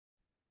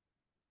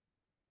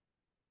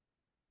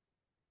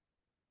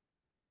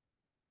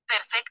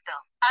Perfecto.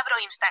 Abro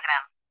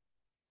Instagram.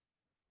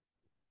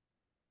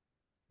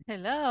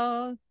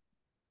 Hello.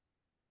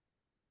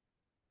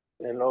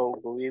 Hello,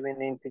 good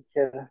evening,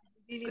 teacher.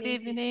 Good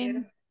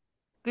evening.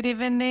 Good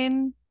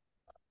evening.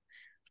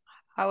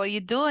 How are you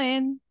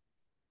doing?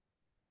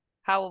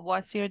 How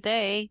was your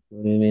day?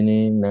 Good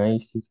evening,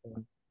 nice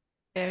teacher.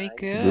 Very Nice.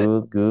 good.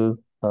 Good,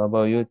 good. How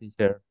about you,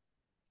 teacher?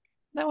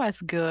 That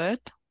was good.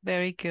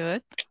 Very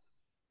good.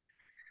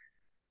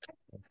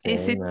 Okay,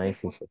 Is it? nice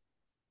teacher.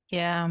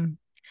 Yeah.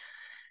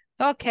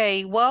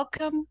 Okay,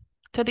 welcome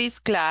to this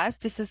class.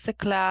 This is the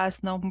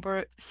class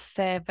number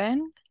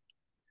 7.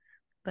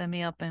 Let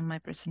me open my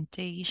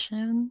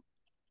presentation.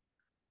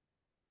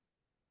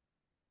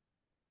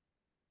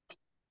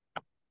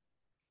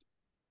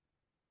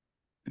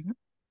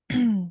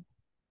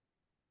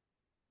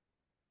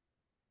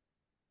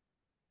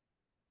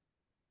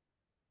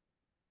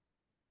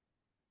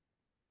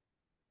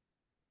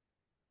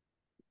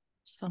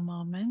 Just a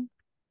moment.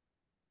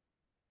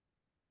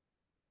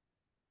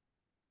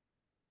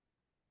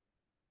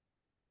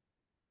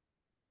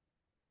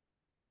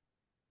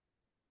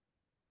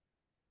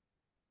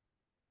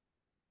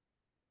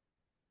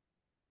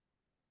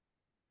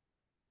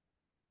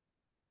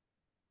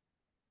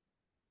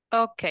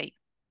 Okay.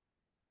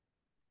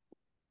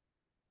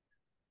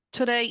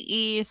 Today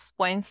is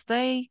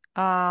Wednesday,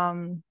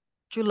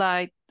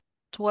 July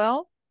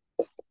 12th.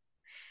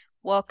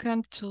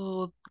 Welcome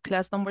to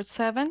class number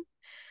 7.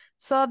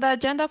 So the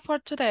agenda for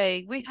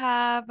today, we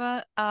have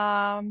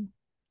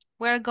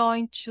we're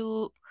going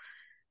to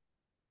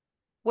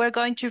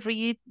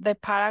read the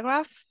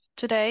paragraph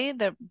today,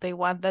 the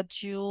one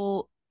that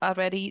you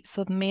already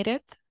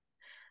submitted.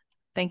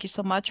 Thank you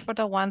so much for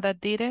the one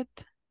that did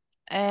it.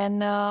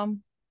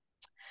 And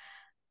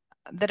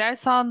there are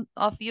some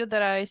of you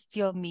that are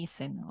still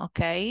missing,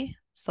 okay?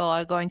 So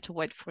I'm going to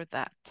wait for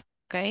that,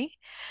 okay?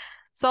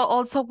 So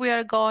also we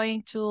are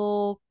going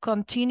to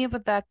continue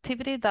with the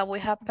activity that we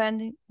have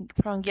pending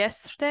from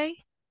yesterday.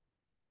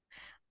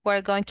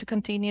 We're going to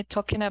continue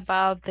talking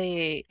about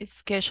the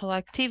scheduled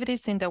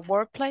activities in the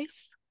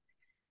workplace,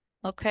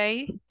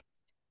 okay?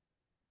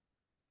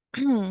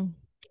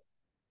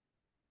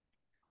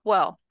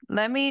 Well,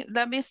 let me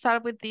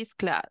start with this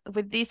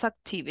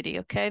activity,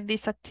 okay?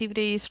 This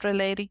activity is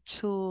related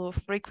to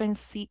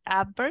frequency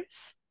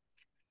adverbs.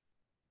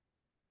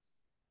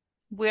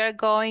 We are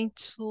going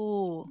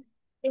to...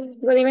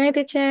 Good evening,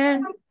 teacher.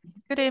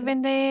 Good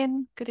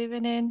evening. Good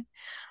evening.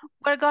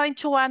 We're going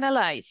to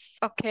analyze,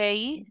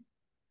 okay?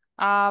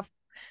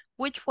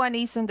 Which one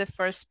is in the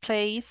first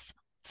place,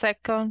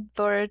 second,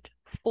 third,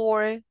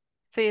 fourth,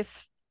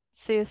 fifth,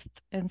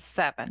 sixth, and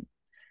seventh.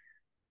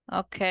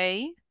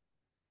 Okay.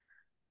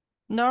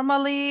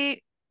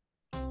 Normally,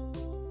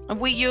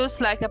 we use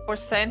like a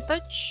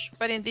percentage,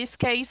 but in this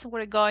case,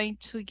 we're going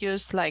to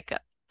use like a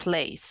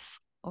place,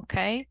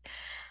 okay?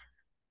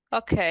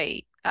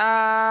 Okay.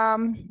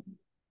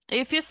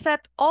 If you said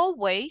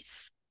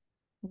always,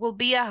 will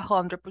be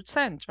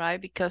 100%,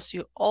 right? Because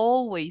you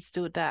always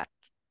do that.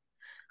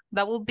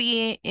 That will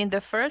be in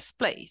the first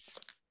place.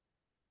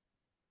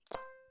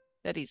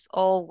 That is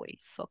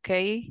always,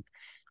 okay?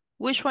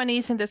 Which one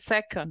is in the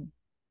second?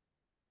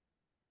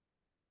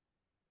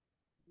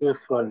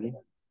 Usually.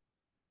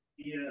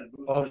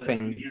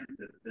 Often.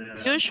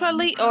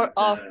 Usually or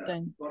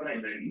often?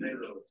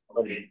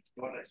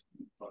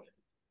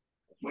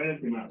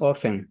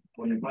 Often.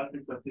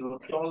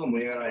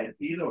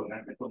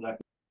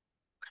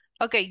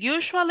 Okay,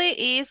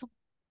 usually is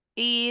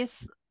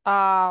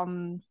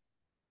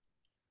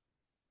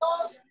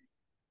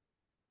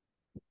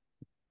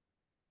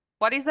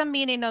what is the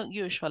meaning of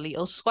usually?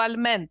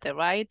 Usualmente,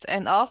 right?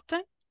 And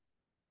often?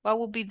 What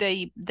would be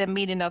the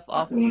meaning of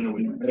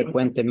often?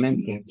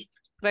 Frecuentemente.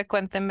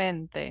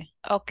 Frecuentemente.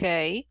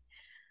 Okay.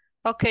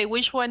 Okay,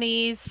 which one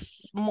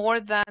is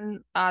more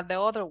than the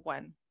other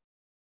one?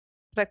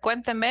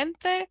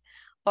 Frecuentemente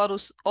or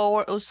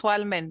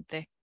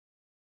usualmente?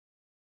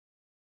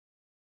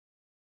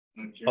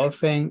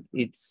 Often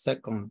it's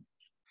second.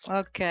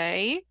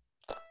 Okay.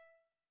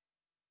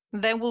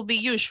 Then will be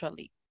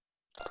usually.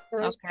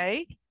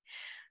 Okay.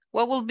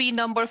 What will be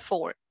number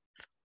 4?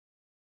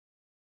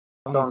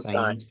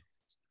 Sometimes.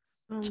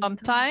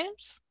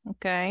 Sometimes.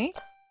 Okay.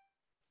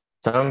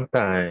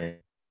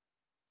 Sometimes.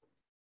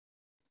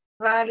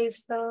 Rarely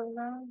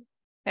seldom.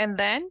 And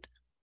then?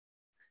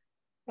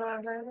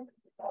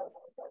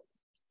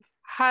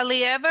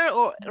 Hardly ever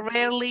or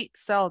rarely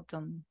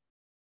seldom?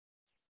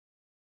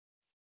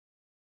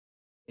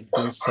 I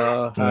think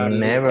so. Hardly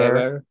Never.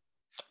 ever.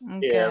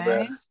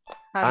 Okay.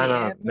 Hardly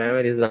No, ever. never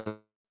is the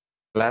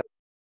last.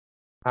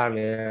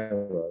 Hardly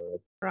ever.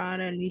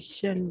 Rarely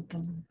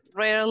seldom.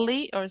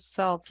 Rarely or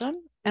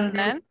seldom. And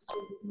then?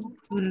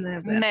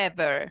 Never.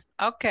 Never.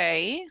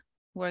 Okay.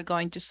 We're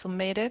going to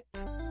submit it.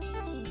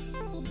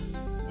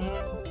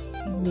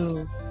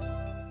 No.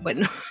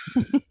 Bueno.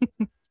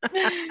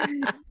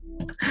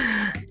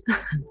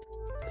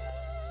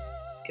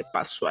 ¿Qué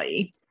pasó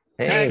ahí?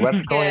 Hey,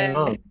 what's going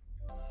on?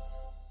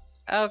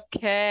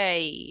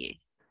 Okay.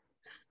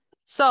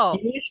 So,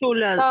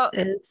 Usual so-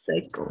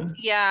 second.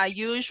 yeah,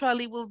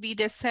 usually will be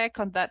the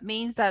second. That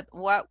means that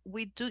what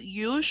we do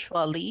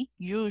usually,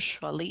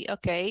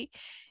 okay,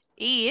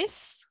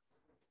 is,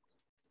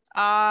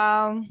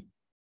 for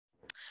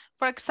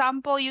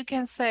example, you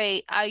can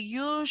say, I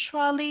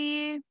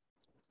usually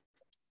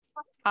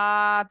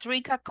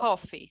drink a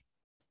coffee.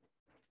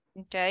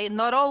 Okay,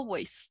 not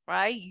always,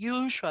 right?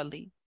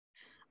 Usually.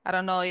 I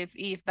don't know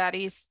if that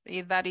is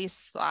in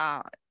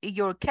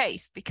your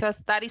case,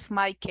 because that is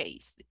my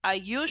case. I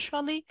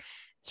usually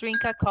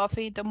drink a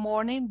coffee in the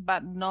morning,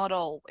 but not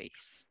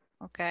always.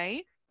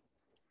 Okay.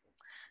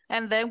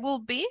 And then will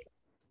be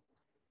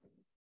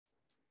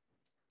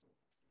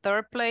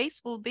third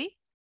place will be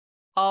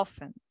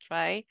often,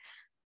 right?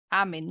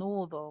 A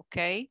menudo,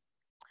 okay?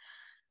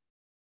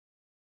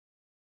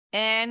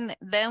 And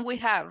then we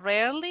have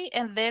rarely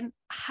and then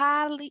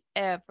hardly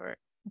ever,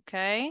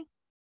 okay?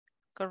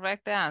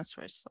 Correct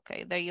answers.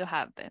 Okay, there you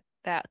have the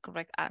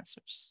correct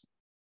answers.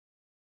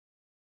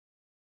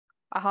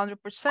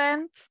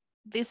 100%.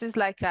 This is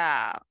like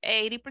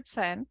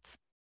 80%.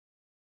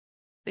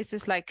 This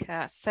is like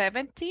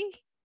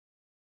 70,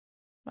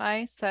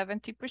 right?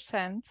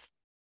 70%.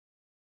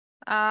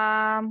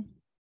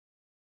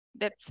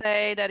 Let's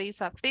say that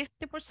is a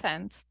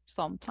 50%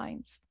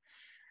 sometimes.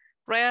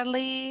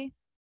 Rarely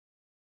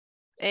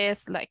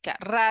is like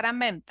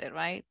raramente,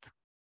 right?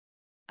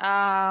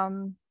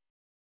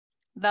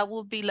 That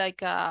would be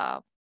like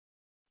a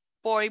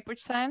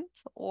 40%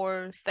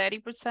 or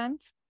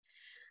 30%.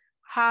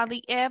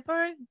 Hardly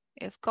ever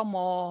es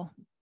como,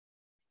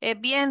 es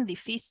bien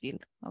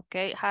difícil,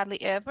 okay? Hardly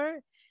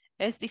ever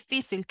es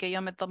difícil que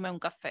yo me tome un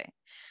café.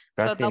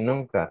 Casi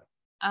nunca.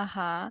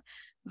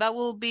 That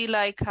will be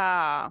like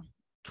 20%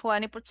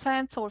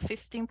 or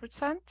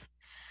 15%.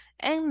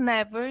 And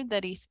never,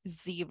 that is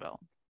 0,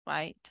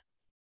 right?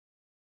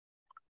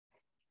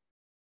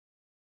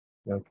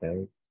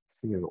 Okay,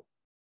 0.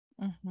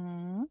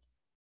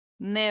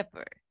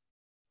 Never.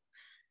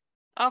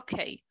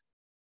 Okay.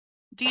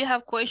 Do you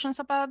have questions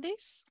about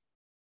this?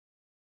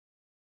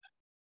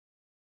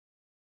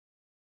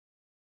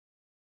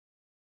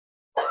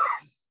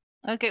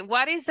 Okay,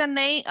 what is the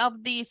name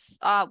of these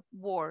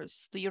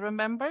words? Do you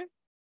remember?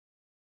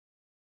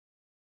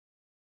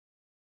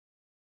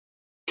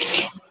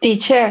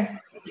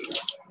 Teacher,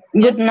 Yes,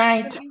 good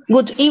night,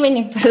 good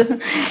evening.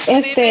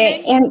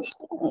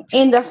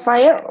 In the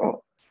fire,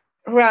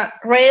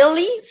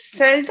 rarely,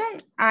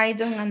 seldom, I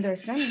don't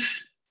understand.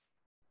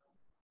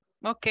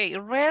 Okay,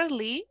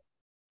 rarely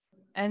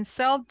and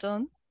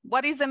seldom.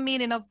 What is the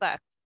meaning of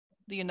that?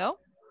 Do you know?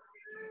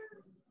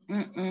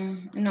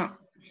 No.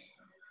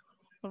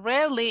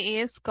 Rarely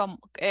is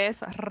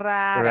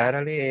rara.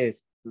 Rarely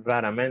is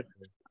raramente.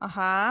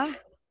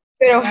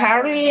 Pero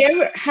hardly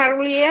ever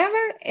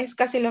es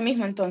casi lo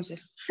mismo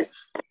entonces.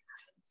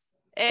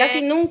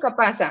 Casi nunca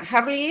pasa.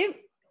 Hardly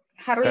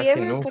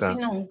ever, casi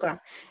nunca.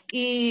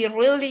 Y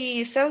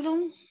really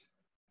seldom.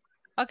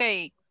 Ok,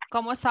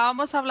 como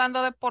estábamos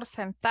hablando de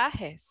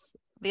porcentajes,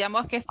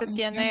 digamos que este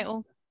tiene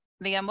un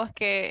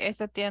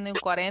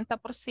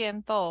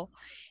 40%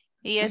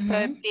 y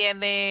ese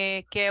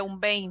tiene que un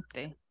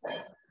 20%.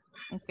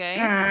 Ok.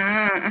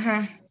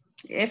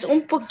 Es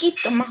un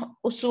poquito más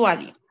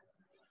usual.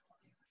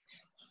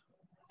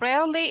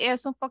 Rarely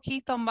es un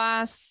poquito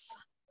más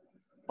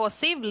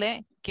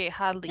posible que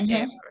hardly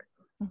ever.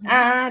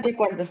 De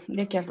acuerdo.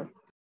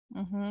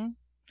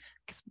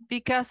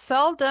 Because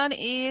seldom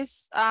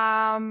is,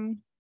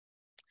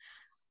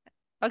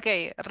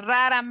 ok,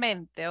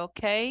 raramente,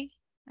 ok.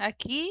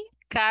 Aquí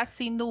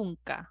casi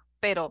nunca,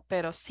 pero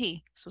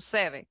sí,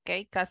 sucede,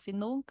 ok, casi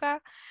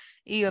nunca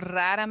y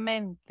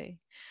raramente.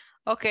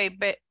 Ok,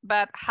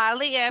 but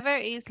hardly ever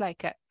is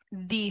like a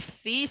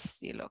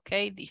difícil,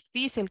 ok,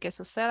 difícil que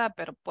suceda,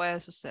 pero puede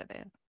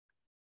suceder.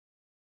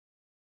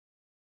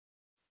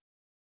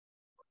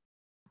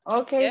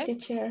 Okay, Yeah.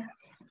 teacher.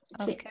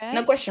 Okay.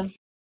 No question.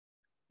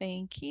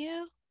 Thank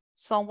you.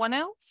 Someone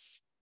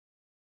else?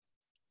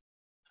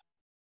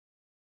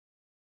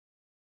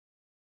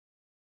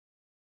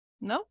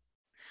 No?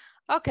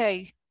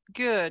 Okay,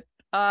 good.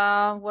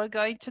 We're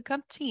going to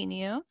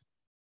continue.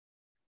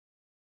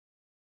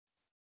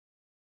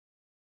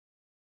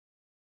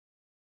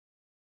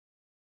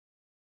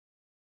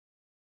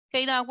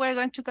 Okay, now we're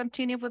going to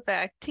continue with the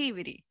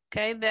activity,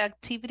 okay? The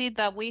activity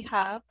that we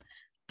have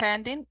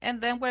pending,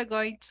 and then we're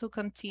going to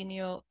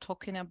continue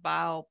talking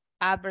about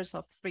adverbs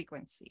of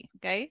frequency,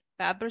 okay?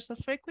 The adverbs of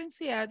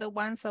frequency are the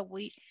ones that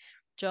we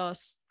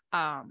just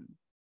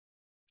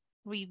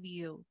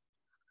review.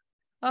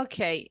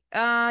 Okay,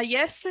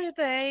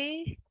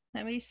 yesterday,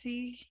 let me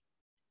see.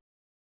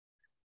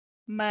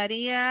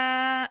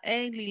 Maria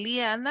and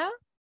Liliana,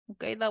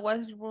 okay, that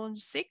was room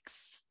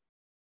 6.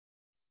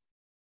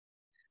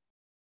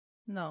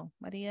 No,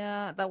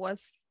 Maria, that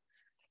was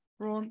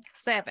room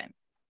 7.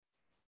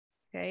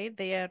 Okay,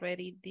 they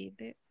already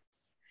did it.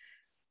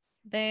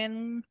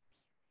 Then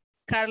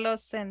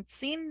Carlos and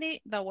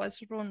Cindy, that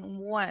was room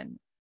 1.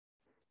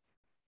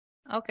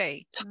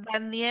 Okay,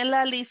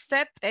 Daniela,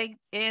 Lisette,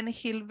 and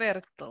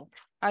Gilberto.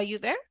 Are you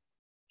there?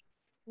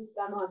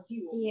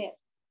 Yeah.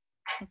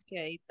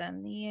 Okay,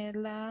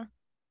 Daniela,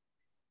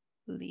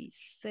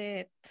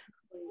 Lisette,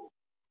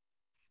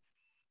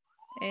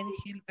 and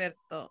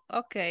Gilberto.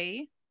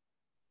 Okay.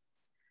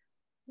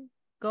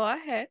 Go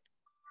ahead.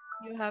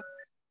 You have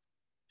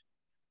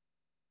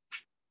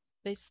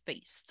the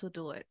space to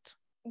do it.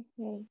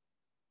 Okay.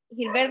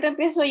 Gilberto,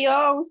 ¿empiezo yo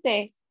o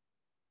usted?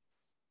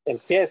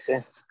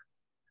 Empiece.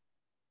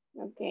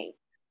 Okay.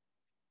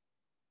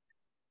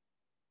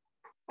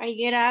 I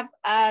get up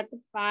at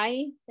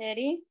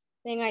 5:30.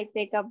 Then I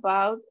take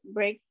about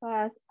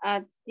breakfast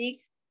at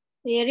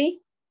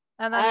 6:30.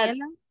 And At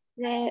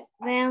Daniela,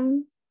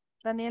 7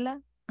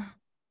 Daniela,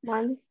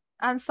 months.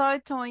 I'm sorry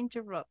to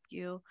interrupt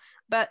you,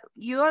 but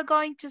you are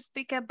going to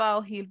speak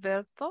about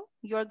Gilberto.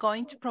 You are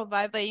going to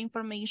provide the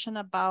information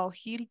about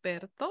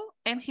Gilberto,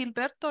 and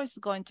Gilberto is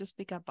going to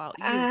speak about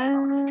you.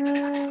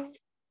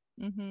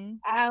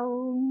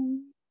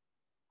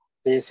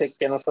 Dice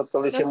que nosotros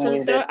lo hicimos Nosotros,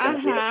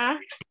 independiente. ajá.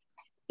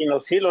 Y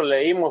nos sí lo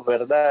leímos,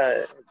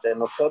 ¿verdad? De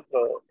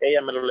nosotros.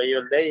 Ella me lo leyó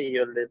el de ella y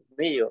yo el de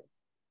mío.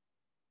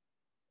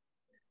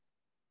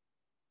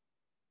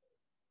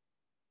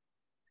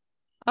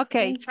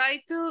 Okay,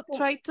 try to.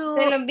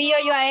 Se lo envío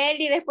yo a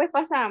él y después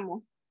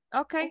pasamos.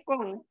 Okay,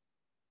 ¿Cómo?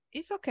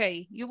 it's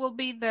okay. You will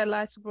be the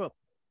last group.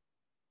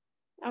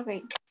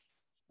 Okay.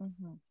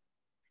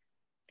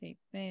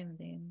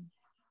 Depending.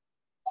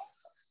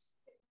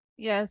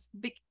 Yes,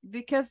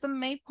 because the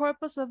main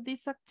purpose of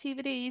this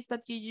activity is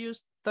that you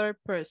use third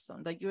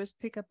person, that you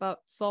speak about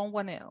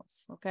someone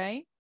else,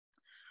 okay?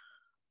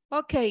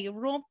 Okay,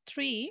 room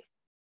 3,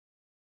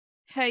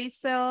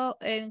 Hazel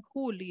and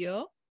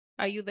Julio,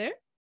 are you there?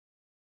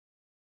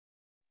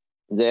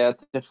 Yeah,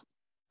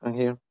 I'm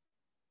here.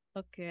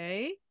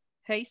 Okay,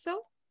 Hazel?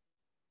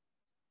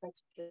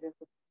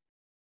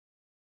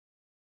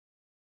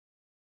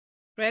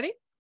 Ready?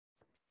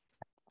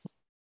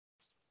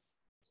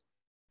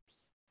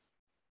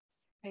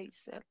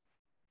 Hazel.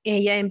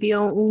 Ella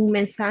envió un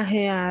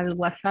mensaje al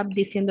WhatsApp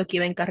diciendo que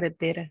iba en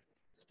carretera.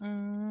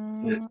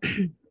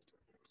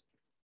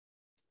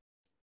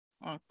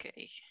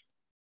 Okay.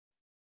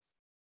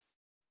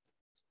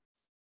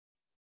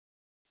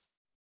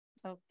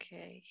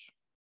 Okay.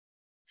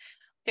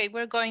 Okay,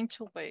 we're going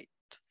to wait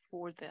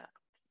for that.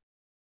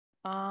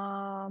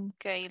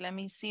 Okay, let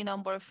me see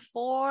number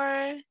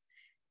 4.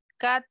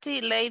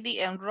 Kathy, Lady,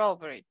 and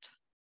Robert.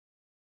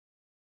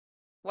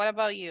 What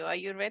about you? Are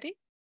you ready?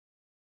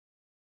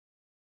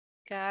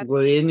 Kathy.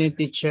 Good evening,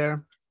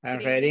 teacher. I'm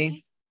Good ready.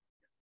 evening.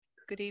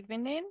 Good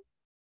evening.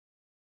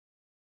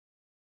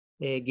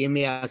 Give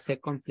me a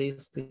second,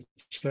 please,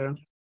 teacher.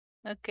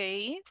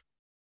 Okay.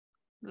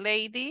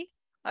 Lady,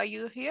 are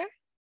you here?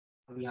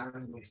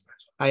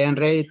 I am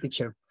ready,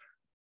 teacher.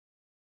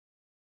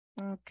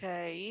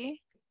 Okay.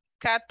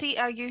 Kathy,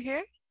 are you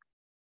here?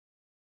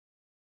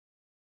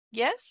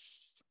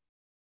 Yes?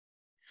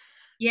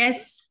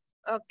 Yes.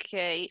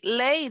 Okay.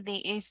 Lady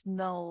is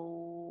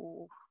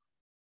no.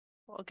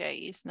 Okay,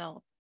 is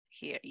not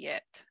here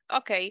yet.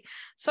 Okay,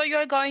 so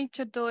you're going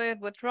to do it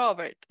with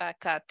Robert,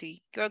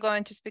 Kathy. You're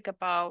going to speak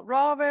about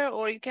Robert,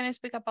 or you can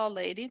speak about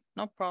Lady,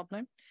 no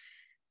problem.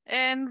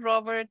 And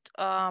Robert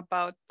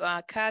about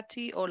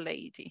Kathy or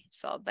Lady.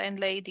 So then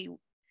Lady,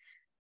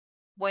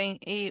 when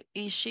if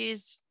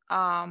she's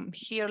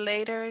here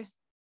later,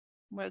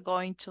 we're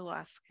going to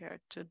ask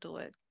her to do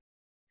it.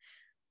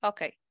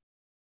 Okay.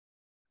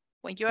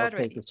 When you are Okay,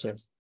 ready. teacher.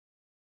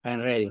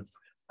 I'm ready.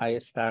 I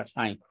start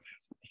time.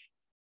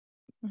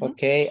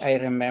 Okay, I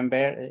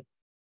remember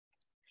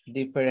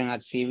different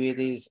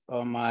activities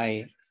of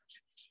my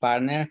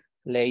partner,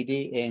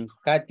 Lady and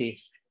Kathy.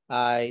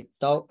 I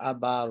talk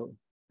about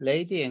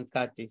Lady and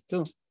Kathy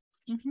too.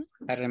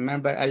 I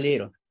remember a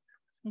little.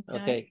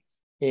 Okay.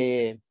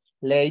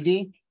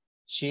 Lady,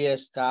 she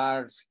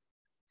starts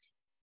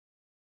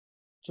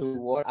to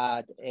work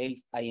at 8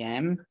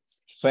 a.m.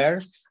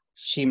 First,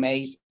 she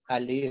makes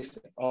a list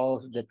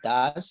of the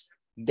tasks.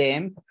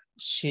 Then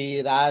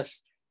she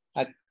does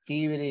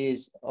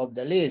activities of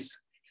the list.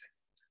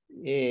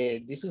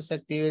 This is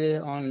activity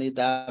only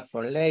that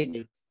for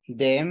lady.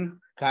 Then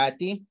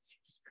Kathy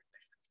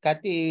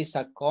is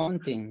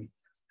accounting.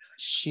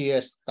 She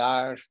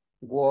starts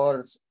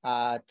works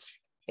at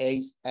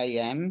 8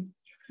 a.m.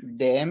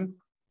 Then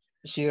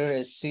she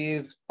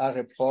receives a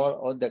report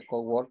of the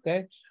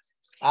coworker.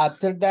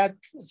 After that,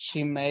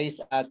 she makes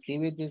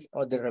activities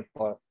of the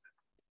report.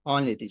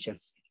 Only, teacher.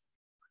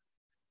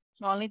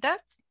 Only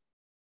that?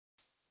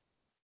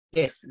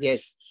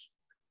 Yes.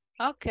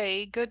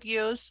 Okay, good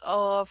use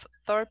of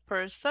third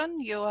person.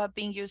 You have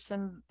been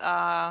using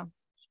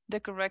the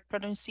correct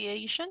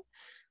pronunciation.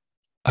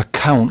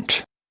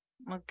 Account.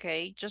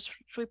 Okay, just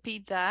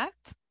repeat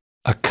that.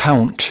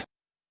 Account.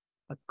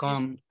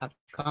 Account.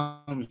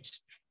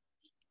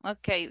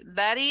 Okay,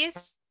 that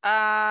is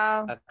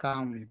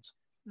Account.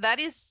 that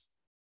is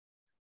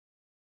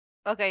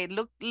okay,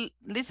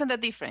 listen the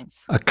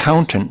difference.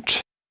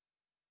 Accountant.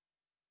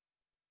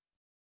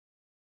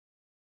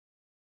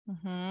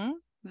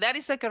 That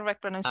is the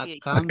correct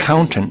pronunciation.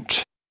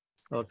 Accountant.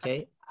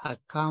 Okay,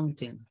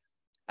 accounting.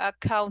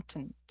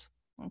 Accountant.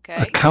 Okay.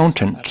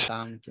 accountant,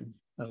 Accountant.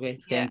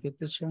 Okay, Yeah. thank you,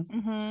 teacher.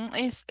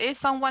 Is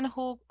someone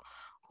who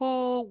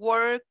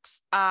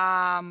works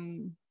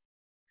in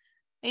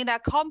a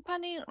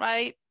company,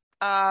 right?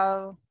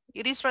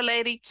 It is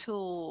related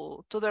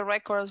to the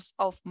records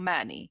of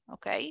money.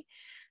 Okay.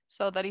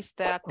 So that is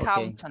the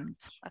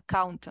accountant.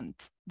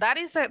 Accountant. That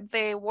is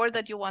the word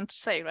that you want to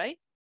say, right?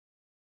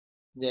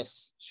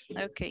 Yes.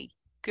 Okay,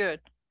 good.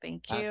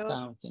 Thank you.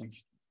 Accountant.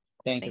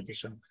 Thank you,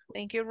 teacher.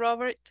 Thank you,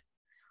 Robert.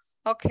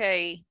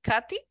 Okay,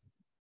 Kathy.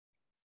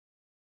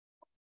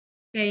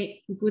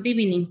 Okay, good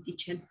evening,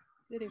 teacher.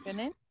 Good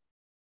evening.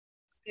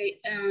 Okay,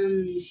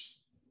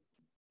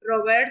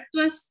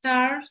 Roberto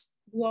starts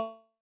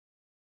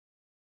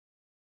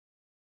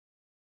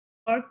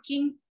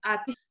working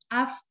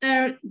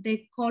after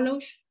the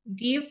college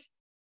give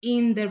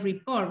in the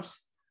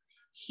reports.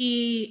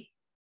 He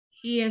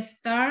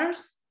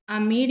starts a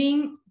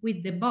meeting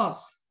with the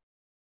boss.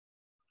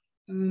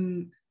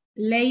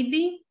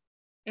 Lady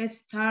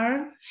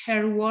start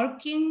her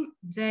working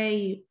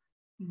day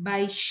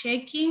by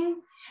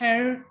checking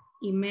her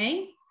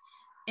email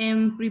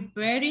and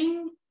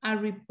preparing a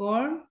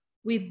report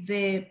with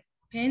the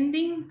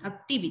pending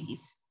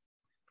activities.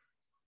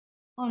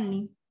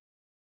 Only.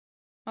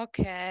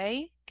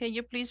 Okay, can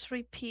you please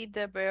repeat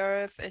the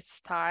verb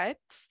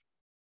starts?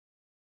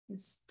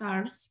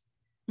 Starts.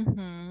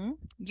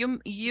 You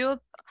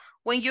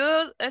when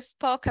you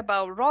spoke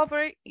about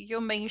Robert, you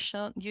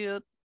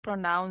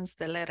pronounced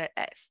the letter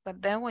S,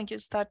 but then when you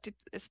started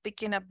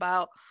speaking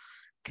about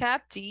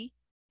Kathy,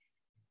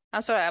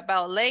 I'm sorry,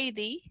 about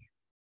lady,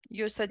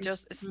 you said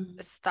just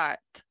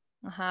start.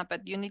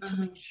 But you need to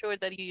make sure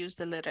that you use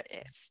the letter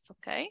S,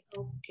 okay?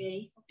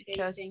 Okay,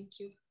 because thank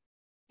you.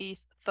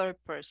 It's third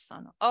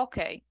person.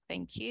 Okay,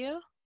 thank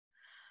you.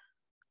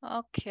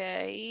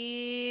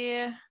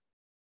 Okay.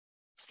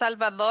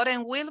 Salvador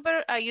and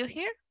Wilber, are you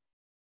here?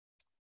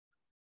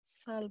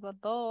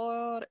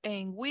 Salvador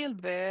and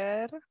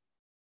Wilber.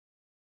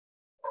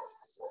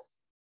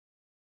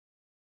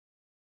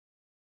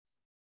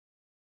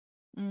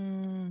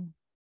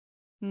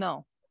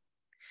 No.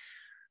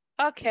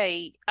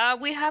 Okay,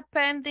 we have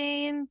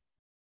pending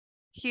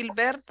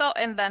Gilberto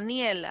and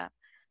Daniela.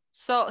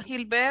 So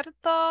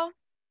Gilberto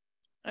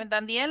and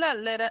Daniela,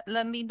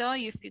 let me know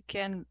if you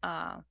can,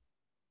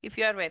 if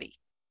you are ready.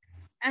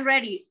 I'm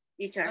ready,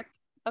 teacher.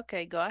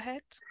 Okay, go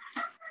ahead.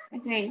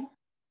 Okay.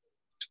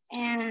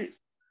 And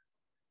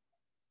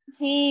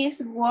his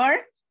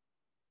work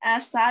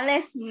as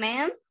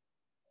salesman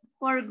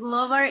for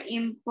global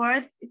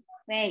import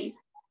space.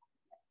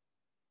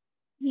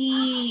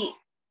 He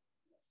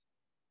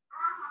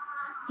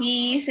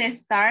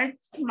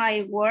starts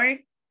my work.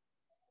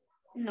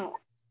 No.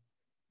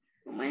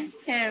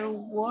 Her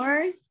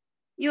work.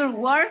 Your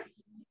work.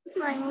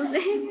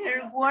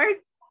 Her work.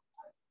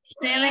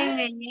 7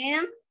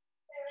 a.m.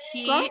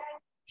 He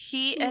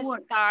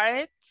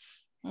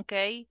starts.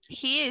 Okay.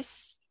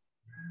 His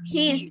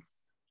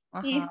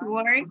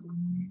work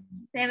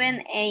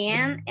 7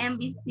 a.m. and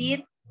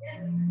visit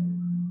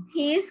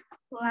his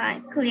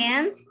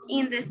clients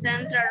in the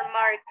central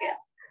market.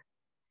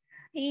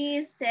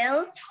 He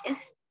sells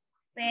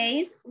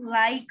space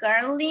like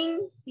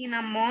garlic,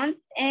 cinnamon,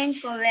 and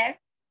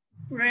collects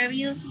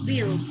previous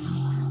bills.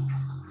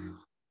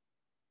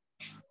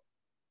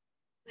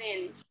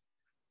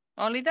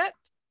 Only that?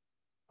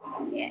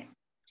 Yeah.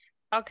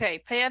 Okay,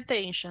 pay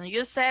attention.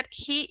 You said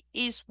he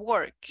is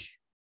work.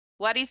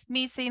 What is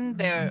missing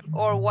there,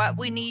 or what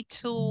we need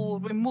to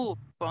remove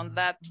from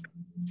that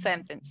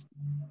sentence?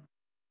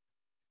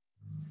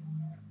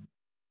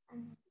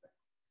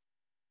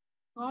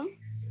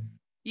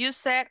 You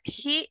said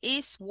he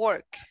is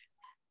work.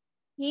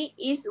 He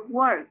is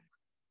work.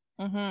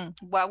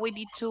 What we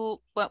need to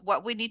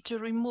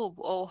remove,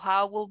 or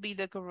how will be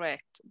the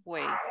correct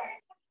way?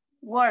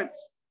 Works.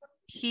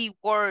 He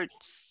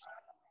works.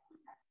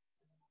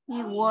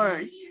 He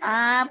works.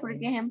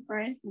 Porque es en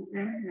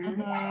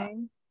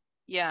present.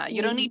 Yeah,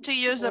 you don't need to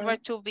use the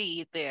verb to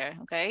be there,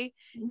 okay?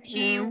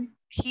 He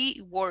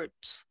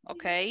works,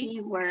 okay?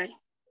 He works.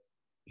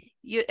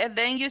 And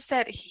then you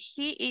said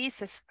he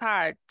is a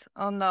start.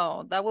 Oh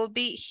no, that will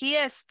be he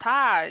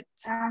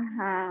starts.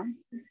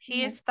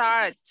 He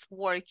starts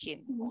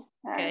working.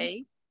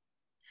 Okay.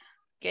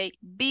 Okay.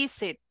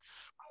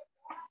 Visits.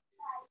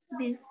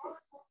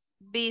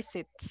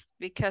 Visits,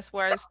 because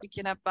we're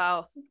speaking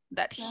about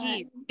that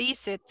he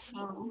visits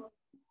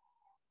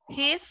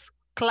his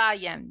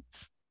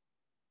clients.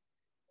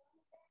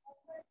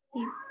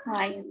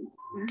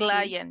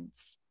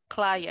 Clients.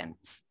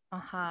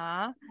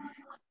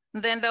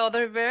 Then the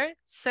other verb,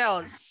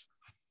 sells.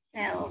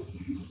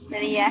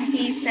 Sería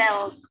he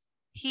sells.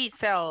 He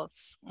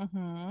sells.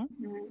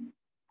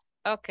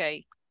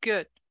 Okay,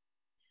 good.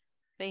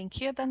 Thank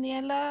you,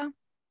 Daniela.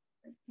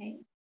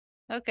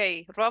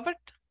 Okay,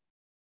 Robert.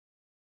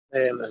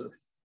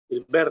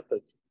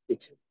 Gilberto.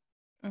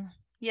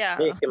 Yeah.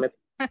 Sí, que me,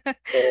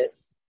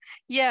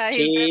 yeah,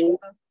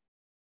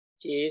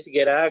 she is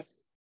get up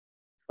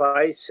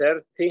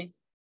 5:30.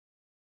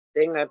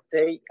 Then I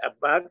take a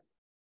bath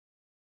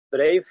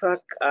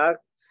breakfast at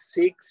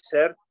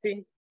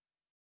 6:30,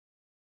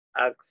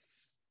 at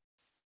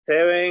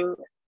 7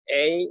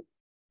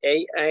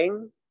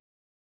 a.m.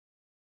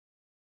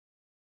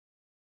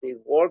 The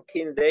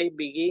working day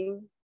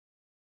begins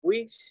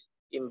with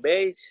in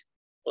base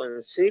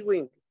on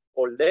sewing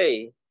all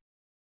day.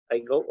 I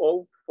go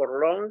out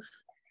for lunch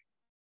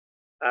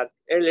at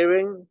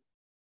 11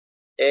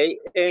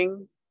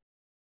 a.m.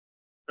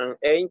 and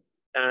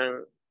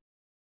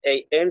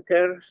I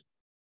enter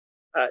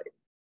at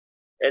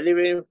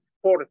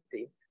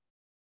 11:40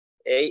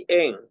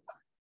 a.m.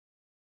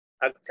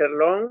 After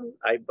long,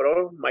 I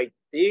brush my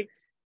teeth.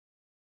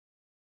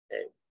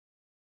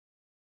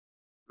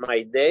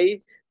 My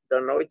days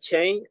do not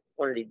change,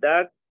 only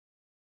that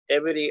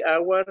every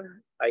hour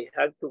I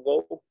have to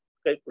go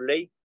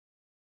calculate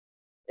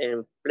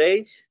in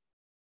place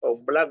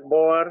of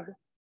blackboard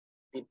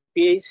the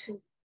piece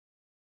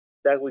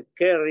that we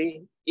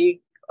carry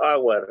each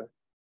hour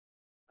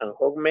and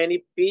how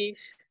many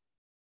pieces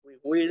we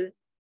will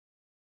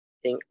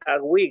in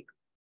a week,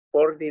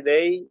 40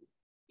 days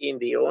in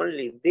the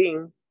only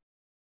thing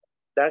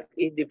that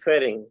is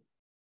different.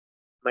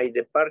 My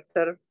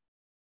departure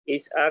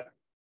is at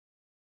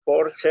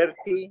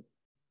 4:30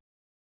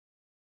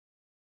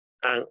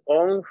 and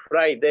on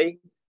Friday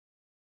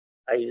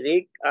I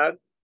leave at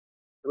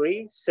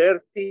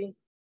 3:30.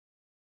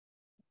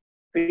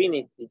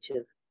 Finish,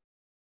 teacher.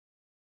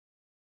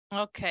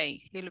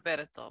 Okay,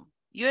 Gilberto.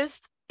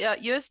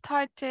 You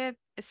started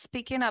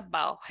speaking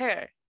about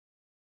her.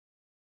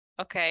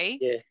 Okay.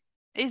 Yeah.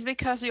 It's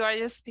because you are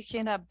just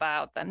speaking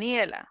about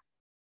Daniela.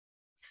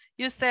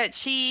 You said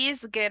she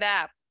is get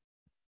up.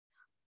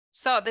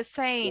 So the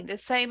same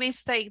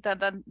mistake that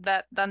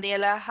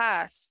Daniela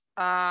has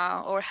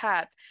or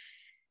had,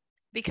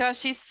 because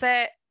she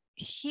said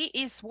he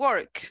is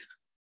work.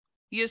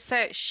 You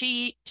said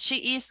she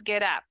is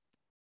get up.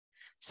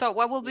 So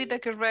what will be the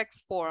correct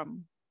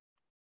form?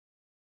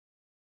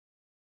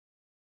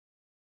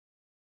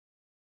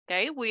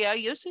 Okay, we are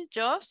using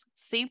just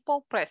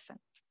simple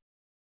present.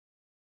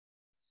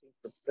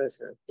 Simple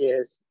present,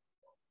 yes.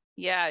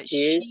 Yeah,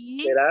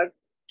 she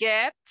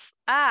gets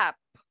up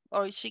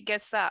or she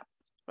gets up,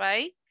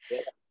 right?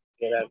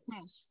 Get up.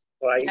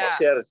 Right,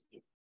 yeah.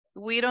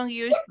 We don't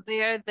use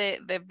there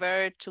the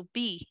verb to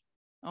be,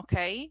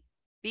 okay?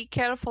 Be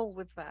careful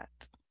with that.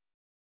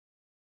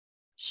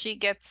 She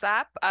gets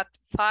up at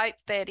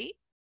 5:30.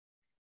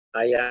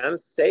 I am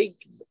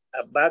taking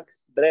a bath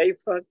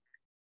breakfast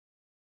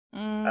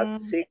at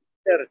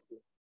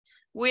 6:30.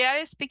 We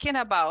are speaking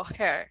about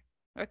her,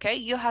 okay?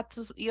 You had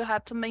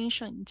to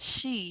mention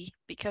she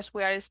because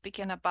we are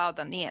speaking about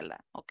Daniela,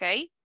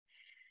 okay?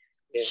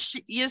 Yes.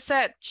 You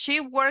said she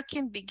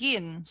working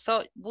begin,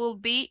 so will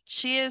be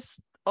she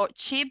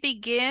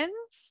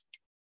begins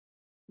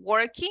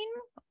working,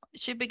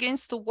 she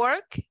begins to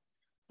work,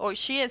 or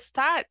she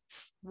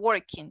starts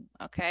working,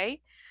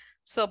 okay?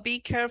 So be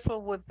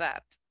careful with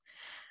that.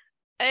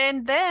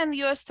 And then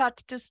you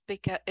started to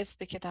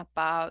speaking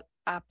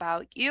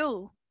about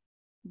you,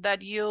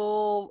 that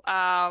you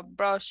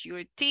brush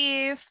your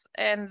teeth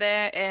and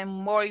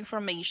more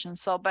information.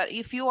 So, but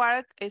if you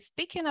are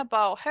speaking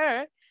about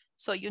her,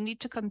 so you need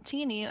to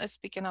continue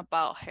speaking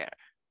about her.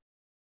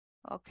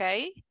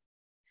 Okay?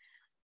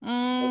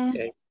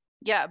 Okay.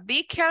 Yeah,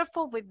 be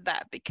careful with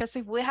that, because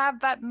if we have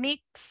that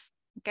mix,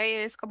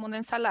 okay, es como una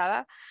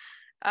ensalada,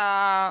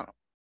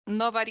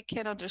 nobody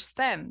can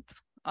understand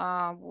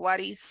what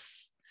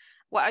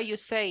are you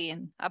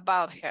saying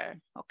about her,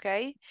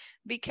 okay?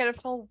 Be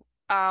careful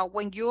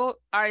when you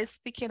are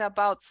speaking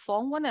about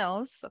someone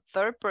else, a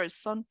third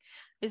person,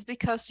 is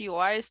because you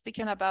are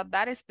speaking about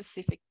that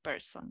specific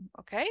person,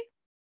 okay?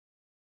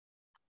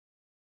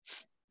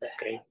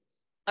 Okay.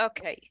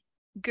 Okay,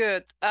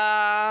 good.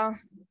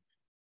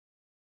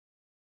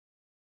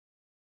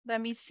 Let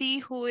me see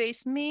who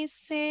is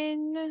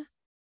missing.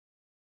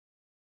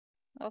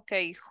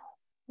 Okay,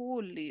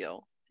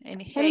 Julio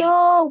and Hayes.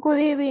 Hello, good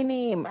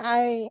evening.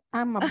 I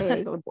am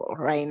available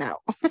right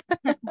now.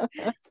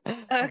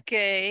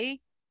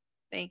 Okay,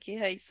 thank you,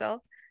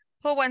 Hazel.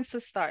 Who wants to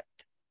start?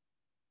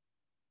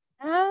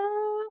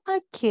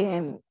 I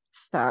can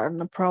start,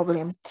 no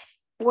problem.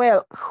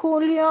 Well,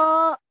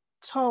 Julio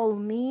told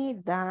me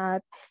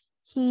that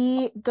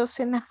he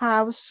doesn't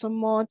have so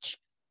much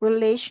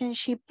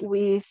relationship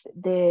with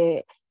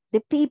the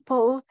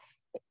people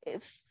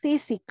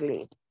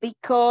physically,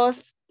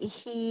 because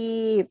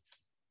he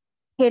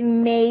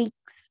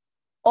makes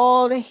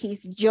all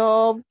his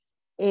job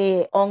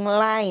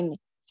online.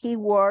 He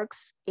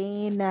works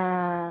in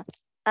a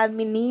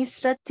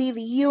administrative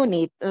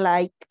unit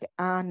like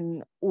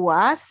an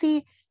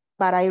UASI,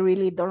 but I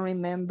really don't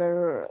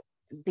remember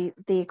the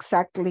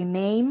exactly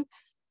name.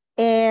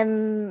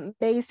 And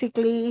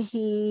basically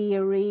he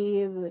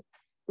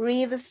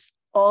reads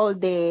all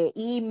the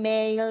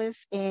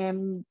emails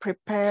and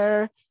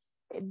prepare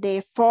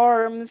the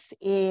forms,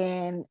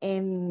 and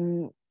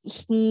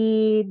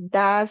he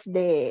does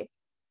the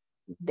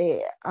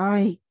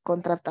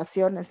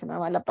contrataciones, se me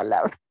va la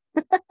palabra.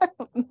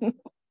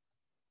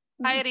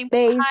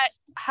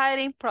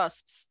 hiring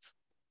process.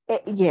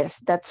 Yes,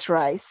 that's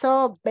right.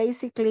 So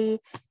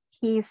basically,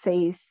 he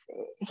says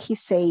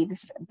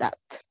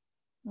that.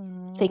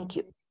 Thank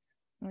you.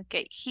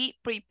 Okay, he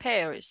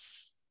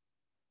prepares.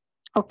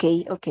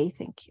 Okay,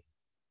 thank you.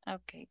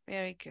 Okay,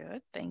 very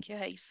good. Thank you,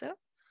 Hazel.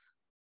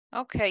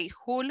 Okay,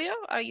 Julio,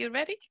 are you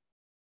ready?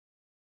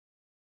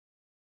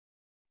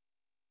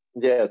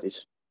 Yeah,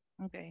 teacher.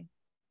 Okay.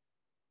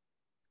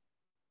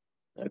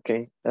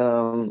 Okay.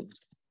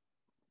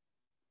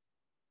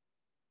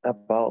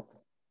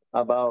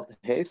 About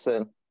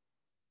Hazel.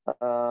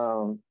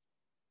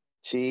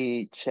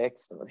 She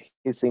checks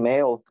his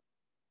email.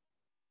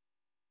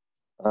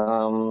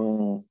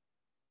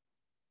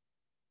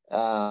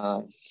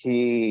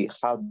 He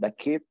had the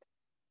kick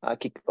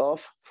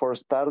off for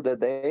start the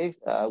day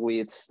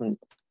with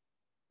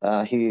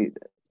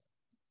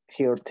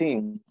her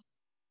team.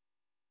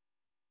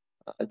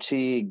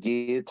 She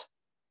get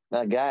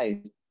a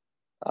guide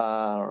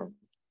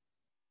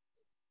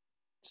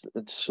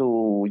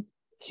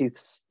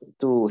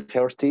to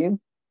her team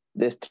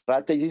the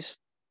strategies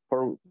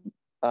for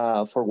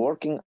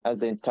working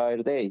the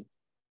entire day.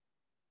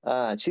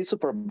 She's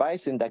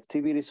supervising the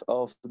activities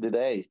of the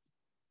day.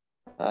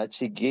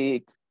 She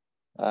give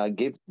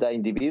the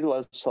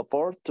individual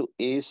support to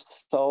each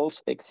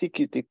soul's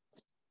executive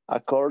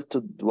according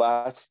to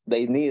what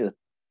they need.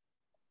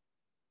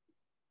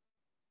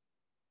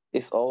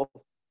 It's all.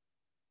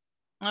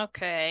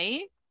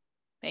 Okay,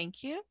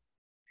 thank you.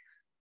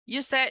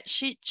 You said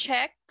she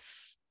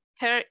checks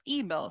her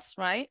emails,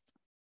 right?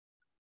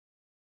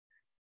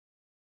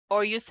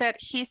 Or you said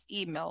his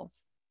email?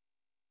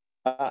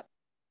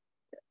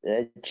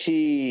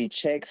 She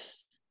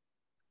checks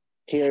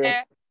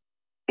her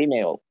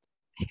email.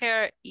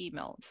 Her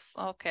emails,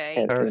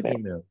 okay. Her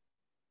email.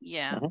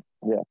 Yeah.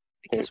 Yeah.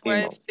 Because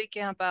we're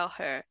speaking about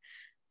her.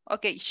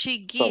 Okay, she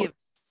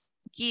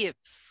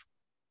gives.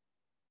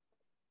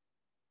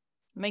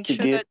 Make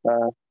sure that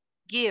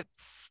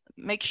gives.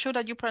 Make sure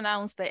that you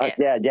pronounce the S.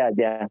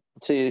 Yeah.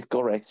 She is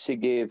correct. She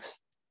gives.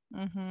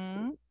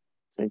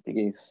 So she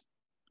gives.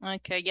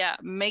 Okay, yeah.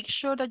 Make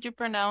sure that you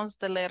pronounce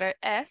the letter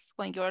S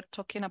when you're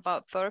talking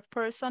about third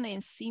person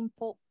in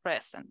simple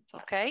present,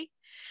 okay?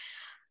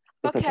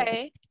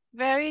 Okay,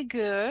 very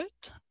good.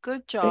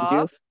 Good job.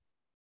 Thank you.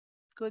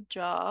 Good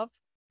job.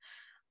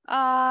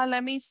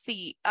 Let me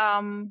see.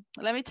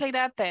 Let me take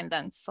the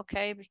attendance,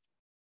 okay?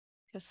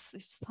 Because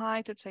it's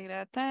time to take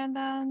the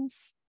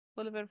attendance.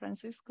 Oliver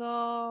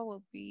Francisco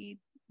will be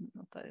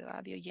nota de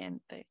radio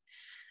oyente.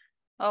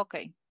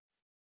 Okay.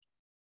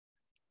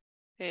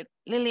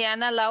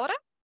 Liliana Laura.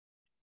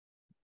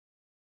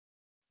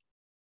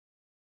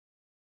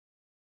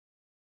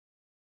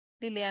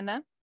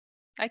 Liliana,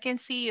 I can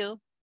see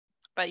you,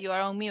 but you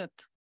are on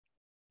mute.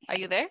 Are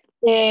you there?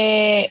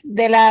 De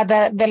lo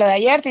de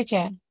ayer,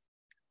 teacher.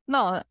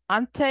 No,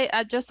 I'm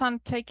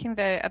taking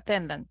the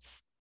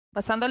attendance.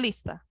 Pasando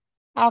lista.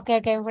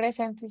 Okay,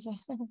 present, teacher.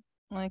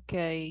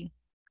 Okay.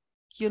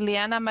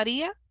 Juliana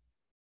María.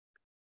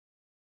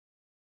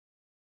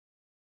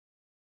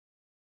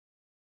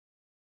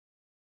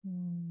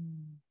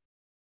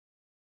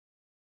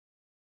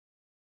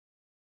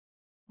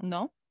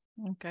 No.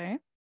 Okay.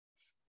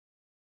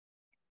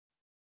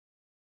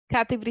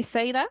 Katy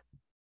Briseida.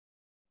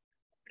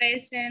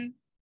 Present.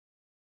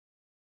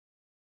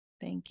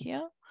 Thank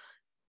you.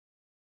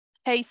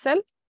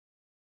 Hazel.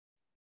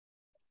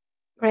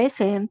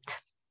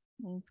 Present.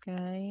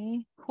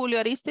 Okay. Julio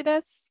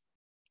Aristides.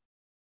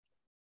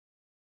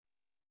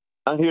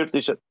 I'm here,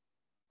 teacher.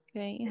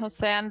 Okay.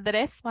 José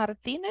Andrés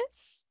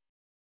Martínez.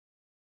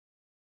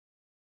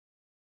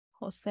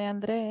 José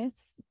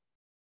Andrés.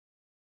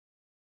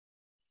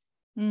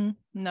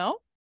 No.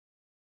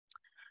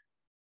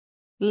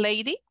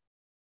 Lady.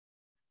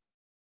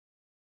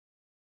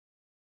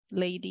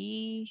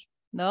 Lady.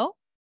 No.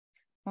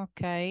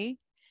 Okay.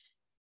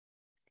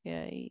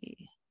 Okay.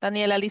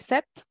 Daniela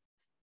Lisette.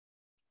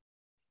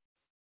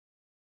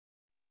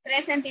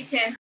 Present,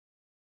 teacher.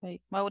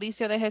 Okay.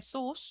 Mauricio de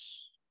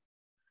Jesús.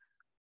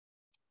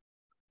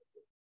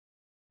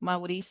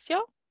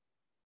 Mauricio.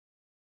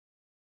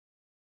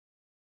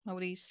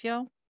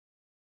 Mauricio.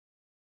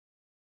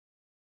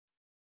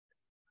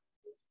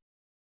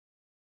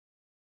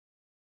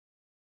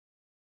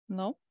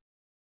 No.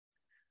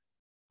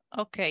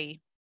 Okay.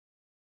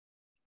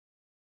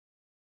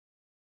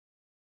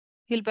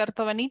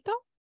 Gilberto Benito.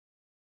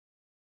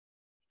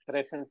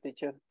 Present,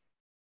 teacher.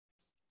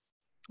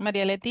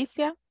 María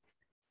Leticia.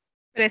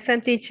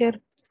 Present,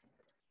 teacher.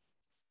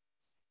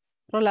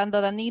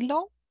 Rolando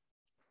Danilo.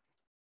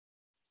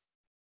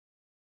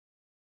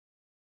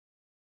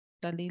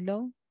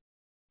 Danilo.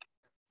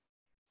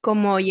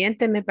 Como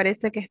oyente, me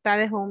parece que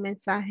dejó un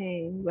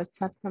mensaje en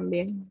WhatsApp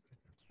también.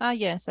 Ah,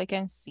 yes, I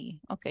can see.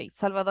 Okay.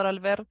 Salvador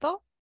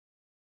Alberto.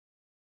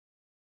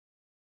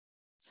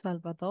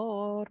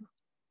 Salvador.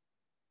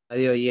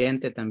 Radio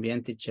oyente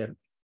también, teacher.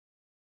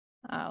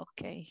 Ah,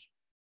 ok.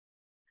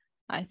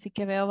 Así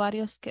que veo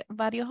varios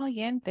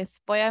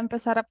oyentes. Voy a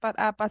empezar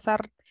a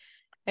pasar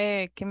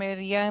que me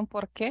digan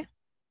por qué.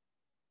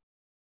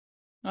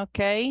 Ok.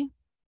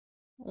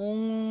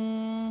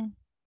 una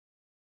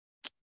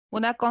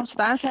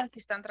constancia que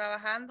están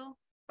trabajando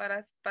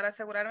para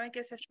asegurarme que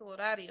ese es su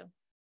horario.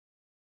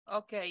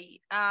 Ok.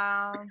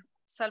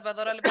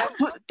 Salvador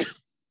Alberto.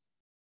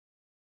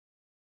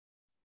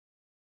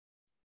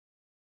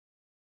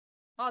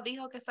 Oh,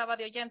 dijo que estaba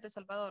de oyente,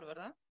 Salvador,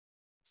 ¿verdad?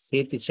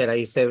 Sí, teacher,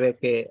 ahí se ve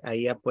que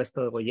ahí ha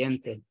puesto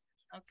oyente.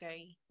 Ok.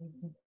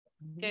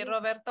 Ok,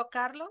 Roberto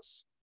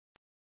Carlos.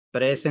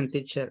 Present,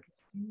 teacher.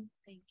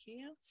 Thank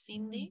you.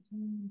 Cindy.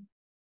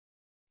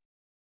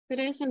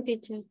 Present,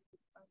 teacher.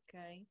 Ok.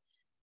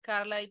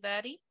 Carla y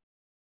Betty.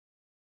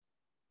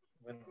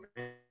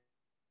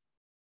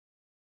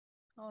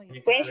 Oh,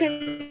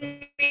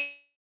 Present.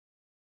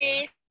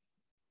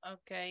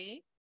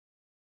 okay.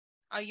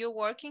 Are you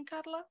working,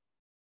 Carla?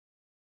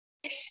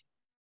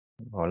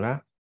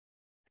 Hola.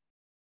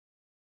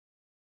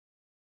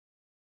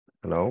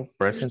 Hello,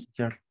 present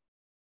teacher.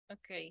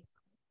 Okay.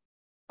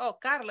 Oh,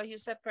 Carlos, you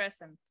said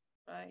present,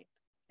 right?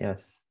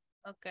 Yes.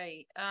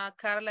 Okay.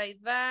 Carla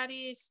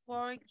Ivari is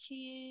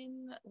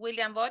working.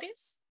 William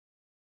Boris?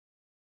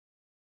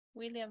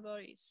 William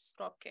Boris,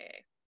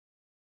 okay.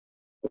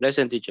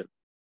 Present, teacher.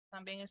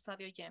 También está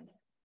de oyente.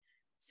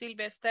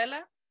 Silvia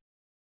Estela.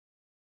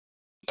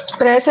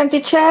 Present,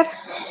 teacher.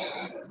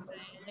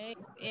 Okay.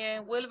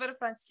 Wilber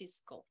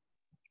Francisco.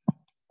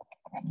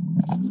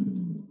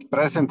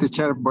 Present,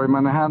 teacher. Voy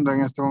manejando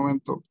en este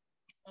momento.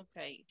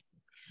 Okay.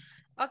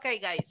 Okay,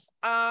 guys.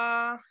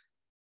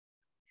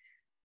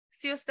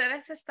 Si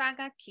ustedes están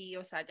aquí,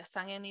 o sea, ya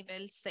están en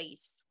nivel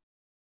 6,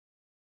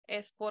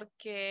 es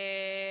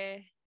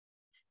porque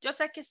yo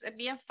sé que es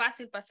bien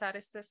fácil pasar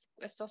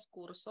estos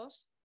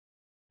cursos,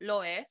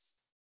 lo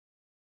es,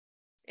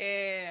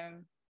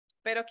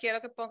 pero quiero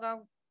que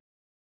pongan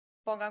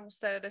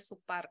ustedes de su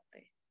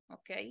parte,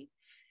 ¿ok?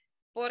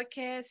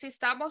 Porque si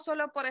estamos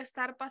solo por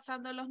estar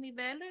pasando los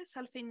niveles,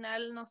 al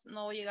final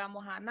no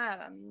llegamos a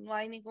nada, no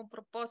hay ningún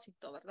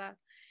propósito, ¿verdad?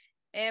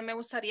 Me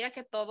gustaría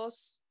que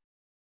todos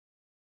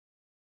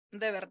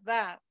de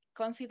verdad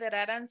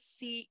consideraran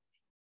si,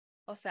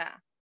 o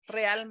sea,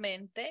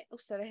 realmente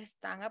ustedes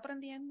están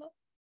aprendiendo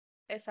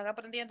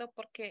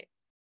porque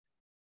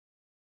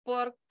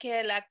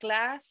la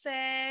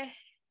clase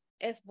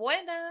es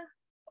buena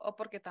o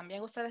porque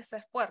también ustedes se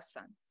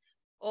esfuerzan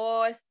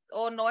o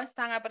no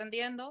están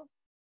aprendiendo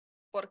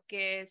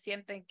porque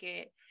sienten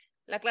que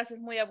la clase es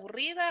muy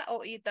aburrida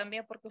y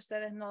también porque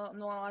ustedes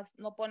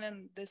no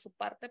ponen de su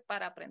parte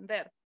para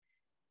aprender.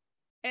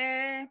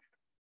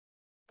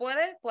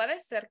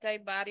 Puede ser que hay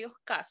varios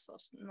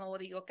casos, no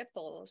digo que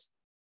todos,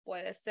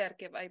 puede ser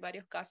que hay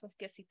varios casos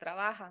que sí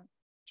trabajan,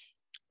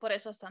 por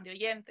eso están de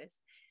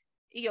oyentes.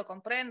 Y yo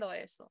comprendo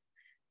eso.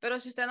 Pero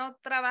si usted no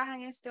trabaja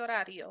en este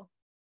horario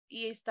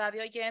y está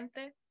de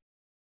oyente,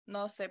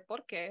 no sé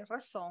por qué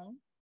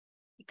razón,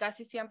 y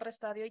casi siempre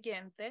está de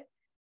oyente,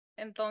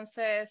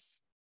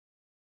 entonces,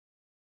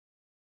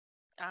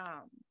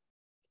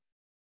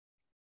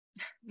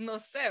 no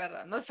sé,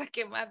 ¿verdad? No sé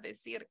qué más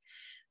decir.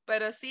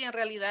 Pero sí, en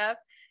realidad,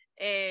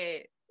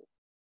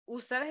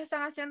 ustedes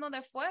están haciendo un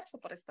esfuerzo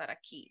por estar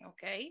aquí,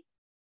 ¿ok?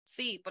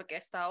 Sí, porque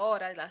esta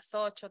hora, las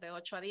 8, de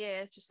 8 a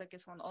 10, yo sé que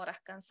son horas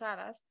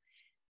cansadas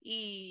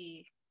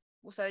y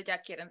ustedes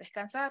ya quieren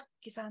descansar.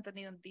 Quizás han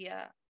tenido un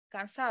día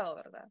cansado,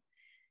 ¿verdad?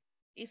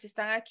 Y si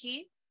están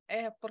aquí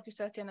es porque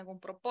ustedes tienen un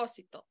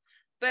propósito.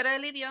 Pero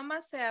el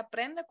idioma se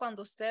aprende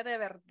cuando usted de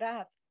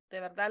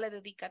verdad le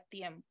dedica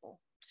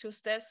tiempo. Si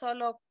usted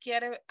solo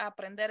quiere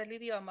aprender el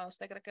idioma,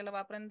 ¿usted cree que lo va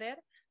a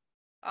aprender?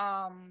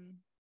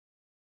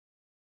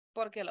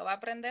 Porque lo va a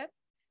aprender,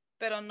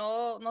 pero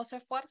no se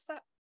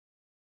esfuerza,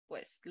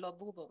 pues lo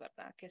dudo,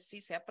 ¿verdad? Que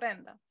sí se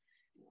aprenda.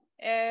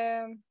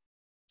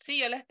 Sí,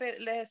 yo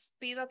les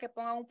pido que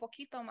pongan un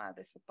poquito más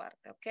de su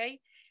parte, ¿ok?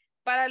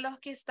 Para los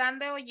que están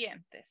de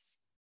oyentes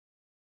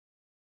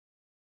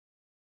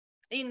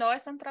y no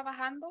están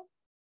trabajando,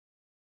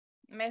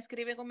 me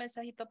escriben un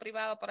mensajito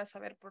privado para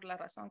saber por la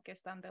razón que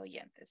están de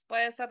oyentes.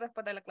 Puede ser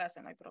después de la clase,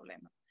 no hay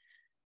problema,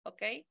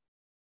 ¿ok?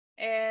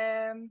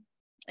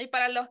 Y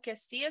para los que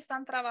sí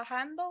están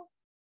trabajando,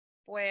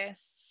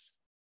 pues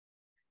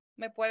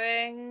me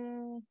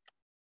pueden...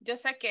 Yo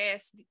sé que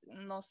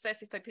no sé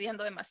si estoy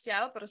pidiendo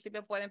demasiado, pero sí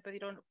me pueden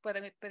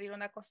pedir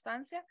una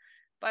constancia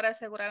para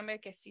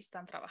asegurarme que sí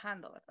están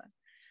trabajando, ¿verdad?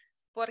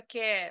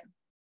 Porque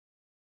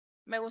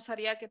me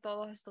gustaría que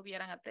todos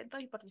estuvieran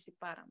atentos y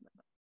participaran,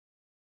 ¿verdad?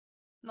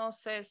 No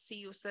sé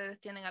si ustedes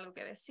tienen algo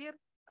que decir.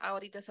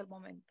 Ahorita es el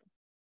momento.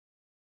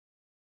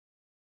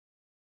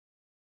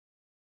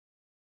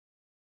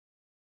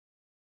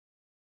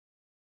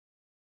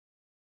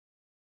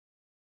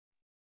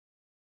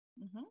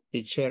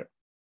 Teacher.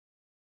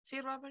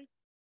 Sí, Robert.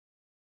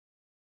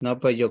 No,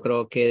 pues yo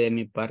creo que de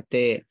mi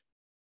parte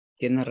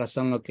tiene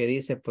razón lo que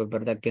dice, pues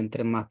verdad que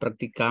entre más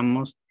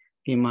practicamos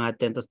y más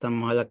atentos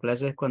estamos a la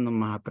clase es cuando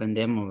más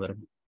aprendemos,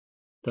 ¿verdad?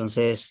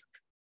 Entonces,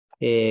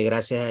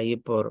 gracias ahí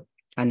por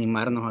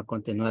animarnos a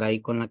continuar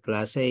ahí con la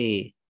clase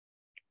y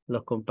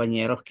los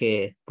compañeros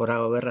que por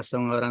alguna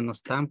razón ahora no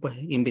están, pues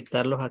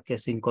invitarlos a que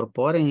se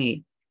incorporen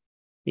y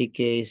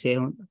que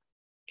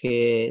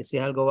que si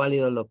es algo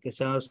válido lo que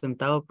se han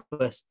ausentado,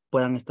 pues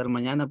puedan estar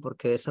mañana,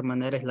 porque de esa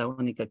manera es la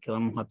única que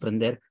vamos a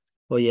aprender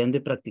oyendo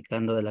y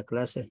practicando de la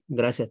clase.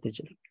 Gracias,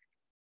 teacher.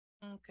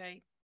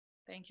 Okay.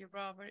 Thank you,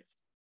 Robert.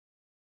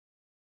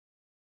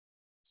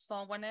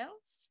 Someone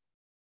else?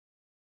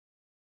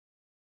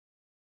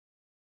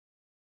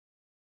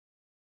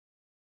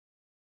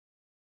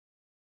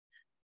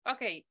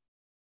 Okay.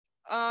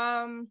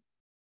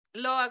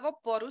 Lo hago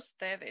por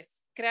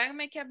ustedes.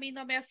 Créanme que a mí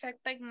no me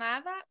afecta en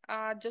nada.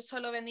 Yo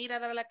solo venir a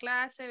dar la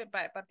clase,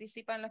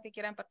 participan los que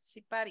quieran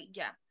participar y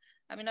ya.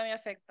 A mí no me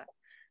afecta.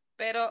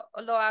 Pero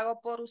lo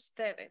hago por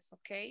ustedes,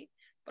 ¿ok?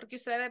 Porque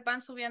ustedes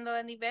van subiendo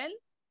de nivel,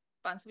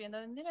 al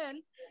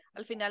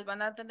final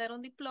van a tener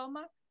un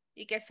diploma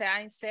y que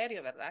sea en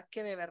serio, ¿verdad?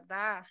 Que de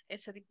verdad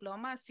ese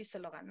diploma sí se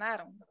lo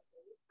ganaron.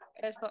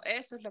 Eso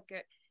es lo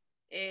que...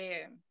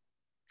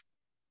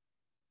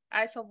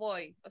 a eso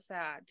voy, o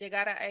sea,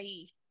 llegar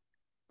ahí.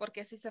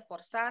 Porque sí se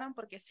esforzaron,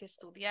 porque sí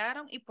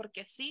estudiaron y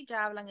porque sí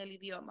ya hablan el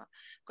idioma.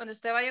 Cuando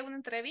usted vaya a una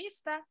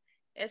entrevista,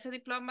 ese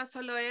diploma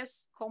solo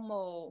es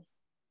como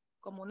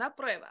una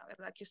prueba,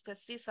 ¿verdad? Que usted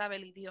sí sabe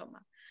el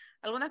idioma.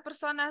 Algunas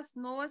personas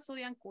no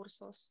estudian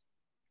cursos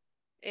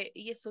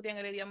y estudian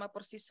el idioma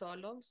por sí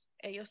solos.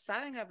 Ellos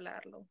saben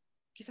hablarlo.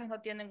 Quizás no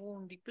tienen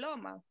un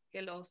diploma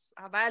que los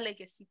avale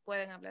que sí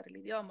pueden hablar el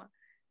idioma,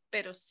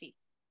 pero sí.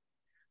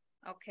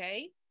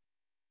 Okay.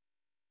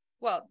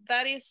 Well,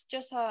 that is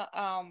just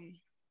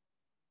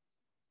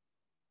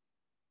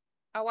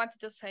I wanted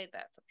to say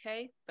that,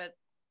 okay? But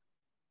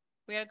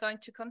we are going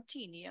to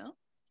continue.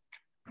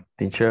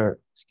 Teacher,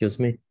 excuse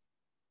me.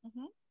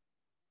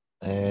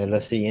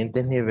 Los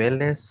siguientes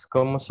niveles,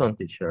 ¿cómo son,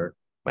 teacher?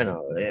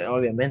 Bueno,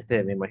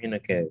 obviamente me imagino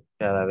que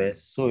cada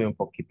vez sube un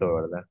poquito,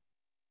 ¿verdad?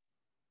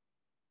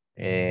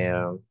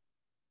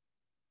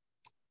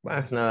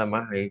 Más nada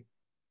más ahí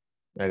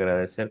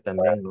agradecer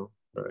también, ¿no?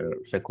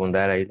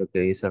 Secundar ahí lo que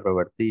dice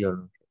Robertillo,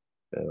 ¿no?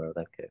 De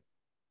verdad que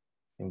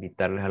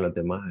invitarles a los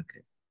demás a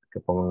que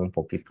pongan un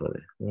poquito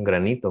de, un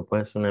granito,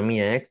 pues una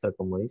mía extra,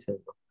 como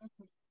dicen, ¿no?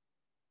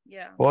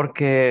 Yeah.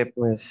 Porque,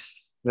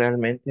 pues,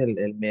 realmente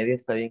el medio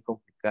está bien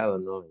complicado,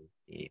 ¿no?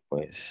 Y,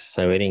 pues,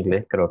 saber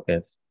inglés creo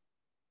que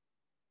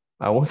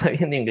aún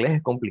sabiendo inglés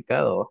es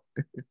complicado.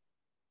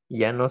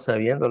 Ya no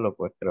sabiéndolo,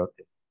 pues creo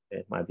que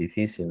es más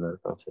difícil, ¿no?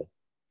 Entonces,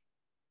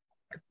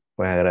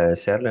 pues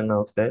agradecerle, ¿no?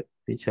 A usted,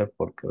 teacher,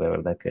 porque de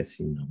verdad que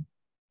sí, ¿no?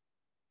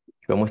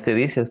 Como usted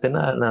dice, a usted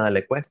nada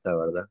le cuesta,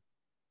 ¿verdad?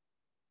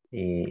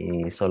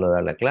 Y solo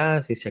dar la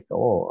clase y se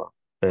acabó.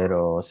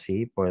 Pero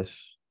sí,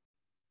 pues,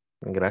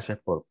 gracias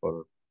por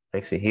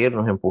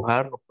exigirnos,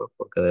 empujarnos, pues,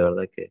 porque de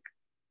verdad que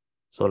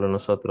solo a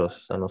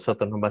nosotros nos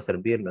va a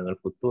servir en el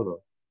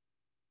futuro.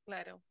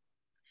 Claro.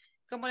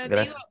 Como les digo,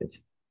 Gracias,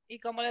 teacher. y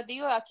como les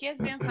digo, aquí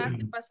es bien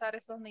fácil pasar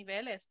esos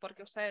niveles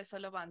porque ustedes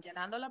solo van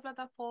llenando la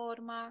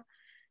plataforma.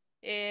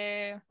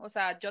 O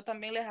sea, yo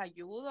también les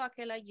ayudo a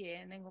que la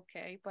llenen, ¿ok?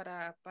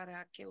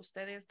 Para que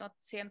ustedes no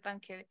sientan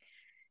que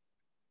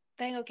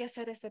tengo que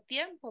hacer este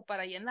tiempo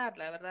para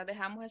llenarla, ¿verdad?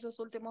 Dejamos esos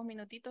últimos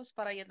minutitos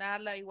para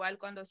llenarla. Igual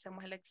cuando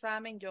hacemos el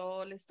examen,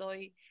 yo les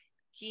doy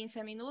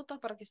 15 minutos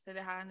para que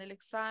ustedes hagan el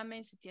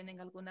examen. Si tienen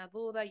alguna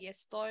duda, y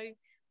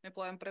me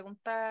pueden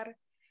preguntar.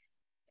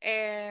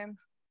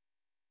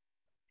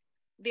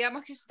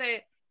 Digamos que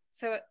usted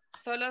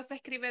solo se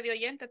escribe de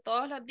oyente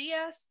todos los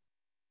días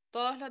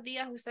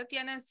usted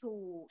tiene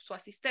su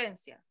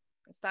asistencia,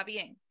 está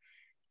bien.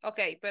 Ok,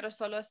 pero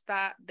solo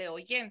está de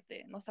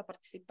oyente, no está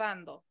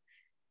participando.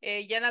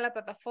 Llena la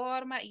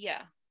plataforma y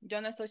ya. Yo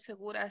no estoy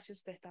segura si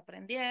usted está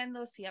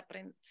aprendiendo, si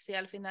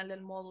al final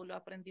del módulo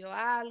aprendió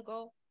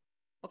algo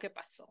o qué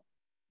pasó.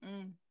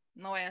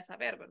 No voy a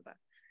saber, ¿verdad?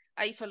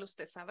 Ahí solo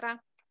usted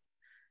sabrá.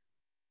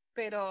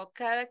 Pero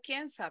cada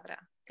quien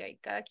sabrá, ok,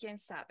 cada quien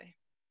sabe.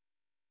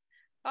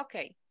 Ok.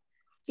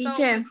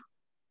 Teacher.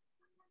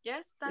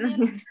 Yes,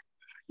 Daniela.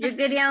 Yo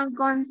quería un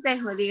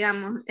consejo,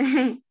 digamos.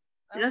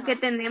 Los que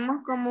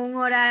tenemos como un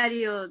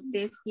horario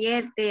de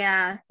 7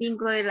 a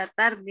 5 de la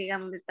tarde,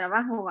 digamos, de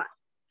trabajo,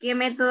 ¿qué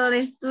método de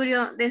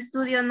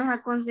estudio nos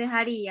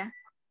aconsejaría?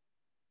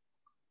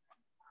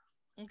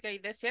 Ok,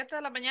 de 7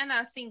 de la mañana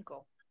a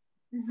 5.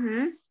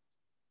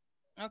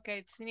 Ok,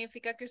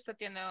 significa que usted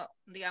tiene,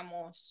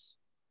 digamos,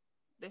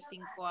 de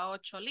 5 a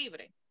 8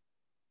 libre.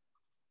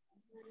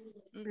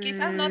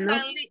 Quizás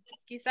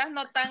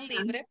no tan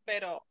libre,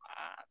 pero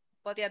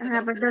podría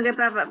tener. Pero tengo que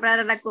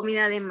preparar la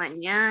comida de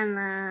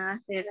mañana,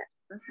 hacer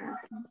cosas.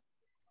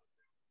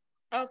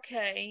 Ok.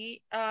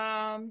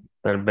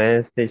 Tal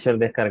vez, teacher,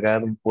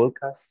 descargar un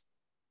podcast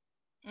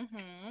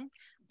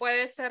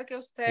Puede ser que y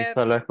usted.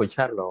 solo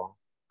escucharlo.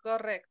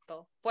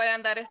 Correcto. Puede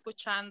andar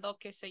escuchando,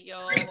 qué sé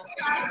yo,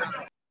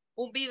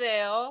 un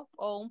video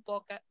o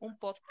un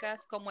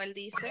podcast, como él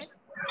dice.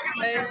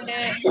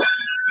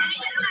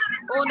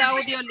 Un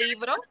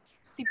audiolibro.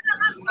 Si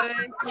puede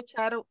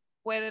escuchar,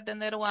 puede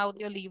tener un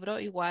audiolibro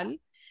igual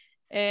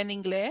en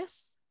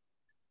inglés.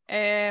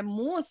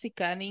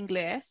 Música en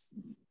inglés.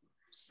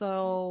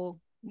 So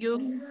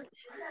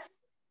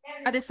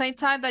at the same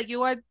time that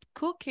you are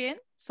cooking,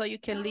 so you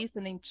can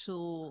listen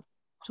to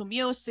to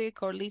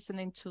music or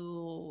listening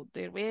to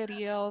the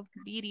radio,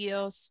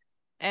 videos,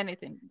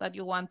 anything that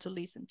you want to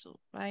listen to,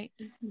 right?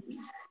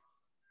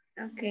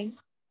 Ok,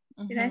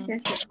 Mhm.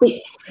 gracias.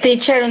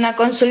 Teacher, una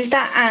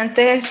consulta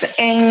antes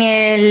en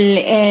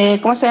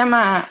el, ¿cómo se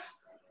llama?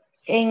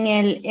 En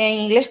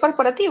inglés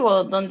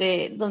corporativo,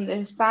 donde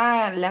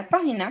está la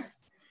página,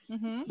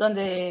 Mhm.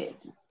 donde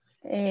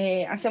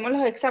hacemos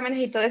los exámenes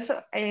y todo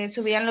eso,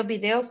 subían los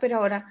videos, pero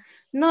ahora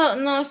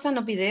no están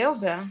los videos,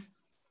 ¿verdad?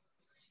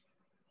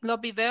 ¿Los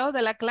videos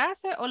de la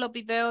clase o los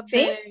videos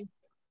 ¿Sí?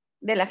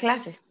 de la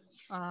clase.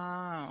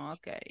 Ah,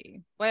 ok.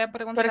 Voy a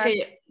preguntar.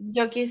 Porque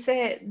yo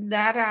quise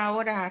dar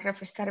ahora,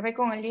 refrescarme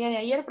con el día de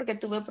ayer porque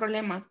tuve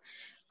problemas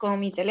con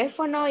mi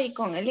teléfono y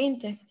con el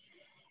Inter.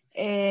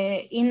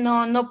 Y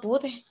no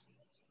pude.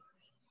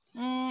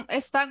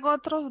 Están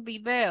otros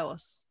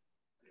videos.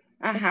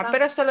 Ajá,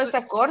 pero solo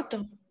está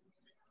corto.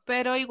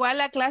 Pero igual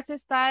la clase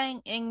está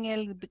en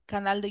el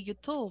canal de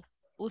YouTube.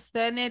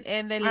 Usted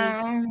en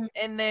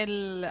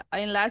el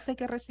enlace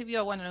que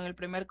recibió, bueno, en el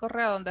primer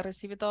correo donde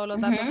recibe todos los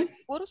datos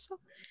del curso,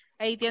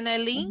 ahí tiene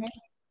el link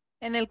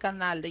en el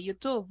canal de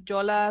YouTube.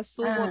 Yo la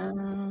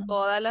subo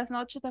todas las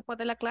noches después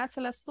de la clase,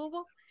 la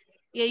subo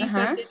y ahí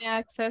usted tiene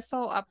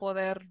acceso a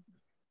poder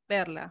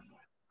verla.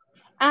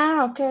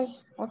 Ah, ok.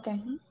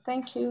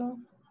 Thank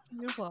you.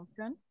 You're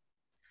welcome.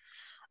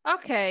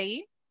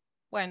 Ok,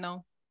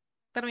 bueno,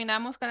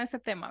 terminamos con ese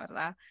tema,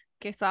 ¿verdad?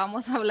 Que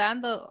estábamos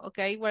hablando.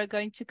 Okay, we're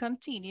going to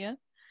continue.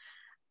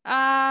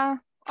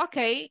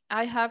 Okay,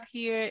 I have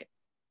here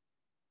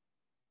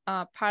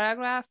a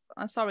paragraph,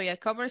 a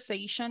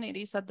conversation. It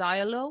is a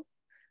dialogue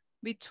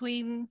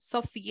between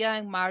Sophia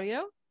and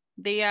Mario.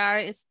 They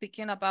are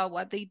speaking about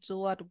what they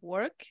do at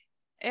work,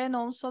 and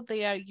also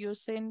they are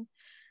using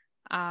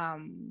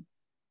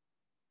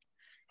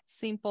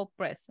simple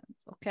present,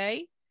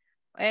 okay?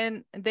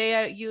 And they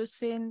are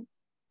using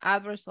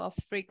adverbs of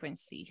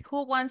frequency.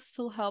 Who wants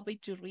to help me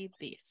to read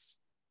this?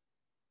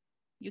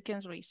 You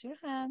can raise your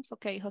hands.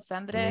 Okay, Jose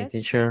Andres.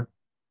 Teacher.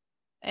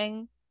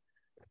 And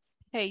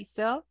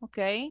Hazel,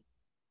 okay.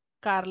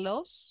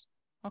 Carlos,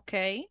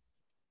 okay.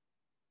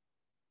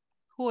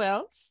 Who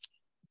else?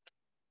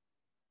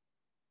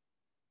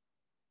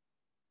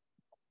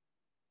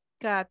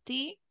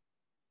 Katy.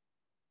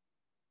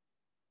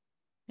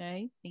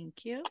 Okay,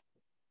 thank you.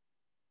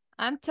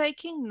 I'm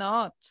taking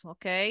notes,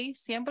 okay.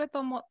 Siempre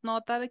tomo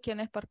nota de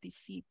quienes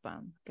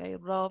participan. Okay,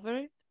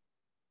 Robert.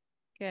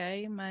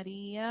 Okay,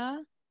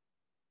 María.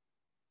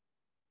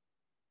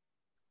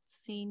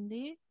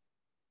 Cindy.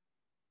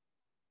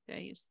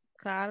 Okay,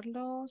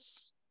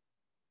 Carlos.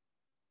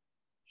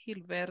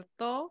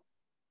 Gilberto.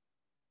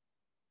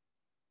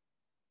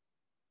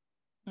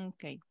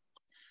 Okay,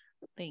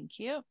 thank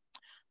you.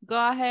 Go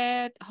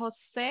ahead,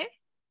 Jose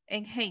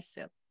and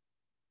Hazel.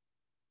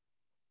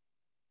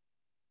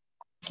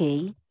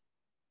 Ok.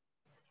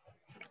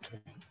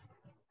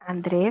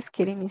 Andrés,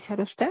 ¿quiere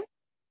iniciar usted?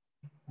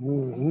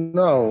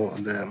 No,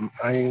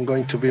 I'm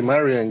going to be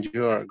Mario and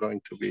you are going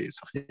to be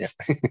Sofia.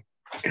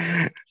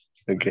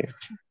 Okay.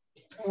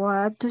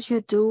 What do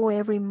you do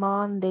every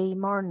Monday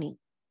morning?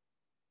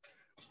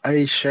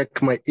 I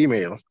check my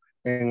email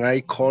and I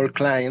call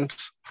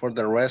clients for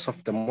the rest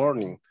of the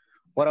morning.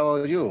 What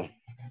about you?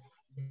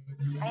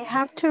 I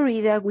have to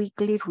read a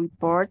weekly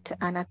report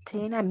and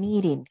attend a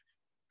meeting.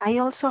 I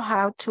also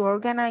have to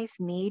organize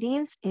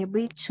meetings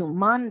every 2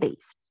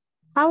 Mondays.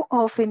 How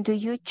often do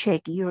you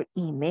check your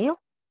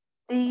email?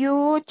 Do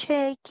you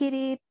check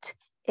it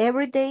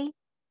every day?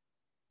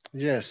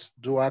 Yes,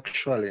 do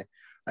actually.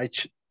 I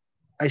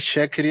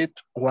check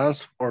it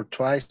once or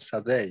twice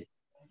a day.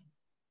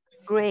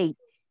 Great.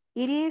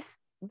 It is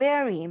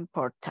very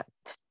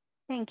important.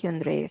 Thank you,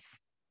 Andres.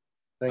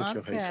 Thank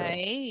you, Hazel.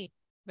 Okay,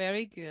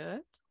 very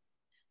good.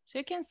 So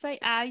you can say,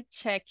 I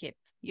check it.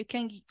 You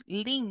can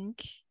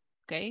link,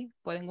 okay?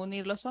 Pueden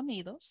unir los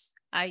sonidos.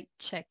 I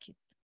check it,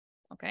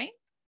 okay?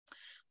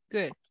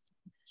 Good.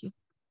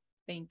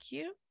 Thank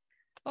you.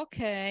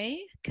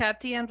 Okay,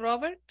 Kathy and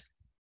Robert.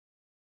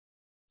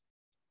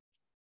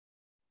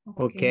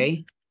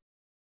 Okay.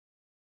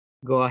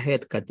 Go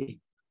ahead,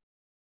 Kathy.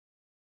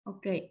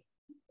 Okay.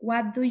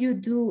 What do you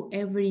do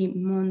every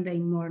Monday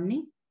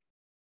morning?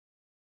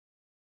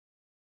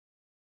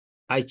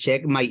 I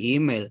check my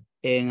email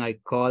and I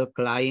call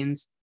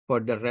clients for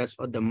the rest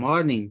of the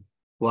morning.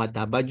 What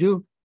about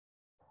you?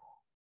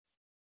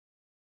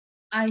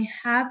 I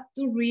have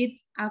to read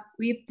a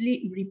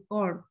weekly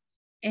report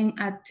and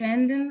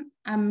attend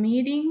a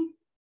meeting.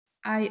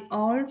 I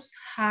also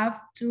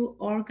have to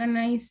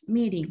organize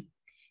meeting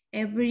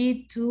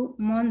every 2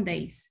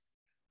 Mondays.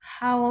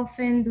 How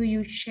often do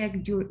you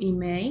check your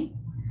email?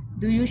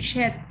 Do you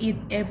check it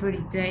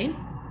every day?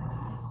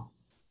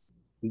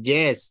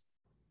 Yes,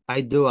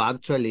 I do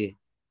actually.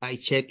 I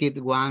check it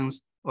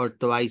once or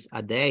twice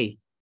a day.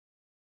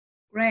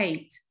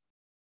 Great.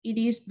 It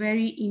is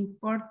very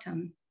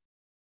important.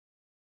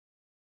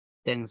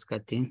 Thanks,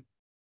 Kathy.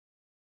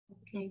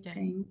 Okay,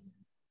 thanks.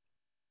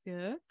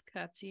 Good,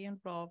 Kathy and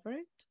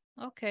Robert.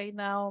 Okay,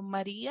 now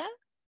Maria,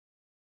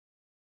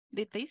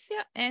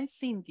 Leticia, and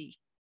Cindy.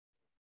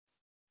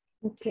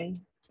 Okay.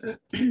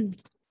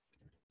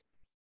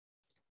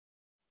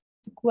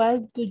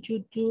 What do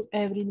you do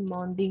every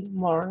Monday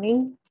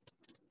morning?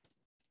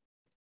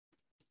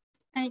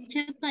 I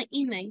check my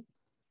email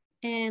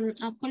and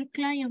I call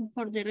client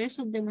for the rest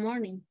of the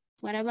morning.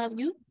 What about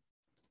you?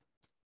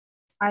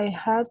 I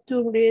have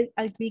to read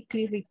a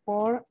weekly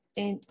report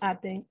and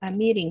attend a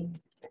meeting.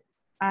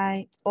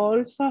 I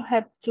also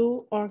have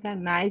to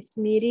organize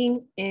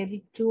meeting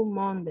every 2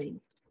 Mondays.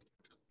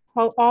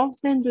 How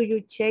often do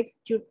you check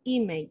your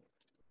email?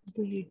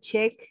 Do you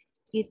check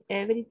it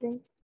every day?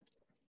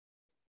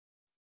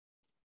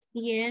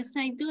 Yes,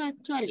 I do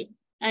actually.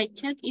 I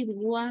check it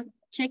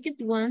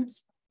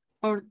once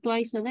or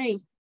twice a day.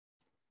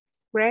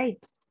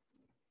 Great.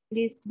 It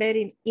is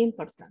very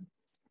important.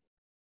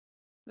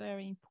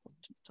 Very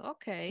important.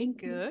 Okay,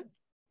 good.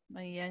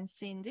 María and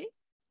Cindy.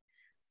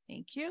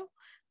 Thank you.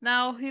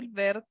 Now,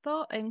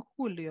 Gilberto and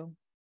Julio.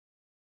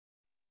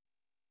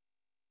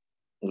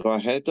 Go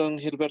ahead, don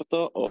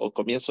Gilberto, o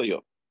comienzo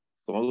yo,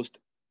 como guste.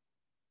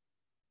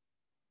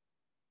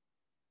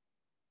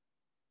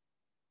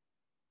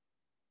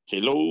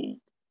 Hello.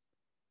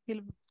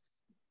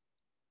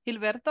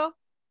 Gilberto,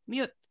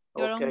 mute.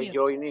 You're on Okay, mute.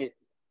 join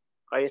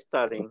I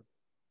starting.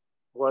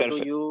 What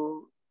Perfect.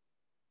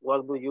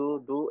 do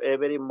you do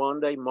every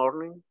Monday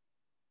morning?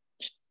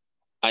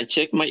 I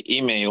check my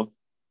email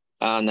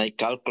and I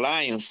call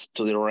clients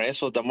to the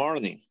rest of the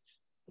morning.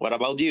 What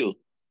about you?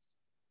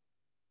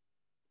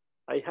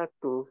 I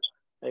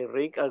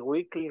read a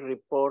weekly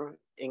report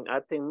and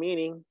attend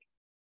meeting.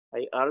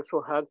 I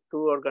also have to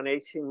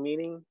organize a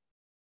meeting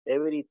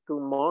every 2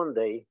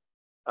 Mondays.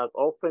 How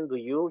often do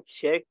you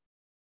check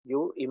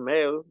your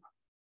email?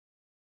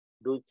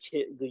 Do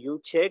you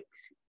check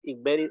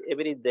it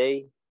every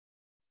day?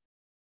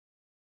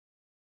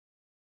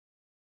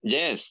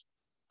 Yes,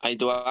 I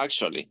do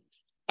actually.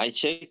 I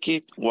check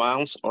it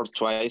once or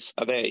twice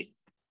a day.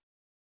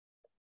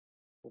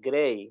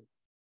 Great.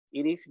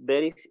 It is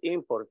very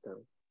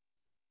important.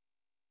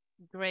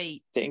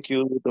 Great. Thank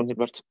you, don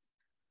Gilberto.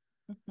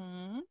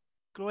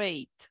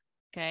 Great.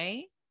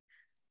 Okay.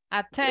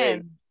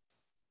 Attend.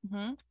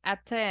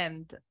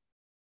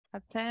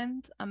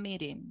 Attend a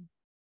meeting.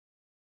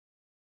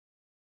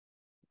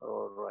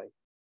 All right.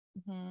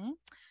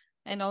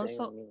 And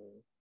also,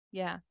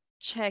 yeah,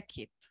 check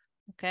it.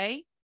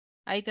 Okay.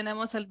 Ahí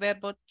tenemos el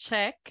verbo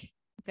check.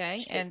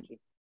 Okay. And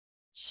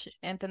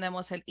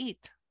tenemos el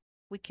it.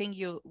 We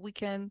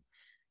can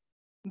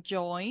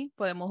join,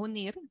 podemos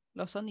unir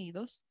los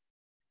sonidos.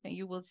 And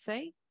you will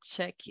say,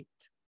 check it.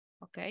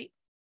 Okay.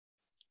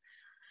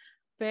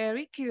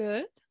 Very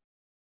good.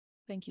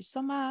 Thank you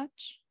so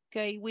much.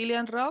 Okay,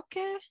 William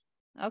Roque.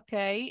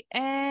 Okay,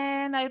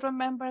 and I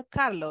remember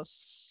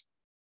Carlos.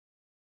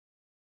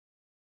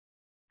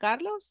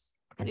 Carlos,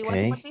 do you want to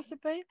Okay.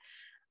 participate?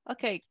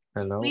 Okay.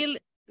 Hello.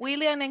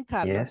 William and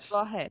Carlos, Yes. go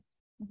ahead.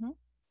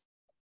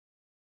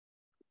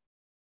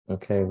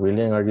 Okay,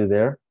 William, are you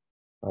there?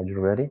 Are you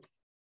ready?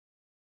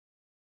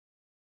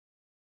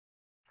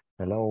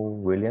 Hello,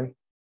 William.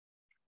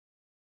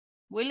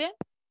 William?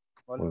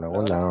 Hola,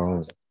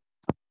 hola.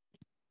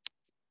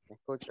 ¿Me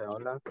escucha?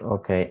 Hola.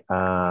 Okay,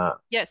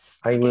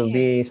 yes, I will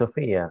be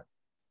Sofia.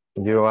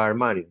 You are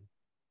Mario.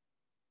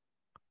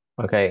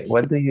 Okay,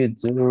 what do you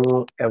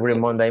do every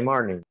Monday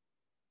morning?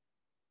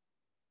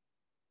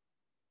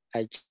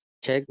 I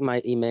check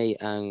my email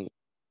and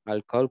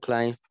I'll call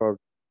client for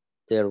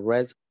the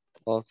rest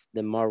of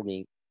the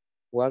morning.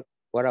 What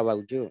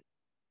about you?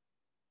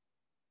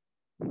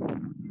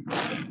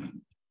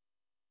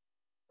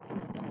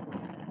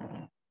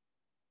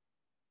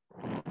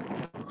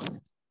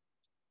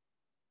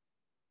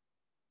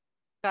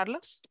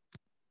 Carlos?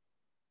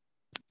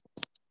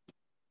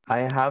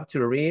 I have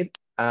to read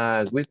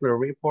a weekly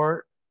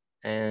report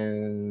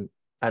and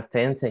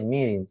attend some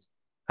meetings.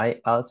 I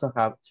also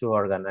have to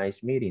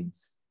organize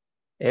meetings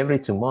every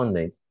 2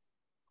 Mondays.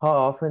 How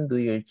often do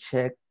you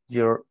check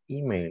your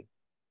email?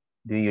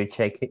 Do you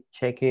check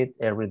it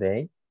every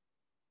day?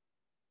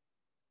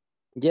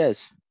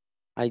 Yes,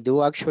 I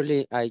do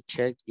actually. I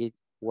check it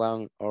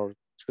 1 or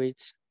 2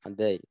 a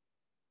day.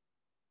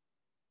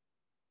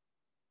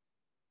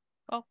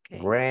 Okay.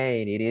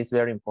 Great, it is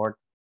very important.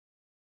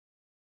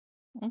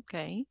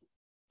 Okay,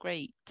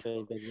 great.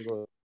 Okay, very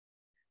good.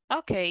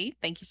 Okay,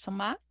 thank you so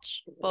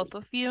much, both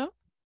of you.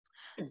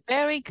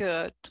 Very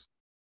good.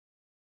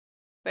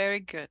 Very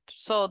good.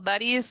 So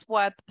that is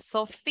what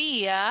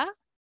Sophia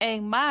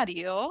and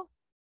Mario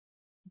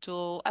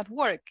do at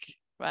work,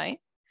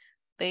 right?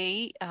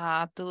 They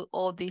do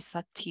all these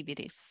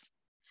activities.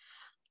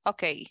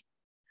 Okay.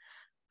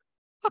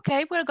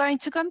 Okay, we're going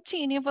to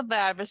continue with the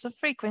adverbs of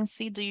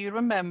frequency. Do you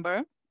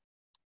remember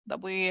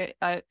that we,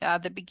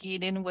 at the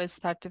beginning, we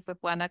started with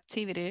one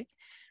activity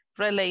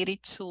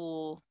related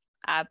to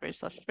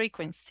adverbs of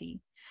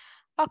frequency?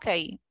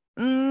 Okay,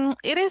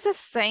 it is the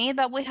same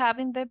that we have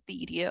in the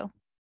video.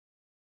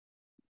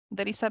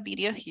 There is a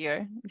video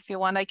here. If you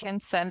want, I can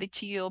send it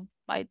to you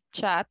by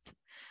chat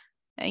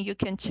and you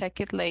can check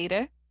it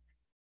later.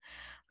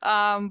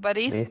 But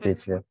it's,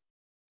 Please, teacher.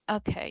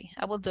 Okay,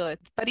 I will do it.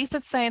 But it's the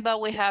same that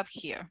we have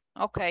here.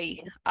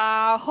 Okay.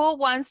 Who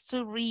wants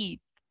to read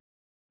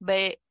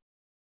the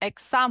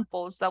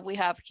examples that we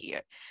have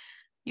here?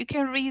 You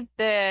can read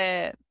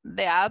the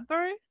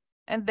adverb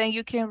and then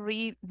you can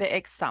read the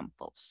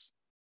examples.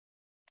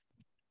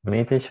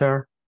 Me,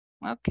 teacher.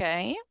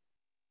 Okay.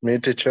 Me,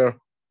 teacher.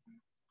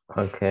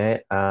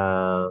 Okay.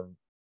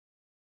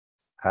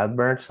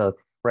 Adverbs of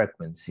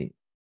frequency.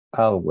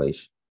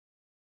 Always.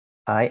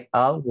 I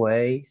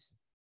always,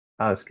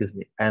 excuse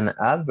me, an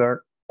adverb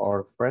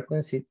or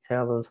frequency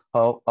tells us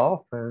how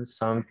often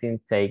something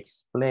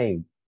takes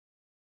place.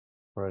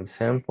 For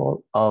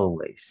example,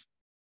 always.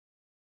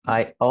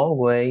 I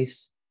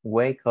always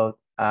wake up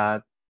at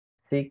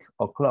 6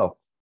 o'clock.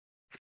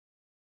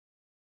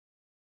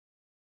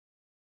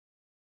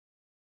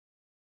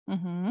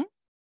 Mm-hmm.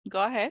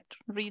 Go ahead,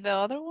 read the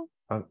other one.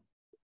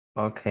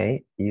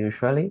 Okay,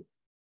 usually.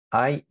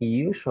 I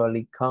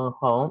usually come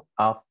home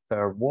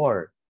after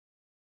work.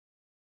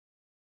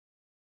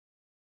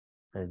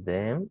 And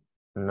then,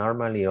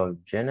 normally or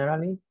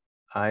generally,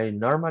 I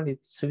normally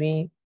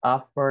swim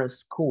after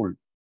school.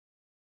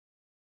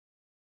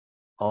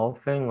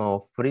 Often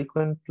or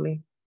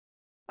frequently,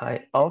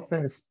 I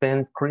often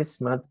spend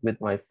Christmas with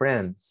my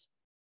friends.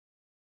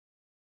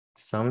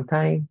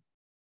 Sometimes,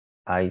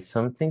 I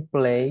sometimes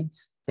play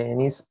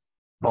tennis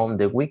on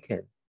the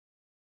weekend.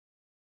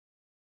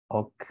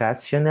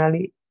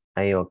 Occasionally,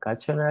 I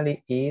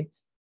occasionally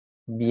eat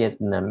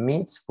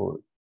Vietnamese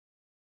food.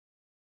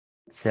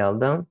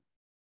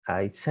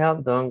 I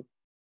seldom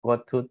go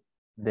to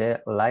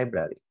the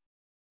library.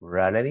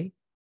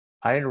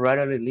 I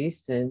rarely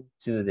listen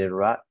to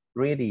the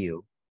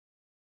radio.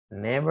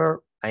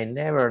 I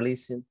never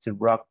listen to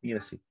rock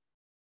music.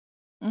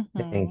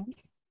 Thank you.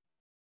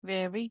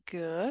 Very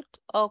good.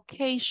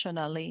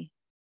 Occasionally.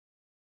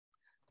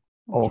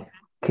 Okay.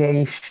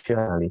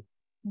 Occasionally.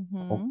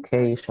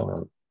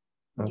 Occasionally.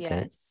 Okay.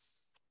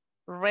 Yes.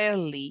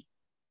 Rarely.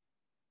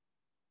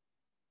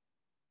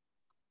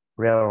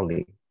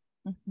 Rarely.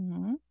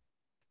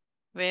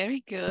 Very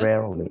good.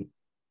 Rarely.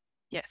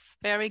 Yes,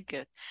 very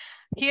good.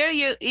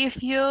 Here,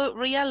 if you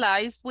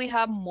realize, we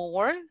have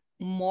more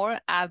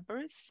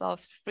adverbs of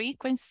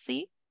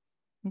frequency.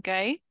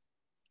 Okay.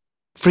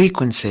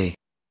 Frequency.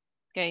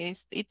 Okay,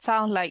 it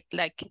sounds like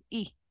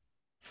E,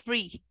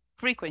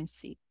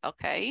 frequency.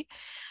 Okay.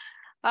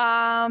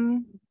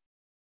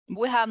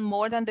 We have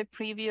more than the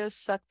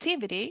previous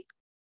activity.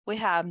 We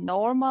have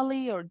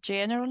normally or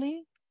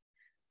generally,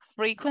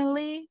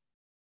 frequently,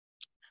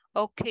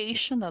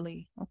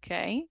 occasionally.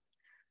 Okay.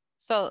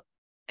 So,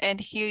 and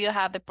here you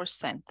have the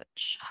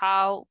percentage,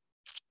 how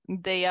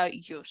they are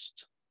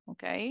used.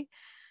 Okay.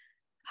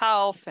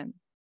 How often?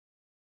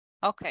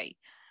 Okay.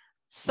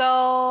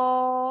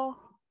 So,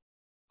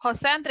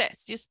 Jose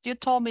Andres, you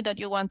told me that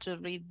you want to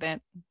read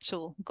them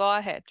too. Go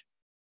ahead.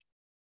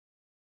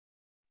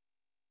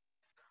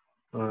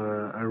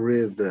 I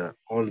read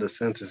all the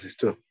sentences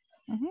too.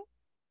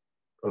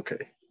 Okay.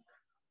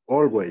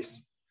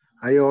 Always.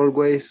 I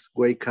always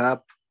wake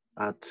up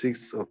at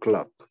 6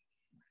 o'clock.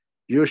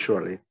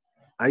 Usually.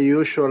 I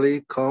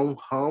usually come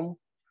home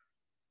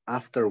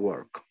after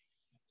work.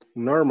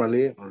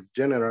 Normally or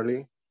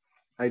generally,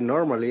 I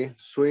normally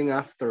swing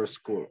after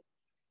school.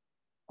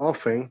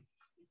 Often,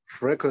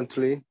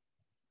 frequently,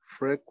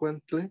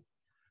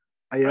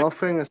 I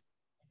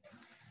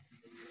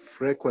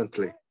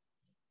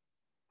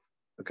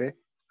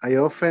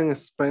often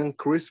spend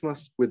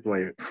Christmas with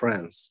my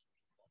friends.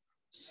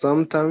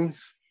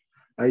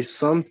 I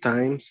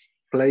sometimes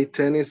play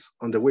tennis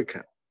on the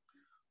weekend.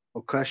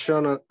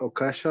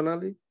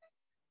 Occasionally,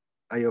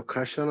 I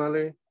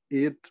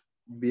eat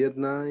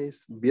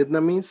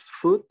Vietnamese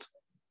food.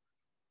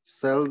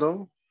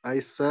 I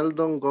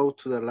seldom go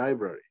to the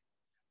library.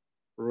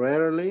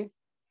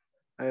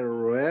 I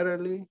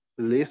rarely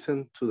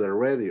listen to the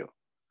radio.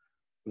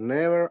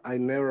 I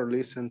never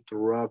listen to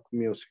rock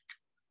music.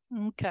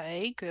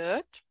 Okay,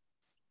 good.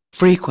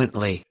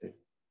 Frequently.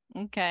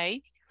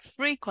 Okay,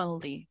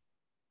 frequently.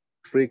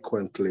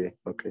 Frequently,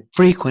 okay.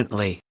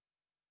 Frequently.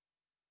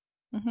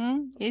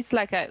 It's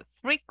like a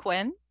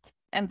frequent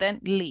and then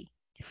ly.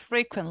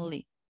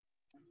 Frequently.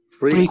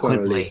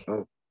 Frequently.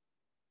 Oh.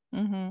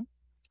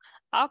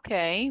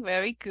 Okay,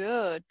 very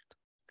good.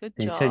 Good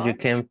Teacher, job. you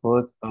can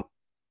put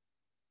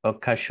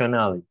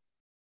occasionally.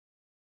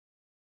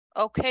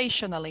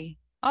 Occasionally.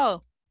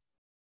 Oh,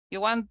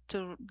 you want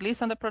to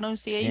listen to the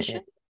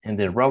pronunciation? In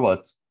the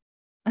robots.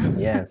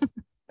 Yes.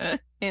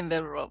 In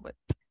the robot.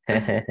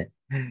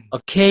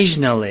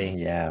 Occasionally.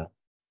 Yeah.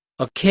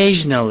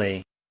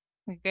 Occasionally.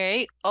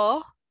 Okay.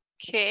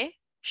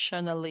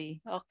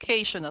 Occasionally.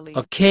 Occasionally.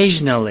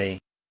 Occasionally.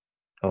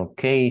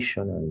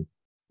 Occasionally.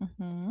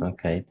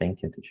 Okay,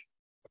 thank you, teacher.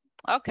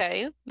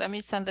 Okay, let me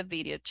send the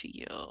video to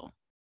you.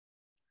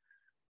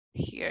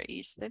 Here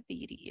is the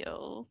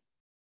video.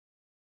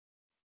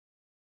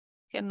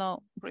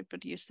 Cannot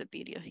reproduce the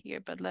video here,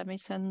 but let me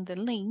send the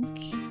link.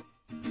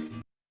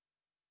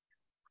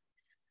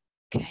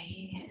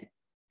 Okay,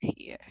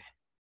 here.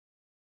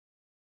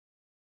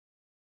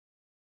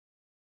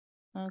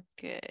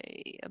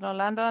 Okay.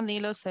 Rolando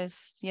Anilo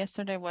says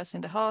yesterday was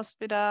in the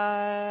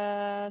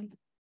hospital.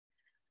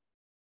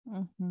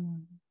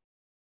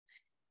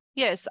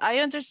 Yes, I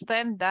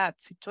understand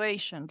that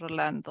situation,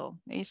 Rolando.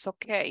 It's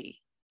okay.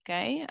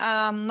 Okay.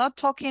 I'm not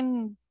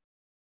talking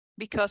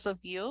because of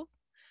you.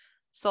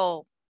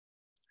 So,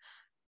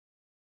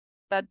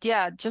 but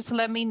yeah, just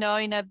let me know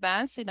in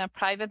advance in a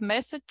private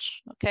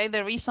message. Okay.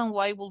 The reason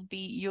why will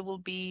be you will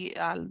be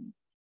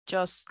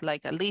just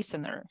like a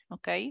listener.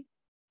 Okay.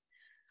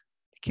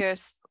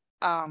 Because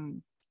I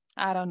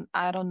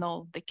don't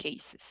know the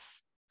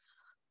cases.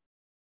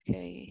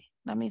 Okay.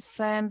 Let me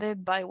send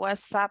it by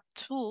WhatsApp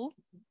too.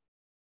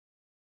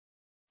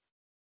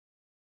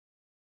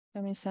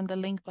 Let me send the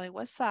link by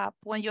WhatsApp.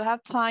 When you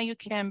have time, you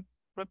can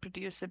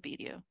reproduce a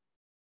video.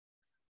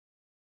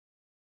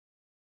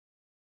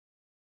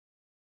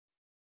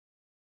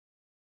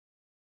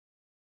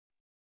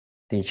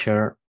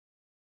 Teacher,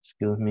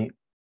 excuse me.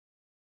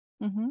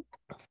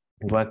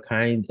 What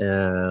kind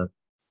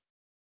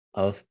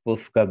of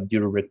podcast do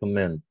you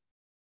recommend?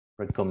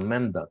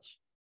 Recommend us.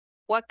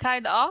 What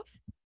kind of?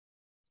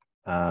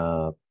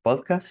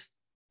 Podcast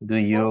do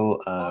you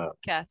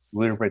podcast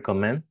will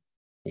recommend?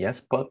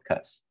 Yes,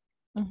 podcast.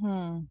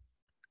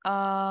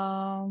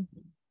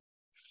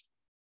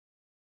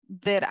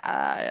 There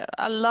are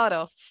a lot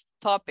of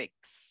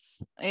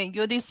topics. And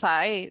you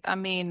decide, I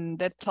mean,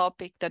 the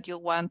topic that you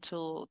want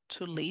to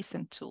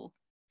listen to.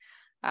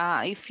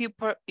 If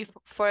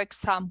for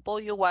example,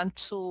 you want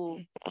to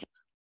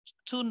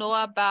know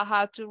about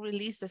how to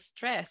release the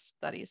stress,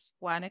 that is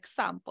one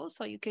example.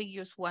 So you can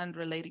use one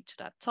related to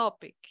that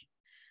topic.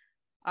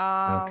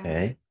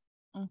 Okay.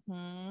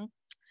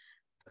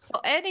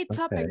 So any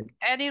topic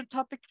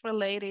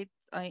related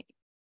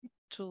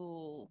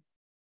to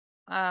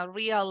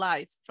real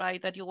life,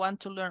 right? That you want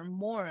to learn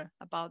more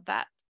about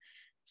that.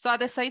 So at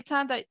the same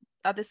time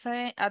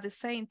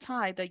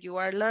that you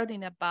are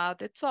learning about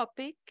the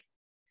topic,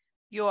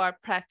 you are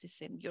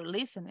practicing your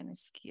listening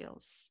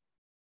skills.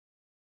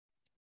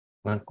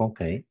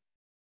 Okay.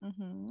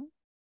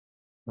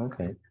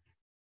 Okay.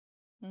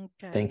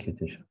 Okay. Thank you,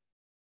 teacher.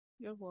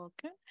 You're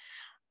welcome.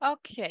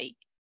 Okay.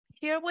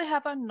 Here we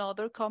have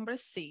another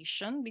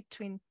conversation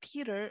between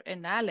Peter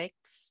and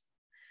Alex.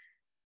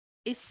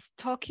 It's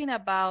talking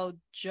about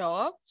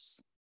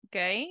jobs,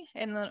 okay?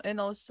 And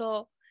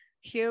also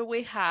here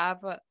we have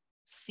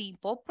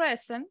simple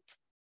present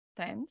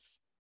tense,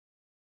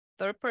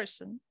 third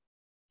person.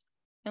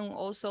 And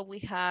also we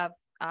have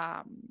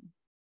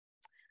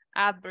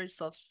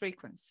adverbs of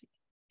frequency,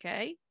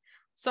 okay?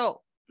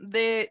 So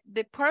the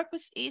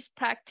purpose is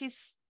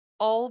practice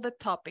all the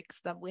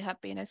topics that we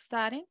have been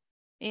studying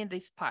in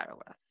this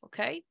paragraph,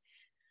 okay?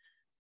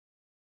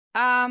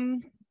 I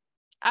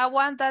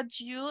want that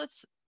you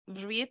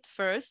read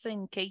first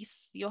in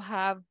case you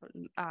have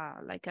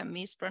like a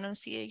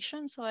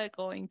mispronunciation, so I'm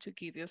going to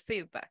give you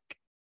feedback.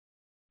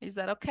 Is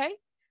that okay?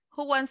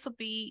 Who wants to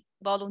be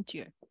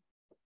volunteer?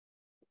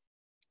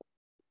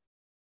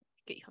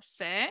 Okay,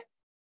 Jose.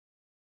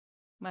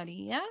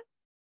 Maria,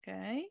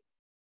 okay.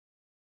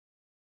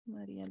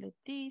 Maria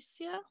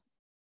Leticia.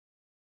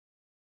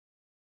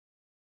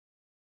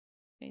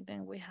 Okay,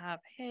 then we have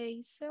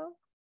Hazel.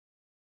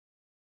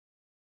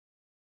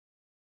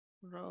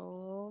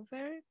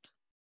 Robert.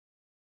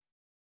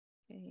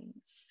 Okay,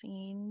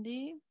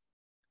 Cindy.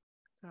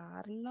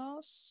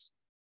 Carlos.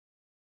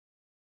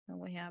 And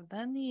we have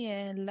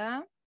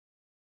Daniela.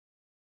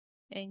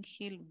 And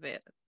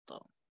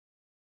Gilberto.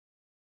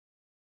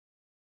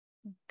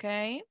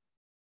 Okay.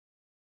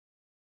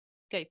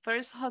 Okay,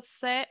 first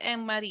Jose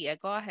and Maria,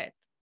 go ahead.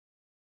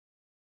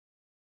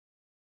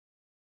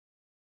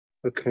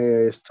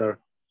 Okay, I start.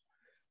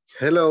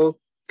 Hello,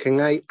 can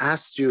I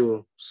ask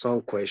you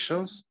some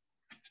questions?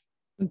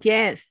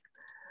 Yes,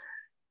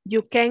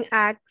 you can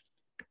ask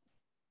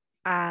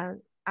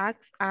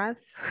us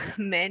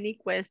many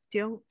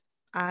questions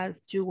as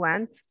you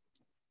want.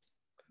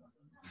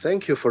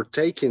 Thank you for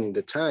taking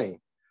the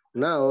time.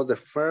 Now, the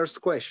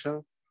first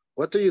question,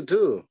 what do you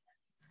do?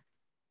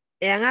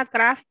 I'm a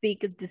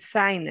graphic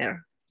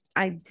designer.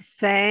 I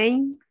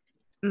design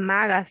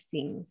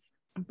magazines,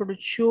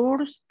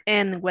 brochures,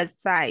 and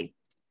websites.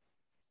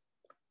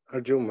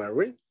 Are you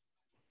married?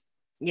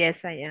 Yes,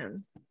 I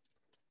am.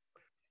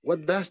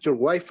 What does your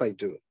wife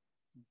do?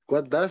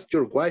 What does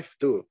your wife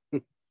do?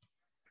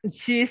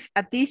 She's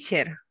a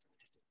teacher.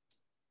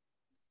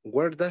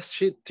 Where does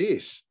she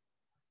teach?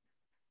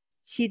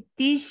 She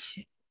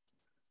teaches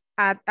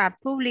at a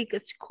public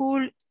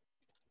school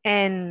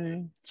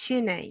in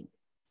Chennai.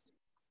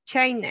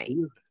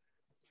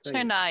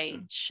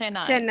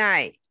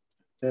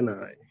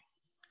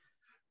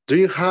 Do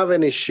you have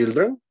any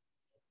children?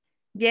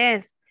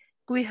 Yes,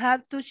 we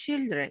have 2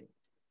 children,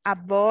 a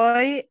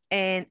boy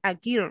and a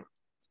girl.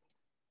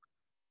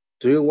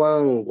 Do you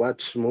want to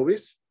watch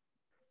movies?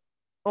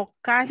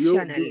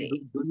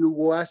 Occasionally. Do you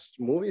watch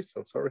movies?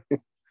 I'm sorry.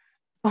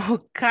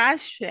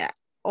 Occasionally.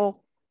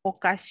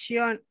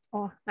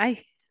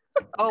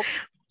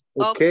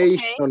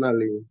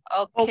 Occasionally.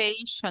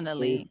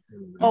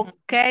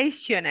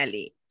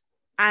 Occasionally.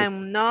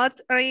 I'm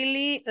not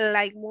really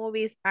like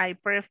movies. I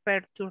prefer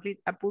to read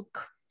a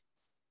book.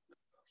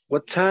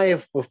 What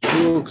type of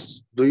books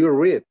do you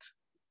read?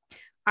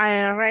 I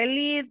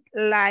really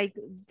like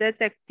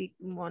detective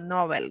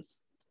novels.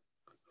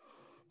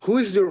 Who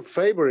is your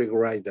favorite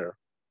writer?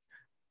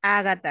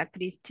 Agatha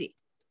Christie.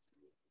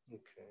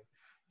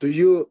 Do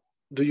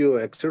you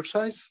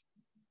exercise?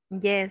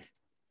 Yes,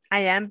 I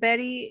am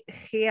very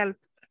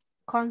health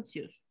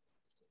conscious.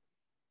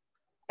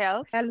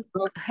 Health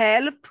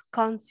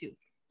Conscious.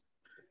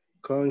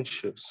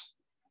 Conscious.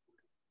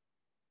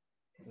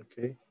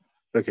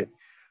 Okay.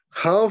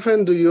 How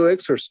often do you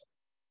exercise?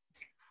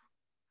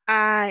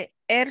 I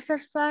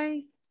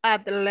exercise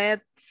at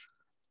least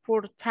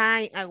 4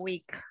 times a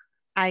week.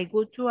 I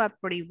go to a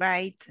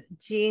private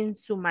gym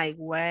so my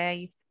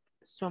wife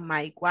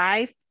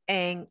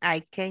and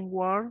I can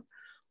work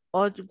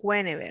out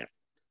whenever.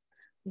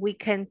 We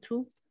can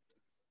too.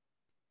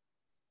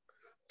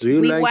 Do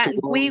you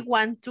We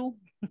want to.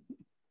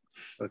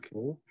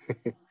 Okay.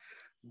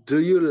 Do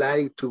you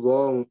like to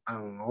go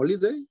on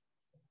holiday?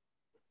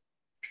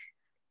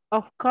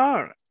 Of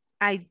course,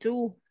 I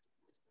do.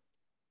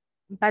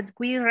 But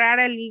we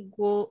rarely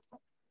go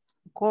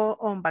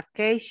on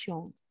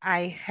vacation.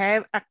 I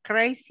have a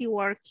crazy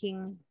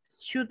working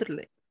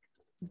schedule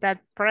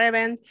that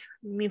prevents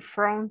me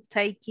from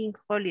taking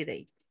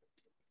holidays.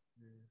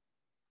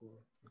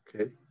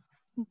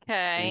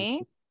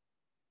 Okay.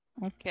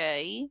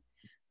 Okay.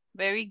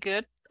 Very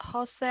good,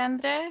 Jose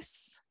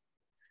Andres.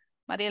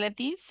 Maria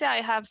Leticia,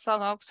 I have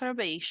some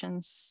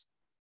observations.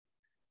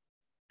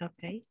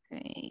 Okay.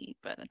 Okay,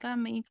 pero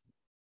déjame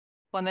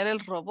poner el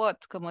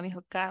robot, como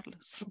dijo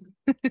Carlos.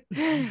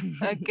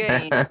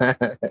 Okay.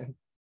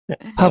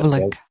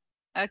 Public.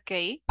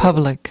 Okay.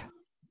 Public.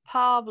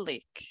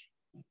 Public.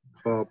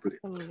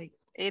 Public.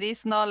 It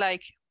is not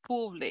like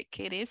public.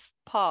 It is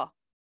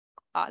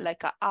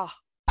like a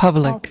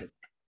Public.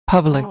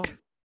 Public.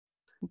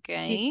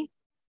 Okay.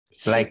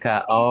 It's like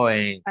a O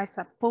in as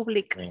a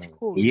public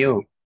school.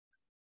 You.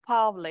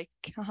 Public.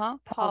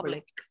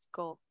 Public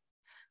school.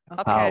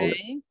 Okay.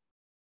 Public.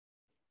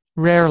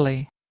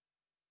 Rarely.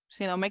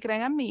 Si no me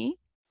creen a mí.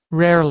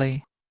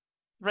 Rarely.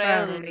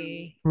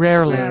 Rarely.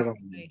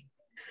 Rarely.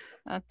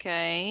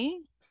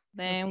 Okay.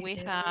 Then we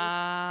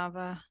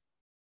have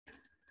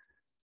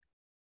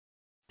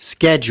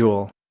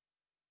Schedule.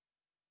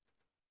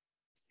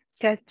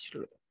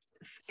 Schedule.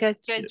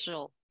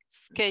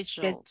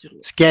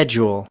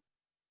 Schedule.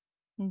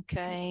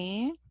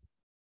 Okay.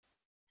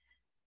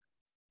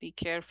 Be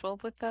careful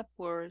with that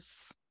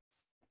words.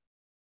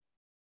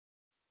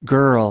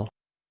 Girl.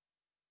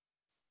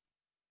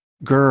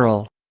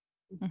 Girl.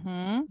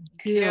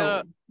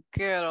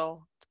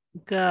 Girl.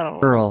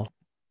 Girl.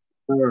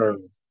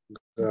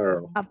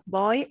 A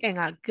boy and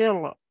a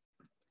girl.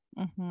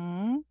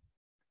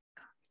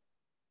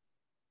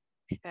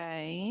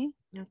 Okay.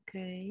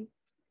 Okay.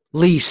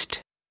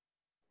 Least.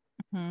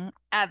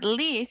 At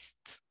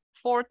least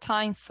 4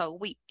 times a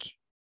week.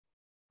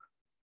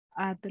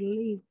 At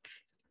least.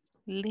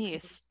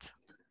 List.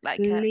 Like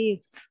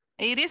List.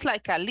 it is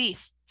like a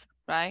list,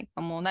 right?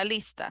 Como una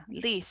lista.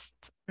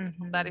 List.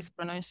 That is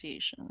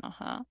pronunciation.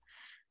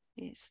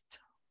 List.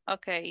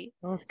 Okay.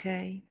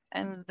 Okay.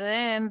 And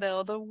then the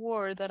other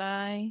word that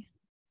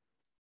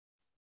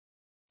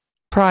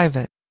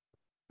Private.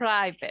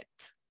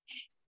 Private.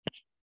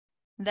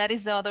 That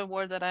is the other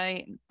word that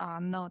I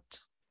not.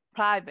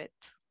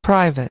 Private.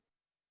 Private.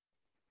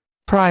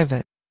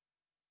 Private.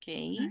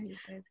 Okay.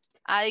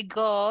 I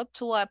go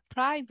to a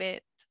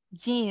private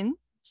gym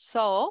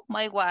so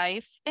my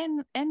wife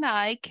and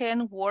I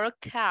can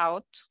work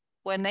out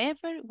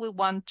whenever we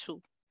want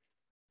to.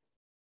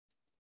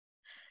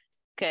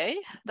 Okay,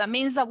 that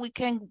means that we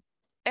can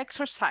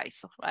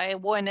exercise, right?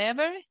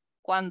 Whenever,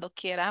 cuando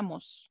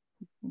queramos,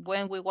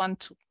 when we want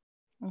to.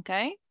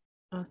 Okay?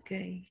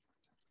 Okay.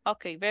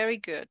 Okay, very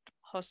good.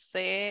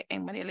 Jose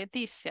and Maria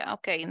Leticia.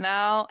 Okay,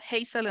 now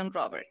Hazel and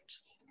Robert.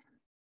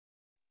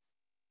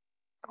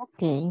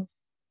 Okay.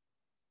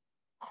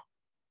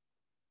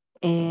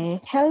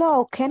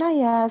 Hello, can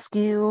I ask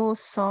you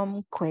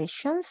some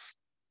questions?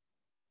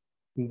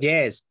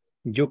 Yes,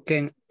 you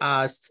can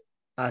ask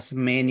as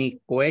many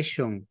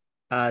questions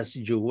as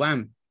you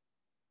want.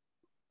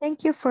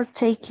 Thank you for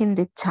taking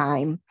the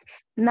time.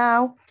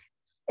 Now,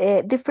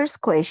 the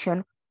first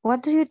question,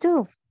 what do you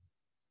do?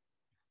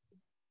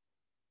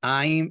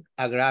 I'm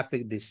a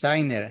graphic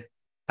designer.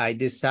 I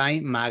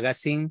design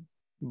magazine,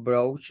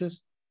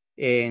 brochures,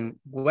 and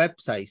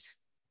websites.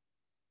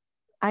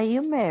 Are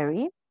you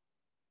married?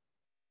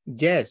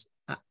 Yes,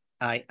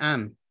 I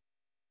am.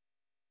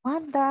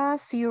 What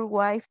does your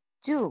wife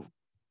do?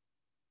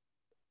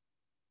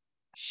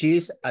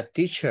 She's a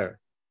teacher.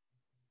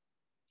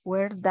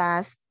 Where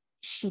does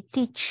she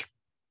teach?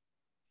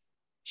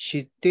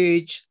 She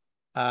teaches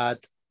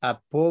at a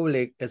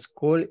public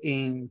school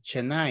in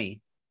Chennai.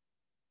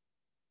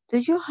 Do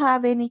you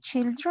have any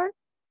children?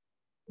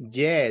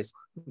 Yes,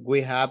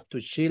 we have 2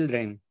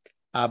 children,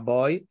 a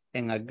boy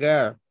and a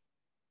girl.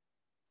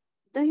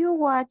 Do you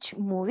watch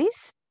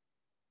movies?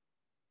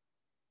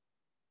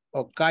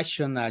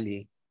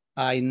 Occasionally,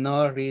 I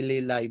not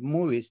really like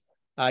movies.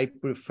 I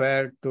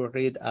prefer to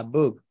read a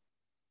book.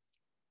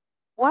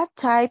 What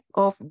type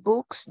of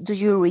books do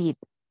you read?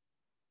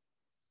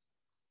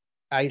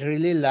 I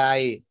really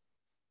like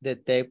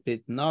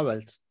detective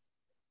novels.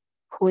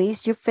 Who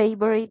is your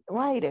favorite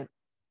writer?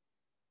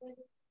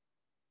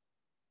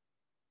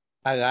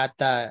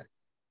 Agatha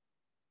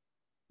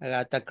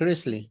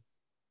Christie.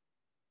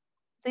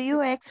 Do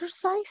you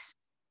exercise?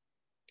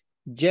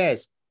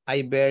 Yes,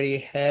 I very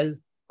health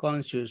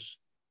conscious.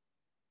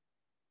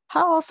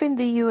 How often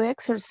do you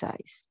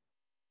exercise?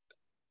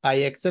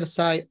 I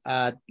exercise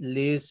at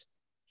least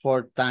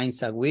 4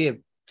 times a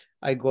week.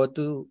 I go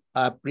to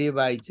a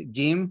private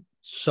gym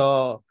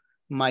so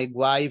my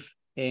wife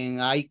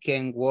and I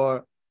can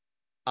work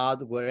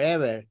out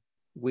wherever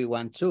we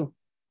want to.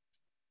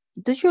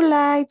 Do you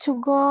like to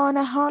go on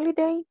a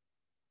holiday?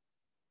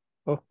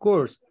 Of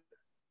course,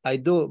 I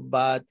do,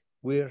 but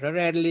we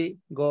rarely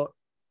go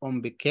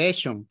on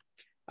vacation.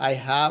 I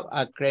have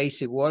a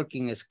crazy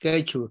working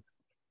schedule,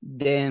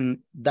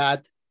 then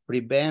that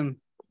prevents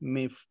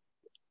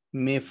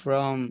me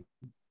from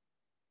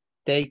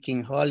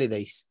taking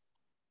holidays.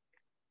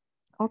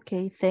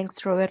 Okay,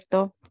 thanks,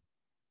 Roberto.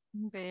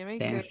 Very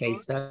Thanks, good.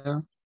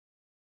 Hazel.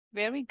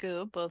 Very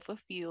good, both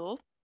of you.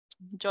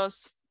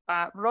 Just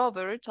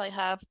Robert, I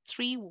have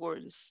 3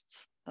 words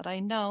that I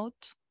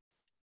note.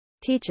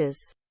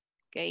 Teaches.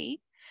 Okay.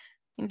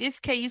 In this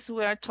case,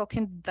 we are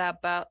talking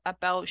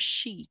about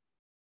she,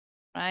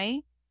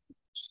 right?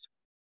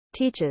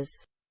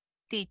 Teaches.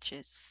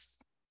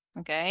 Teaches.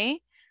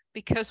 Okay.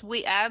 Because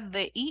we add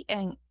the E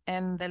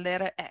and the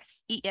letter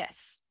S,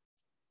 ES.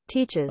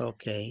 Teaches.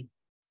 Okay.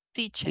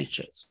 Teaches.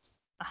 Teachers.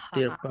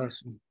 Dear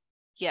person.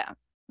 Yeah.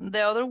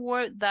 The other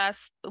word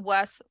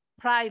was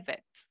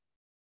private.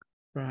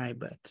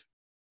 Private.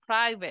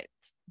 Private,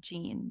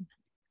 Jean.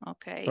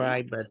 Okay.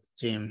 Private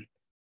gym.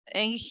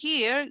 And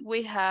here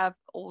we have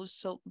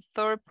also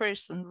third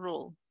person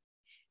rule.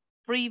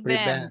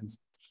 Prevents.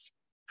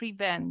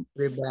 Prevents.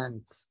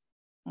 Prevents.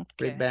 Okay.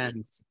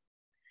 Prevents.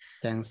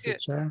 Thanks, Good.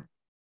 teacher.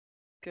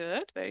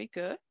 Good, very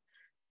good.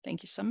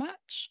 Thank you so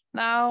much.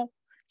 Now,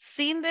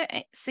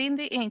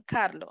 Cindy and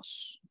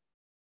Carlos.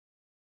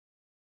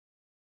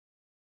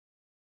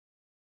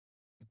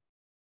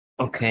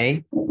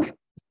 Okay.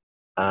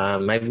 I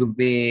will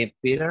be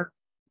Peter.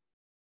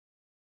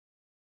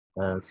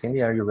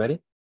 Cindy, are you ready?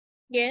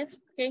 Yes,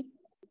 okay.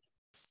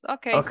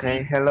 Okay.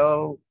 Okay,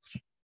 hello.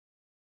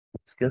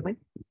 Excuse me?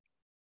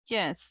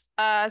 Yes.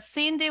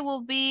 Cindy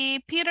will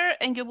be Peter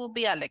and you will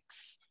be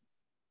Alex.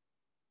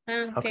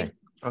 Okay.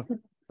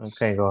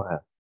 Okay, go ahead.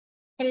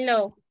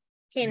 Hello.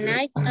 Can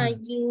I ask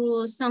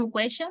you some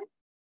questions?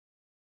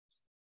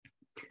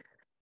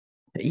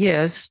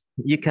 Yes,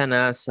 you can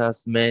ask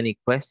as many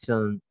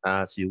questions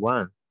as you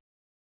want.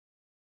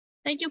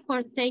 Thank you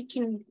for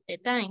taking the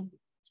time.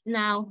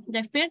 Now,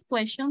 the first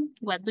question,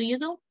 what do you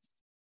do?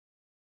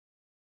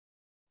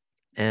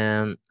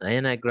 And I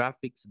am a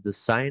graphics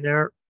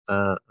designer.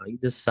 I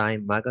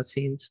design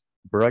magazines,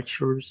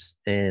 brochures,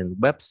 and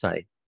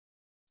website.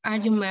 Are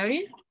you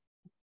married?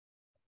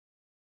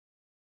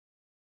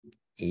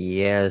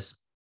 Yes,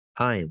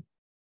 I am.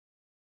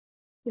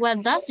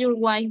 What does your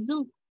wife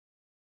do?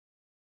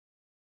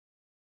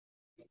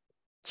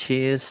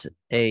 She is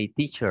a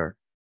teacher.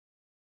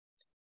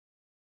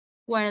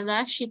 Where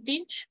does she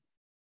teach?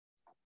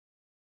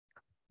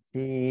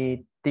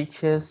 She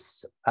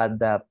teaches at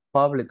the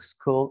public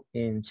school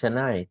in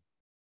Chennai.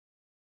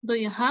 Do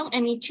you have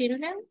any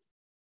children?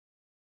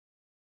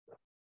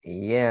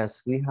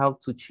 Yes, we have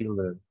 2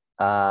 children,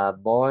 a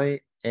boy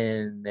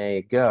and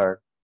a girl.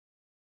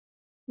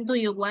 Do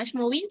you watch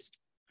movies?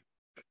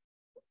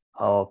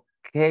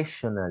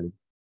 Occasionally.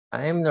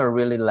 I am not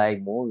really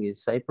like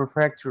movies. I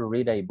prefer to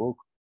read a book.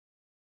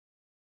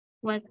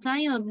 What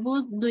type of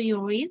book do you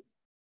read?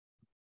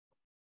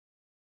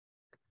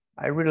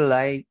 I really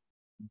like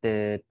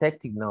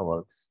detective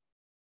novels.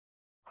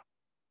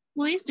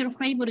 Who is your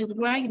favorite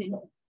writer?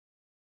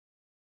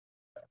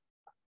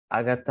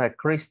 Agatha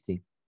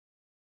Christie.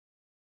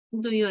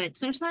 Do you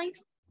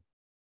exercise?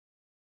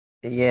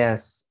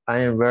 Yes, I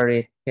am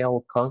very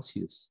health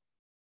conscious.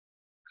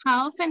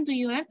 How often do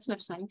you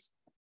exercise?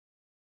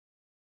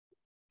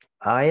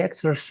 I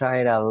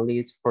exercise at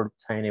least 4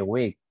 times a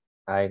week.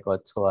 I go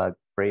to a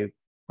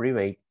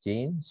private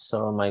gym,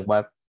 so my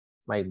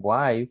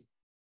wife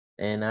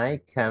and I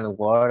can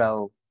work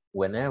out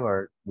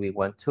whenever we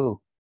want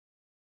to.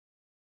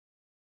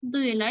 Do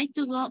you like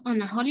to go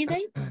on a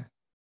holiday?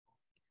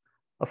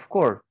 Of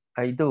course,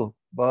 I do,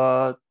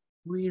 but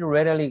we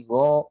rarely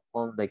go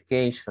on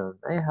vacation.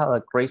 I have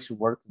a crazy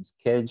working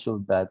schedule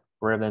that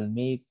prevents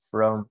me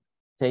from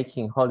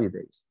taking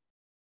holidays.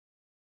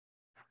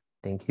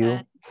 Thank you.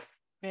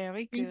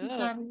 Very good.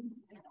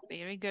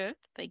 Very good.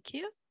 Thank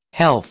you.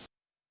 Health.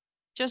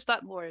 Just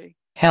that word.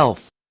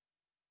 Health.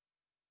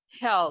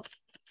 Health.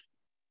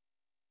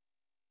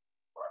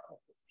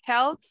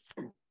 Health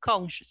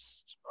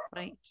conscious,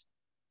 right?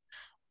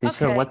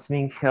 Teacher, what's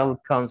mean health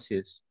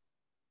conscious?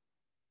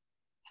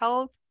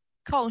 Health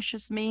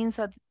conscious means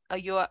that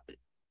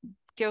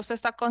que usted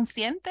está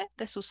consciente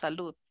de su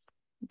salud.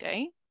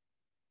 Okay.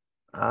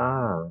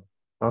 Ah,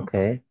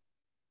 okay.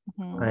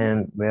 Mm-hmm. I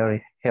am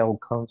very health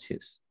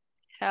conscious.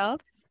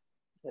 Health.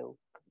 Health.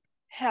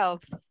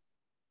 Health.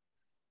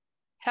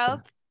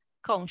 Health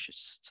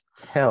conscious.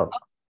 Health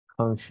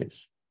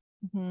conscious.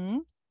 Mm-hmm.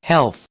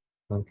 Health.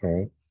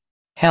 Okay.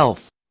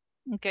 Health.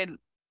 Okay.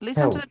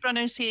 Listen Health. to the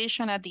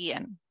pronunciation at the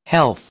end.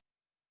 Health.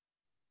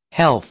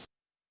 Health.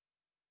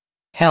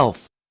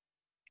 Health.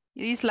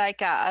 It is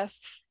like a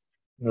F.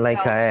 Like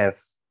Health. a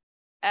F.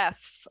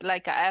 F.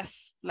 Like a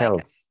F. Like Health.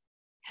 a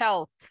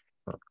health.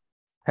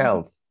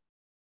 Health.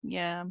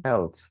 Yeah.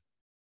 Health.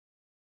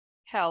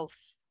 Health.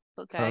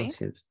 Okay.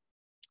 Conscious.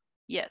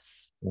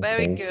 Yes. Okay,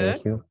 Very good.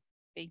 thank you.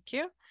 Thank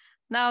you.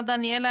 Now,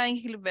 Daniela and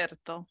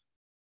Gilberto.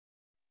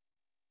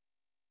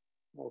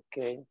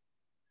 Okay.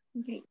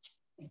 Okay.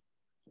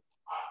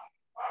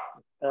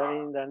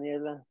 Starting,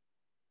 Daniela.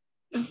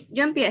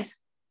 Yo empiezo.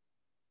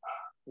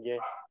 Yeah.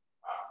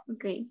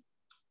 Okay.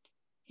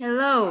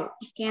 Hello,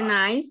 can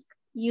I ask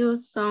you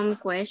some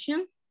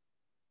questions?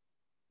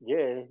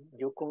 Yeah,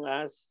 you can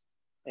ask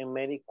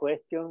many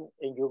questions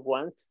and you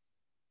want.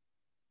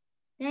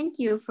 Thank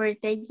you for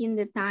taking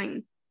the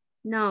time.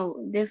 Now,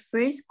 the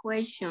first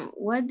question,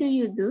 what do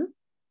you do?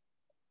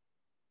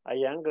 I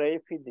am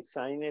graphic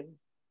designer.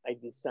 I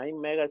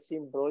design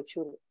magazine,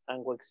 brochure,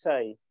 and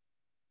website.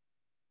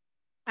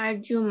 Are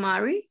you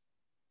married?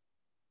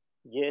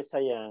 Yes, I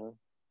am.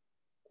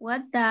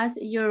 What does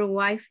your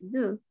wife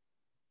do?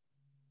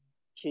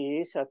 She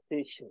is a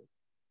teacher.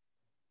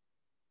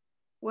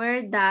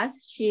 Where does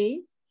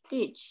she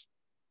teach?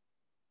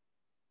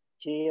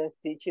 She is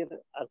a teacher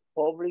at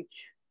public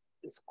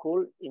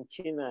school in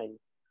Chennai.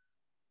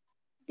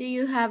 Do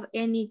you have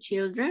any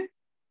children?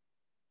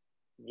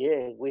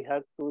 Yeah, we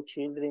have 2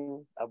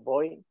 children, a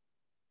boy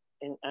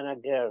and a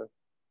girl.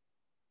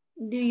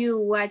 Do you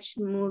watch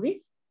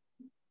movies?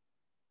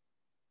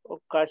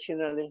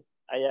 Occasionally,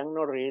 I am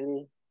not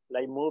really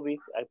like movies.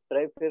 I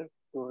prefer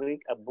to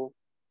read a book.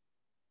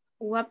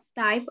 What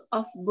type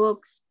of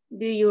books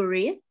do you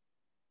read?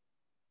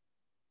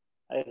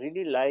 I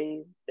really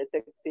like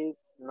detective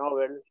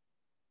novels.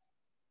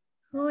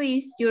 Who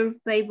is your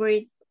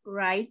favorite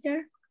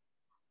writer?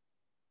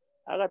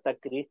 Agatha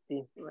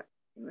Christie.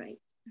 Right.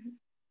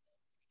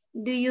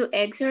 Do you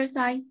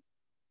exercise?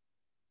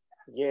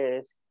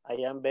 Yes, I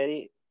am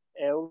very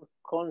health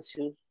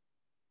conscious.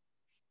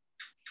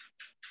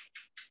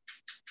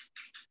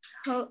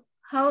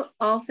 How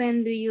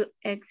often do you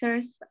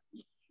exercise?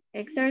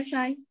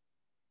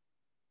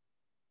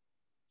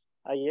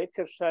 I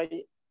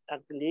exercise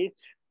at least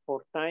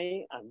 4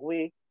 times a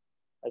week.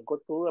 I go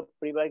to a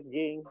private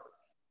gym.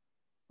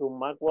 So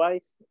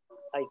likewise,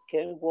 I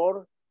can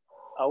work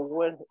out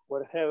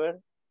wherever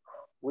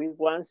we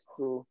want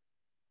to.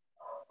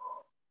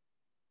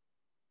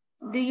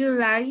 Do you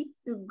like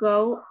to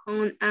go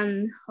on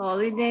a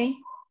holiday?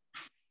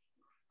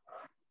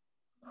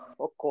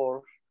 Of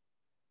course,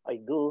 I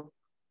do,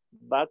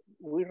 but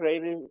we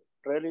rarely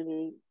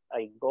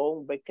I go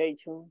on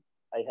vacation.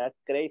 I have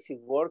crazy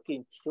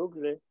working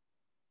children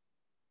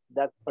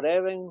that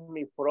prevent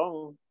me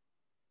from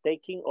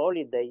taking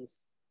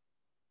holidays.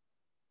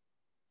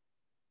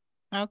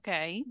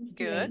 Okay,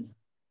 good.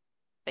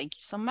 Thank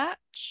you so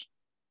much.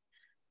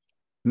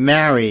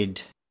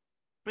 Married.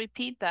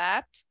 Repeat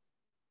that.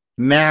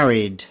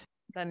 Married.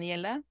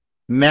 Daniela.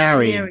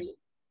 Married.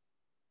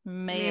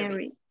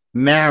 Married.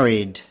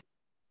 Married.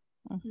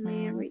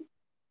 Married.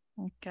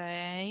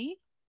 Okay.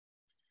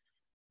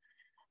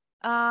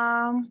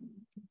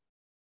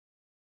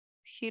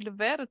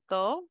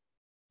 Gilberto.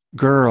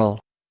 Girl.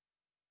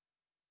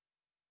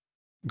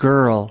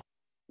 Girl.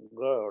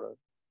 Girl.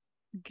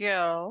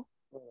 Girl.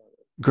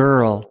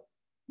 Girl.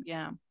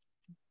 Yeah.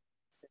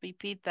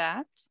 Repeat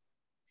that.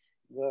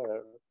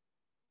 Girl.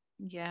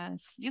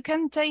 Yes. You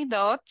can take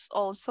notes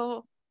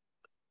also,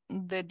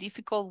 the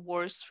difficult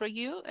words for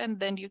you, and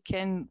then you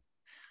can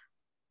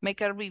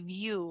make a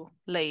review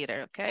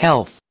later, okay?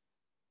 Health.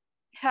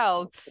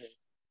 Health.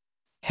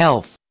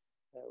 Health.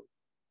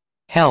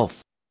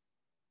 Health.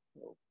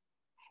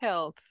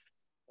 Health.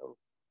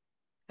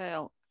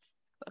 Health.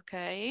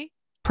 Okay.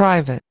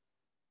 Private.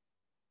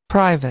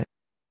 Private.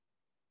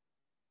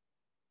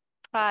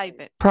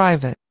 Private.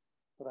 Private.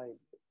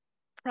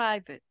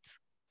 Private.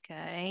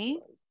 Okay.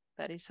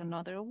 That is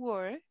another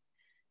word.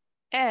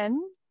 And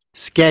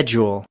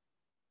Schedule.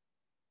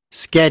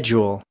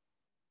 Schedule.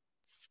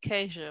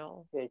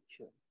 schedule.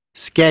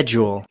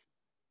 Schedule.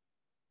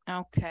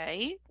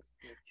 Okay.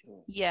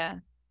 Yeah.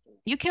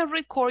 You can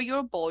record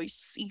your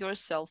voice in your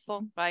cell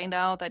phone right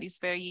now. That is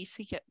very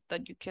easy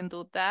that you can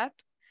do that.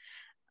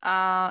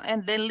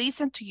 And then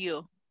listen to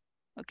you.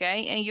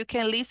 Okay. And you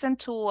can listen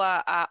to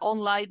a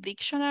online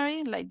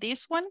dictionary like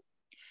this one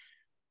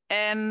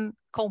and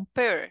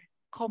compare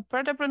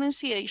the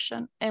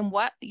pronunciation and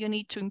what you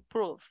need to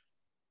improve.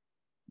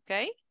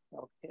 Okay.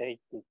 Okay.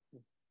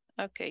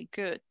 Okay,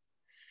 good.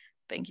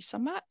 Thank you so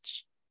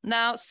much.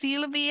 Now,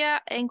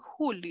 Silvia and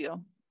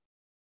Julio.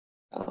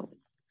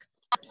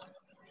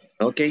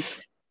 Okay.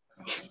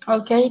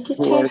 Okay,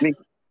 teacher.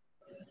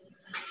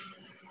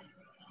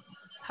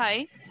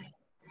 Hi,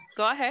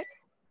 go ahead.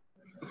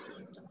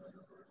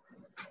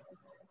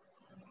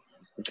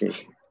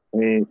 Okay.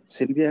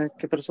 Silvia,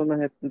 ¿qué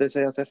persona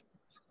desea hacer?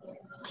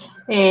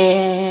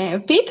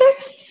 Peter?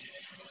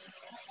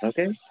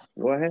 Okay,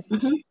 go ahead.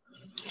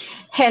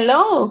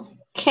 Hello,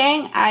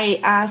 can I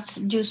ask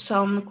you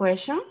some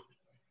question?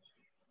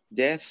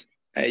 Yes,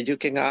 you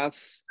can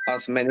ask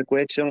as many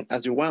questions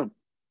as you want.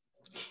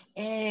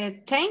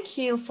 Thank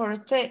you for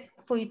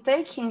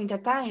taking the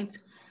time.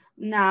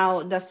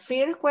 Now, the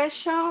first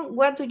question,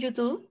 what do you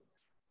do?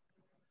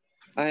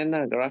 I'm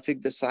a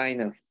graphic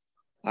designer.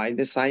 I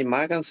design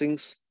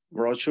magazines,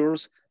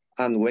 brochures,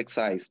 and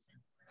websites.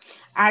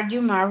 Are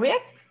you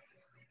married?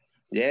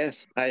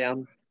 Yes, I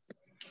am.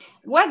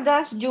 What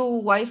does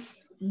your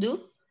wife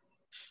do?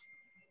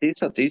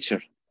 She's a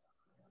teacher.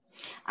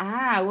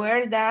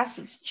 Where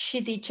does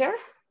she teach?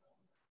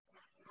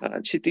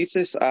 She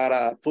teaches at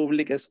a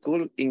public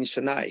school in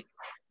Chennai.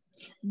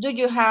 Do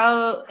you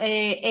have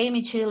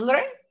any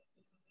children?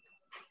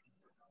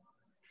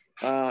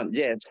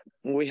 Yes,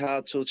 we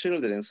have two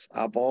children,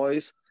 a boy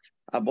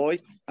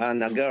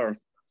and a girl.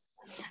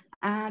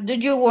 Do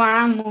you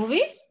want a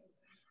movie?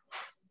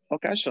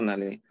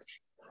 Occasionally.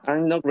 I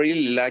not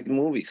really like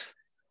movies.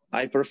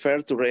 I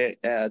prefer to read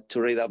a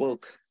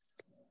book.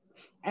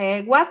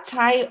 What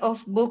type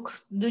of book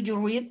do you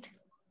read?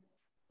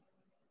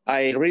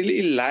 I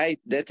really like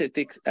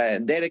detective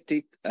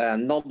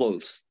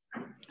novels.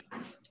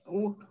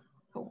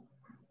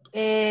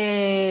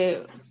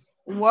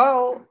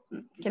 Wow,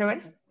 quiero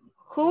ver.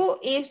 Who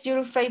is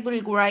your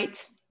favorite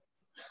writer?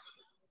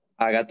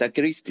 Agatha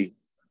Christie.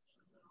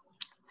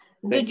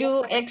 Do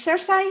you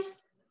exercise?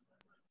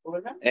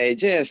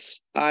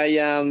 Yes, I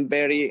am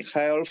very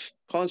health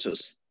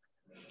conscious.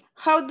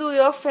 How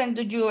often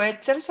do you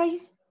exercise?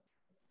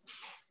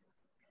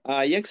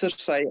 I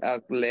exercise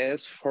at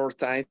least 4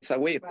 times a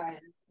week.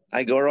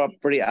 I go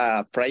to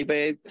a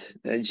private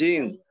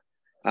gym,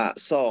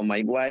 so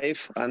my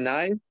wife and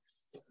I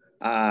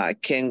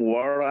can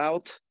work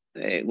out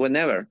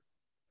whenever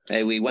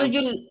we want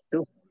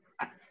to.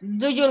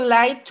 Do you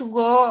like to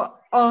go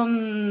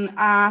on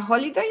a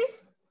holiday?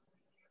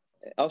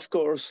 Of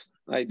course,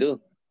 I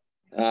do.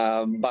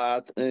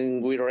 But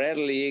we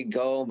rarely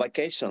go on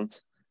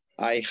vacations.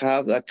 I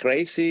have a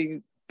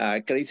crazy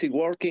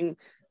working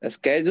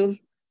schedule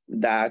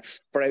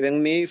that's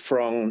preventing me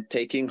from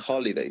taking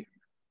holiday.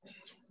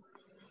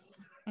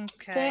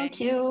 Okay. Thank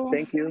you.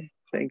 Thank you.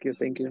 Thank you.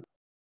 Thank you.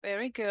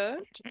 Very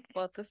good,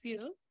 both of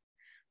you.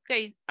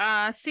 Okay,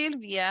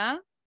 Sylvia,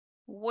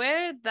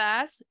 where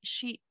does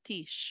she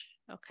teach?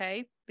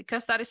 Okay,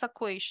 because that is a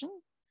question,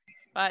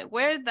 right?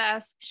 Where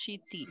does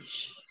she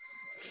teach?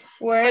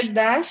 Where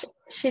does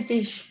she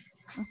teach?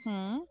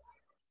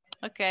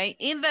 Okay,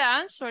 in the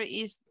answer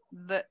is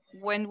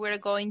when we're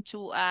going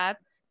to add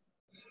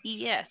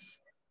es,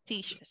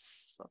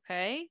 teaches,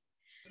 okay?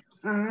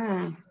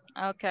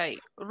 Okay,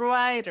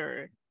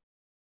 writer.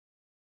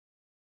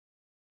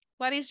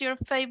 What is your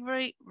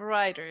favorite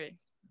writer?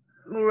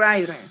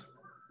 Writer.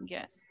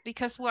 Yes,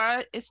 because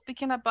we're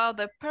speaking about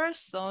the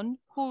person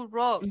who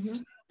wrote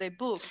the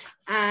book.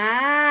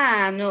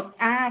 No.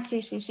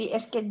 Sí.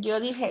 Es que yo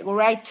dije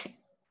write.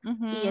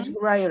 Y es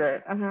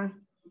writer.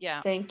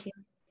 Yeah. Thank you.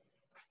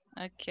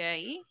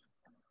 Okay.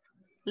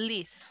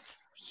 List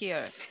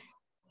here,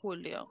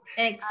 Julio.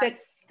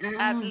 Exact.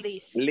 At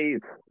least.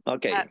 List.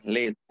 Okay,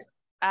 list.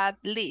 At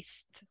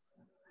least.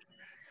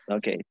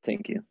 Okay,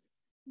 thank you.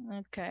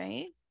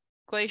 Okay.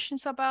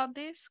 Questions about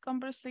this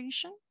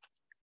conversation?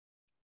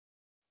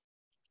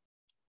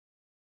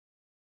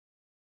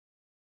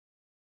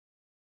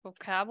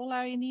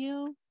 Vocabulary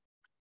new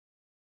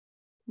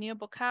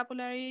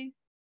vocabulary.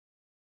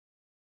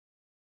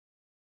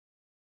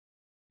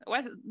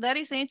 Well, that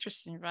is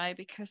interesting, right?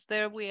 Because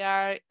there we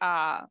are.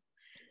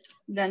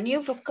 The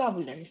new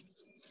vocabulary.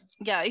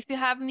 Yeah, if you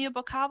have new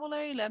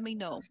vocabulary, let me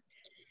know.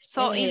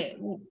 So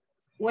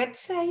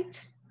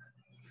website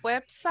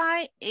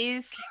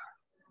is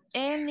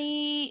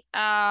any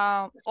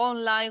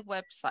online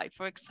website.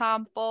 For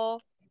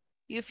example,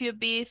 if you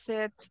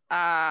visit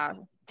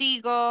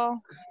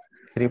Tigo,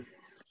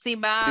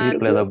 Siman,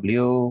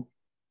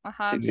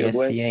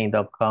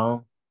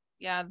 www.escn.com.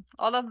 Yeah,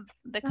 all of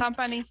the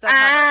companies that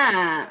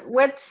have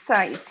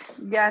website.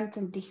 Ya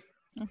entendí.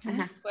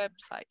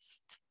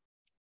 Websites.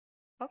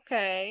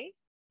 Okay.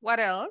 What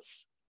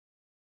else?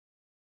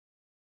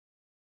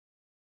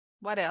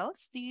 What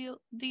else do you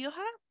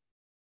have?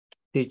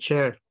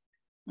 Teacher.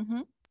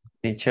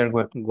 Teacher,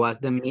 what's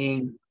the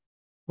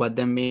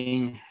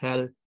mean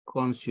health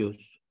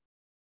conscious?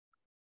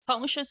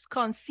 Conscious,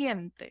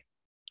 consciente.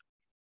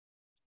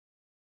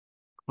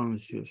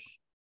 Conscious.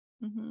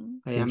 I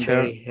Teacher. am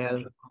very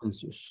health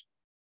conscious.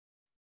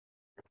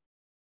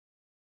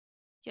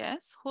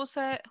 Yes, who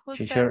said?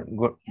 Teacher,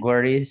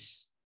 where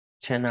is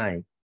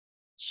Chennai?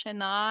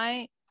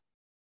 Chennai,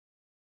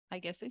 I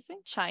guess it's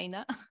in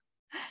China.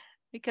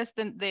 Because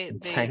the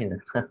China.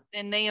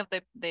 the name of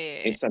the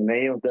It's the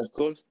name of the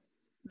school.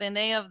 The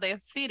name of the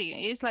city.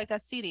 It's like a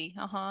city.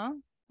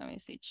 Let me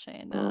see,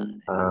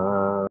 Chennai.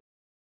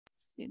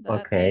 See that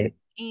Okay.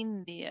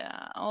 in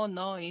India. Oh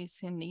no,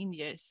 it's in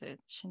India. It's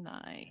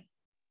Chennai.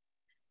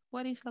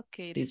 What is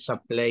located? It's a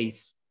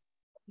place.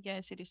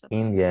 Yes, it is a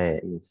India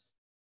is.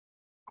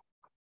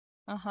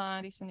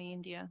 It is in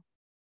India.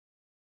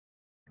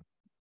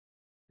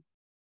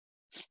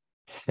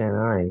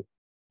 Chennai.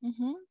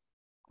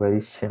 Where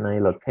is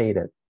Chennai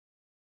located?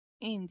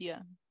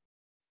 India.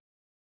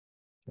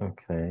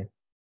 Okay.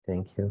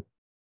 Thank you.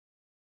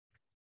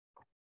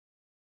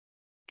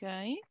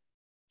 Okay.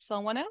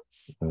 Someone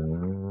else?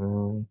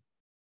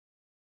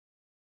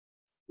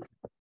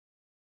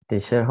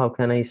 Teacher, how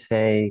can I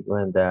say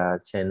when the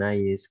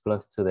Chennai is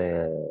close to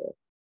the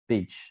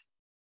beach?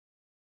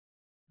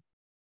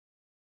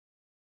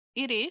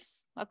 It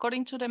is.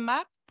 According to the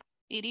map,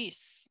 it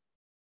is.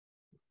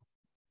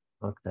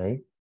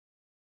 Okay.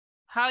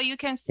 How you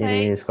can It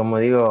say? is, como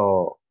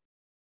digo,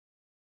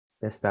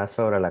 ¿está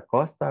sobre la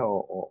costa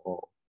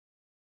o?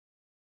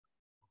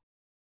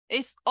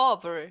 It's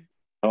over.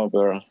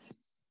 Over.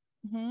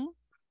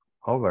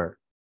 Over.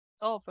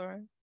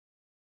 Over.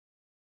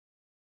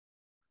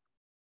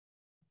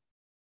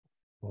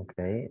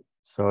 Okay.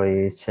 So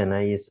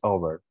Chennai is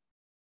over.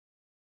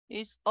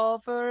 It's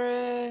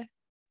over.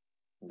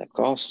 The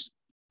coast.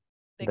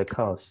 The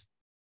coast.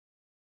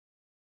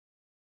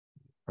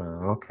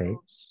 Okay.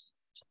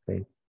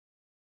 Okay.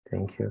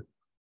 Thank you.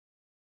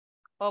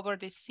 Over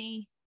the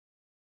sea.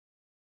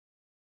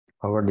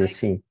 Over the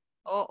sea.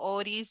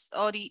 Or it is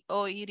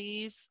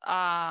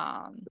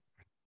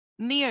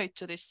near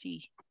to the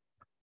sea.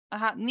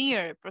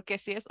 Near, porque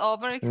si es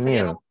over,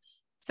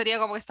 sería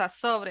como que está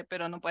sobre,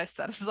 pero no puede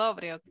estar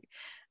sobre.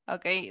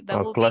 Okay,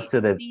 that will close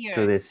be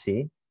to the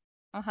sea.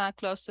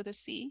 Close to the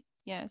sea.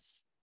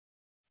 Yes.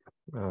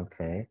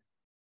 Okay.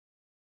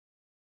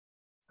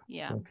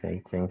 Yeah.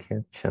 Okay, thank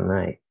you.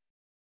 Chennai.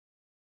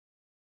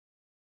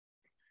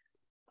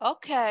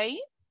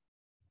 Okay.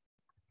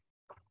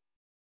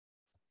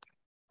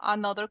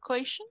 Another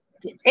question.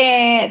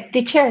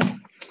 Teacher,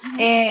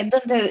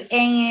 donde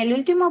en el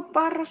último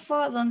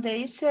párrafo donde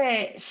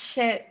dice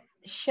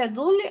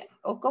schedule,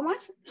 o ¿cómo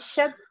es?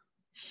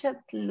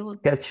 Schedule.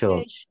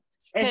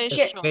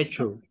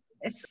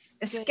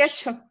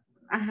 Schedule.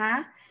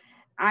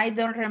 I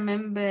don't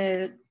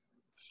remember.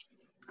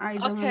 I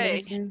don't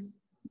understand.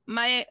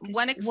 My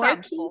one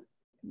example.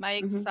 My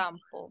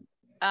example.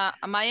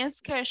 My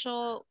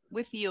schedule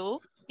with you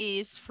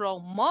is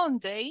from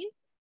Monday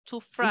to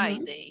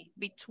Friday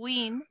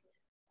between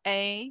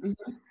 8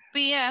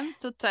 p.m.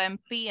 to 10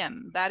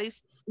 p.m. That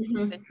is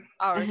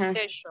our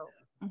schedule.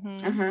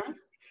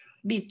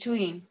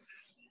 Between.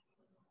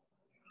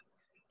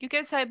 You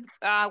can say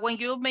when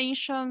you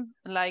mention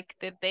like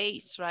the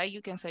days, right?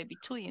 You can say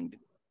between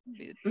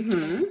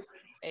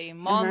a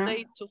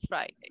Monday to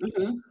Friday.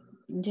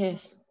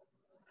 Yes.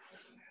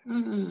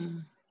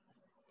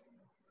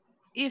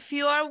 If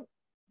you're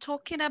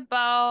talking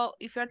about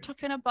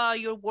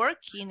your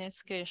working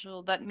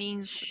schedule, that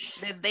means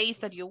the days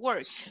that you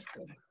work.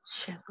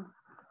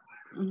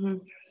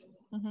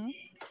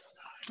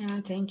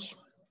 Thank you.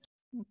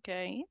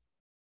 Okay.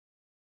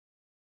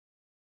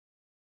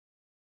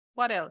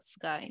 What else,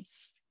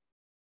 guys?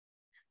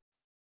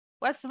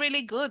 Was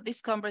really good,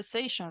 this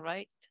conversation,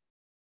 right?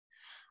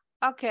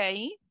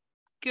 Okay,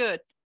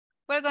 good.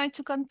 We're going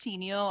to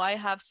continue. I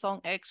have some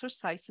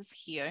exercises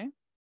here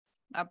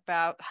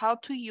about how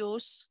to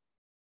use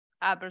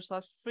adverbs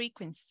of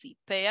frequency.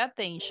 Pay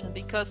attention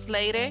because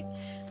later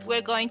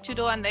we're going to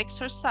do an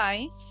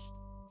exercise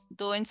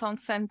doing some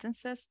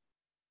sentences,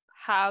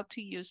 how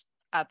to use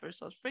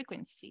adverbs of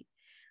frequency.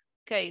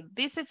 Okay,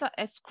 this is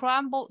a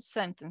scrambled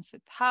sentence.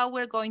 How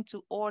we're going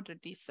to order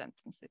these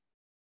sentences.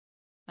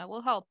 I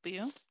will help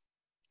you.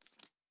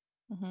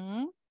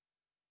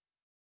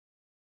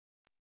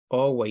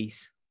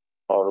 Always.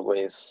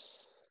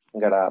 Always.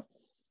 Get up.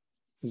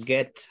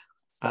 Get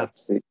up.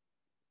 Taxi.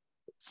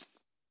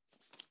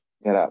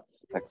 Get up.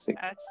 Taxi.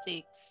 At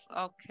 6.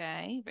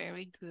 Okay,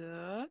 very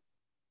good.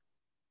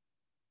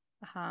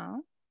 I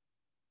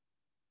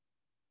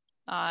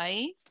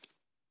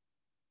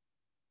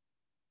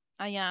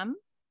am.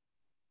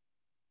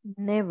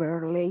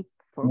 Never late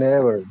for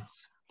Never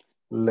class.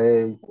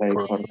 late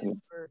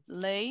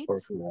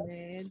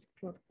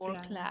for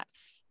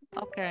class.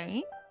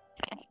 Okay.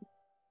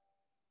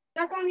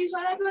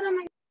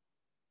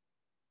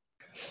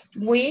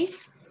 We.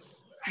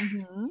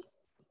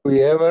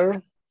 We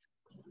ever.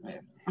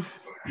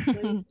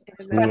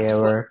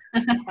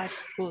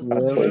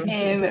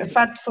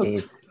 Fast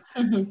food.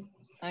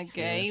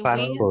 Okay.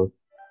 Fast food.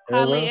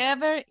 Hardly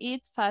ever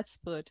eat fast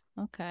food.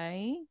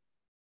 Okay.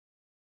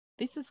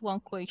 This is one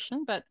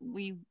question, but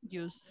we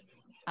use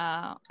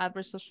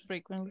adverbs of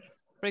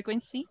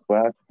frequency.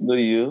 What do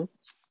you?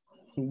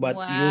 What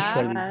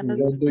usually?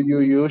 What do you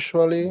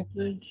usually?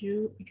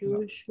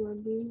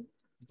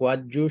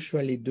 What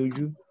usually do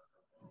you?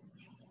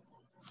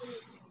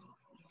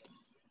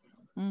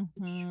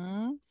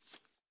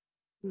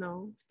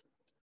 No.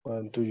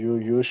 What do you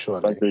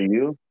usually? What do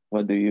you?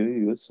 What do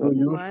you use?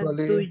 What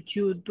do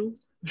you do?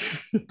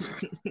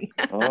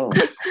 Oh.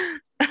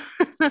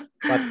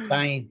 What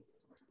time?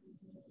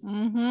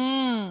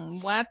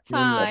 What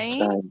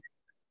time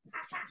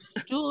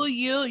do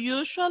you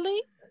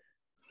usually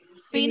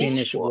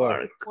finish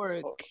work.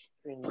 Okay.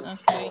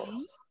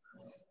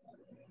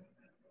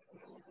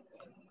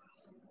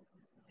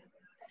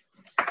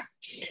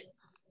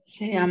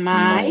 Sería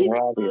my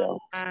radio.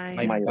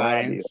 My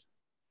parents.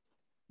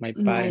 My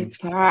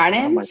parents.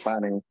 My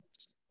parents.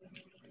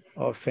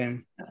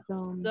 Often.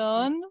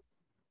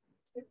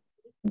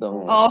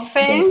 Don't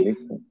often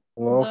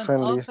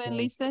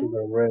listen to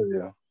the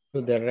radio.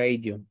 To the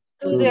radio.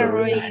 to the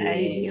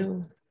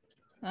radio.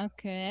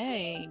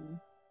 Okay,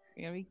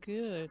 very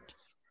good.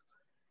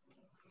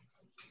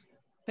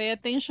 Pay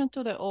attention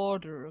to the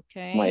order,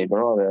 okay? My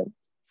brother.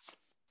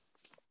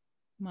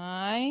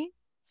 My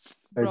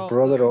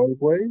brother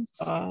always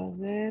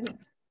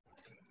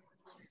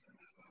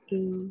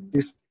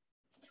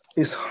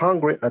is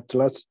hungry at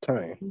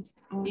lunchtime.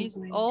 Is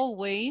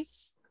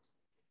always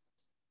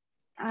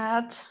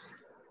at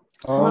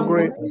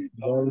hungry at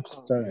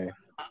lunchtime.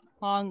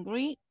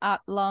 Hungry at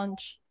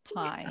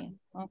lunchtime.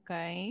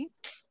 Okay.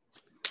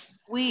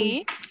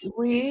 We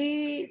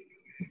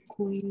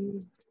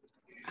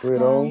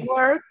don't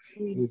work.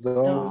 We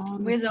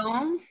don't.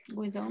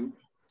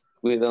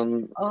 We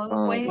don't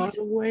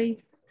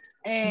always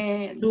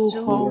do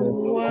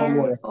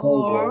homework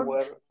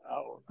or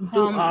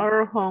do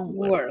our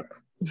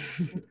homework.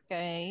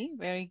 Okay,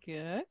 very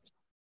good.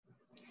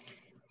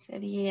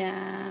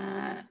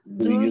 Sería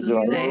do you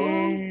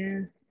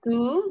drive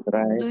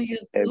every day? Do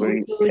you drive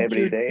every day?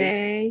 Every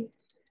day.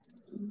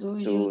 Do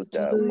you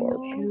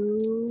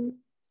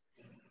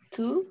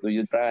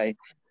drive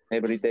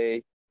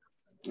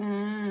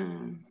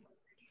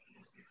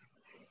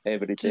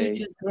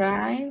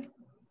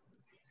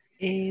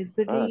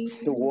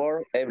to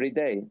work every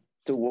day.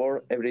 To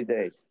work every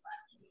day.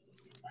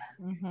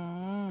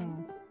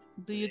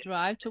 Do you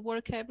drive to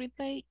work every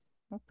day?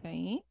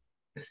 Okay.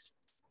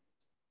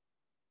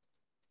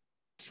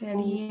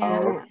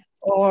 Sería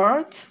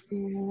or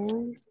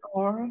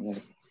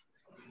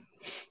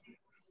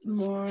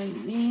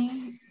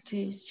morning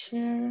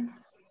teacher.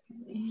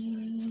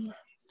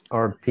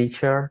 Or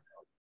teacher.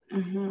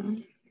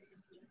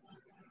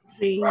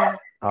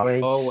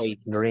 Always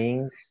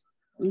drinks.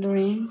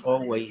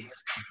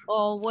 Always.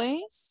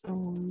 Always.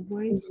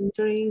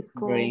 Drink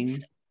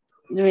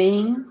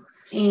Drink.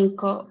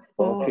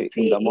 Coffee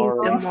in the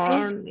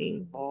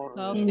morning.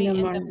 Coffee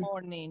in the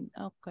morning.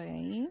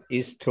 Okay.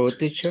 Is true,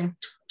 teacher?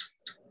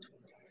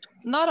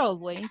 Not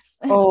always.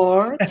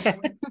 Or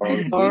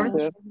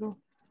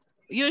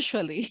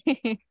usually.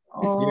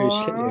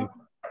 Usually.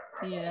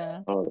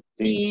 Yeah.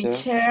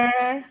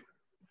 Teacher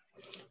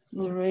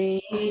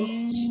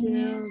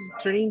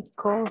drink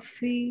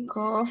coffee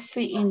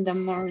in the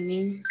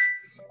morning.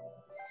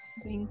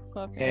 Drink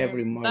coffee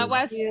every morning. that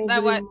was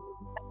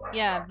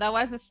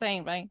the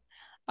same, right?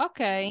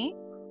 Okay.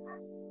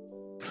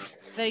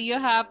 There you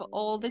have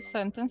all the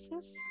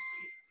sentences.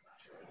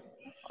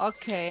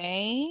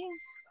 Okay.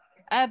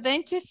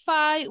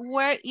 Identify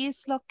where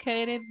is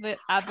located the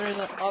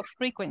adverb of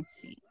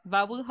frequency.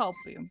 That will help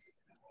you.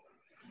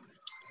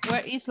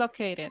 Where is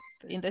located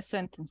in the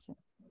sentence?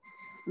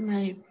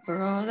 My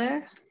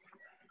brother.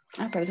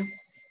 Pardon.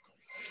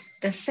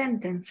 The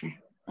sentence.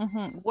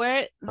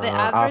 Where the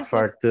adverb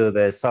after to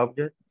the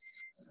subject.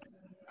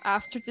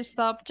 After the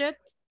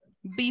subject,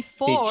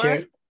 before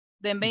Teacher,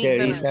 the main there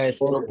verb. is a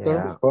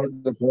structure. Before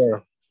the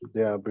verb.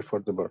 Yeah,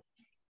 before the verb.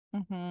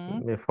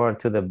 Before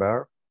to the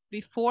verb.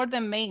 Before the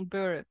main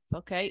verb,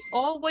 okay?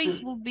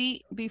 Always will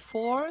be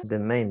before the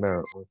main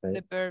verb,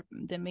 okay.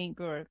 The main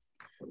verb,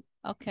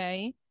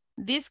 okay?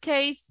 This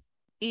case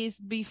is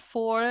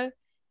before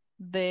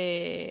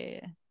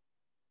the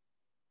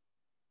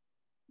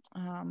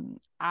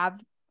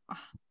adverb,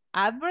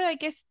 I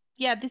guess.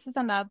 Yeah, this is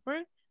an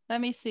adverb.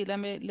 Let me see. Let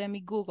me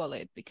Google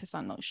it because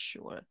I'm not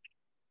sure.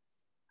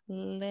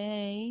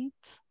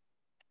 Late.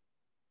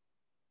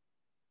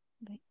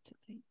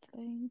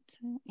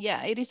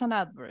 Yeah, it is an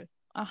adverb.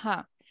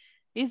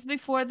 It's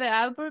before the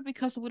adverb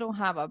because we don't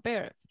have a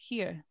verb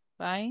here,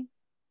 right?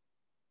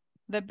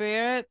 The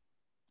verb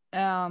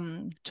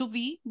to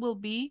be will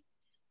be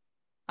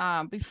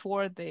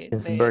before the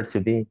verb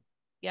to be.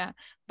 Yeah,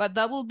 but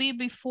that will be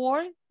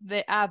before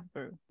the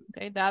adverb,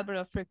 okay? The adverb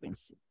of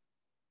frequency.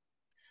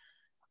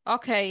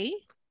 Okay.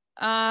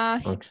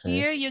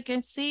 Here you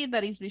can see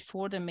that is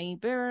before the main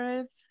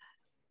verb.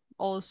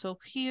 Also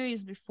here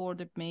is before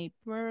the main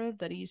verb,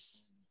 that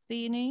is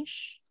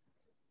finish.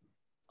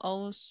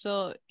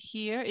 Also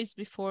here is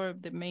before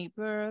the main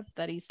verb,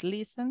 that is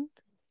listened.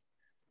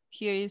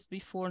 Here is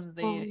before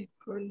the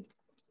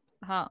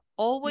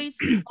always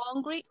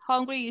hungry.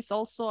 Hungry is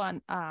also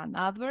an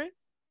adverb.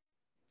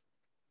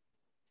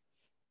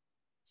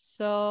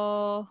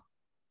 So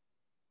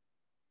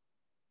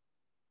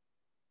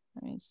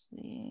let me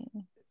see.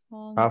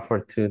 After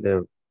to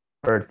the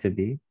verb to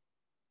be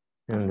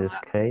in this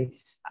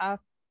case.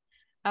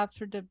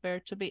 after the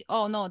verb to be.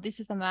 Oh, no, this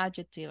is an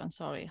adjective. I'm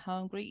sorry.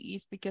 Hungry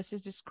is because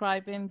it's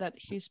describing that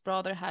his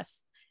brother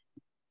has,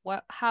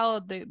 how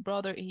the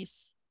brother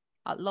is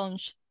at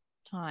lunch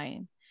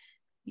time.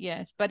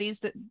 Yes, but it's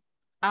the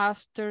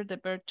after the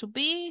verb to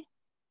be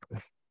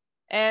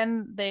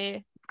and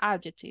the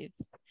adjective.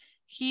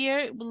 Here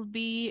it will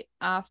be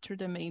after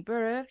the main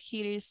verb.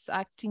 Here is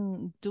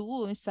acting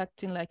do, is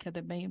acting like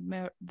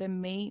the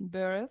main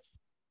verb.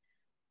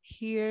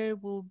 Here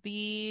will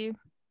be,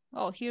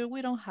 oh, here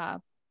we don't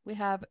have, we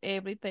have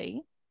every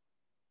day.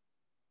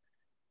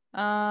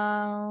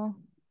 Every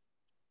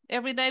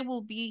day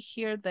will be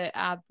here the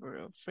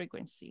adverb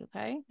frequency,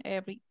 okay?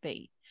 Every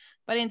day.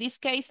 But in this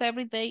case,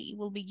 every day it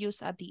will be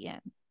used at the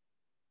end.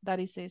 That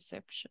is the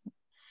exception.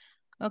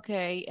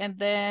 Okay, and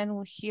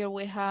then here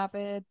we have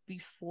it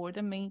before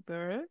the main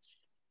verb.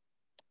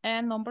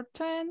 And number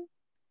 10,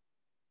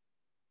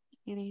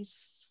 it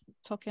is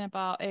talking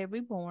about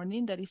every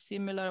morning, that is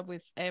similar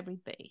with every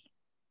day.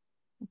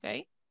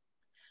 Okay,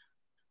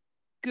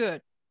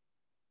 good.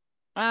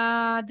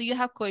 Do you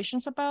have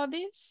questions about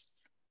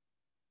this?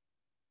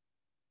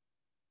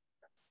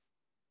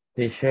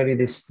 Teacher,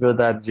 it is true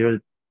that you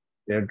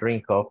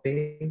drink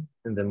coffee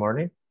in the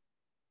morning?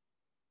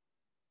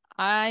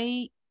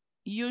 I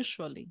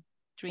usually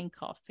drink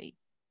coffee.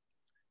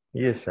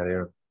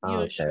 Usually.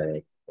 Usually.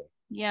 Okay.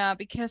 Yeah,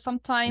 because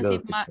sometimes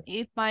Good,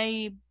 if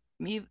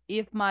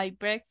my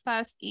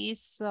breakfast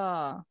is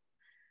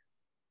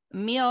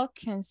milk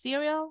and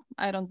cereal,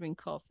 I don't drink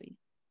coffee.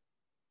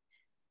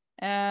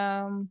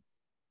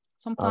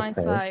 Sometimes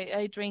Okay.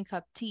 I drink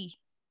a tea.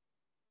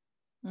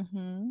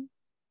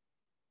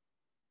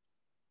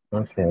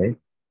 Okay.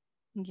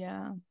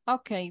 Yeah.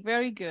 Okay,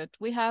 very good.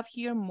 We have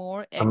here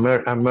more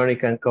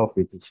American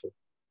coffee, teacher.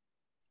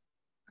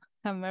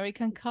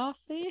 American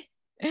coffee.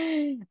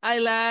 I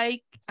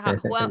like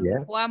Yeah.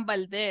 Juan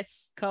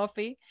Valdez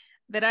coffee.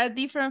 There are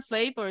different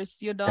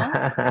flavors, you know?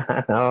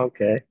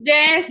 Okay.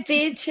 Yes,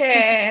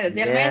 teacher,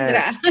 de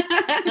almendra.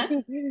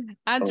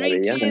 I'm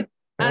drinking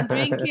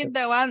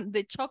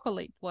the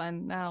chocolate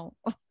one now.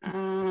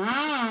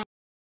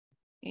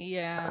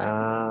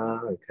 Yeah.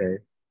 Okay.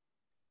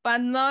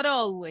 But not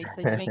always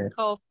I drink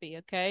coffee,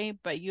 okay?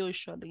 But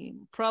usually,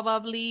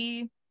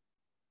 probably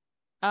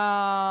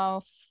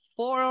 4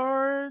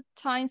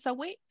 times a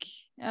week.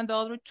 And the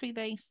other 3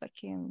 days I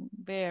can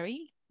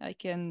vary. I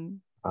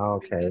can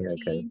drink a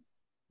tea.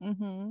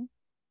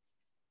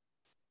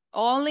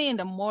 Only in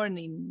the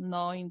morning,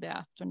 not in the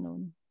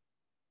afternoon.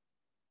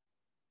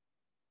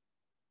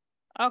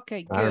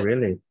 Okay, good.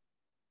 Really?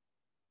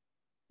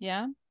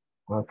 Yeah.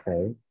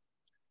 Okay.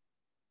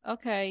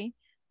 Okay.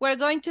 We're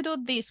going to do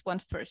this one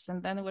first,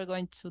 and then we're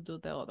going to do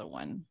the other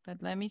one.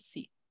 But let me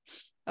see.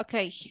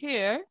 Okay,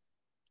 here,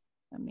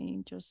 let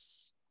me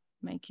just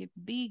make it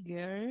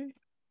bigger.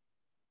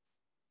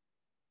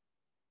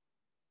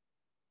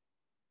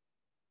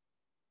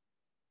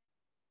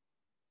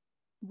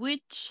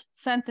 Which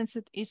sentence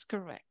is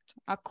correct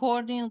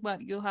according to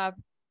what you have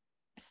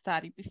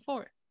studied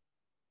before?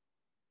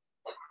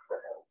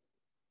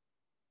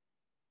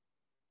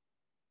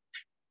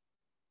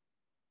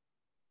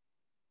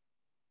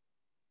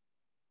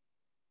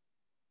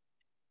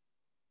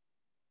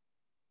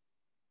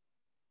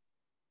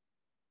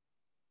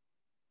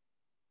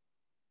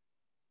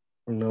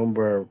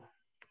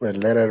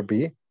 Letter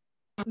B.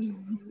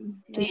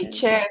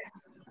 Teacher,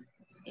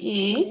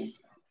 E.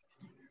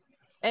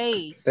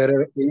 A.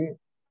 Letter E.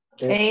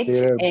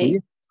 Letter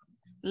B.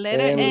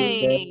 Letter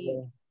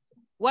A.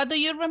 What do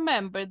you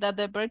remember that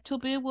the verb to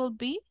be will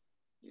be?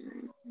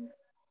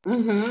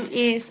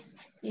 Is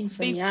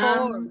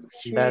before.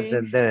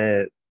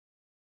 That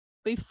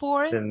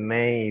before. The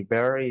main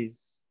verb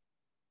is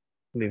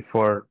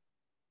before.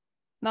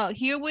 No,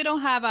 here we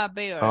don't have a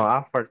verb. Oh,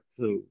 after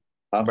to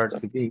verb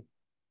to be.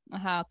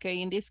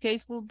 Okay, in this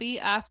case will be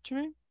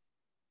after.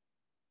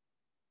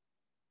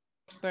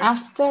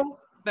 After.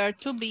 Verb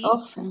to be.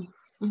 Often.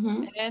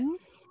 And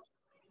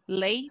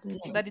late,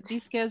 that in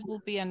this case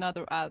will be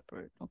another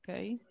adverb,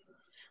 okay?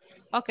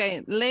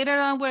 Okay, later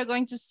on we're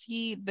going to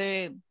see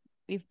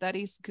if that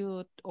is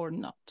good or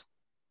not.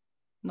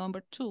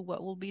 Number 2,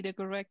 what will be the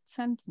correct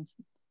sentence?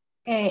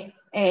 8,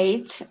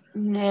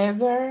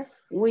 never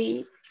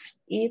we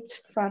eat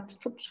fast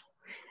food.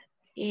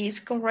 Is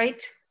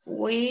correct.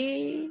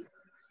 We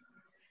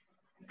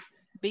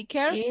be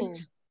careful.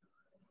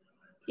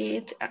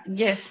 Eat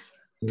yes.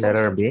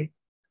 Letter B.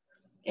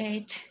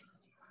 8.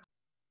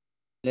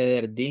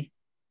 Letter D.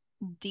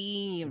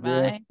 D,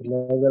 right? Yes,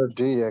 letter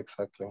D,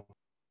 exactly.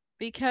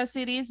 Because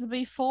it is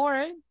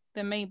before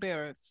the main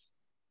verb.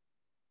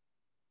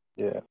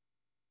 Yeah.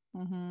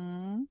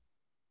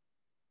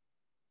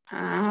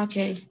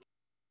 Okay.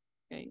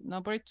 Okay,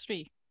 number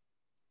 3.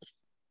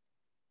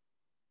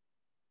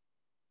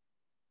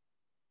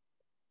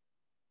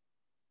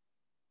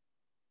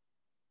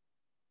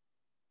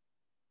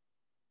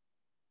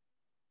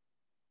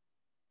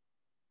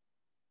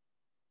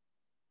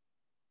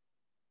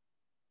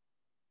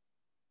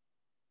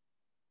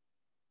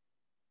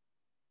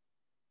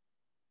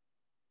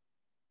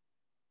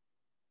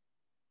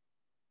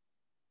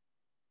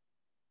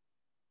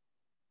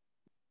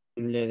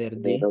 Letter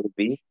D. Letter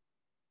B.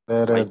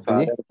 Letter My D.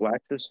 father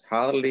watches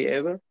hardly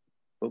ever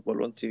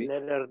football on TV.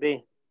 Letter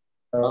D.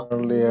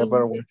 Hardly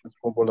ever watches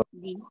football.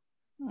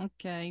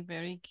 Okay,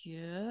 very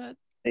good.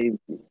 A.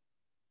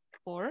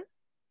 4.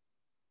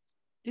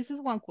 This is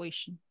one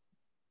question.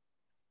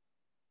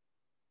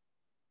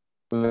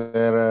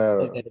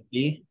 Letter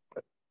B.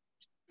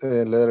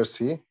 Letter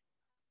C.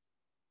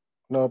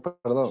 No,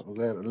 perdón.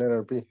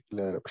 Letter B.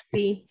 Letter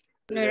B.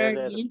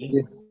 Letter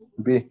D.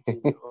 B.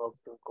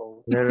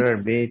 Letter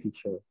B,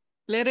 teacher.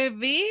 Letter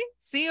B,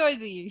 C or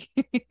D?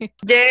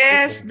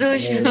 Yes, do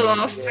you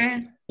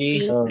often?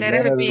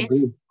 Letter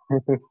B.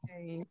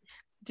 Okay.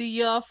 Do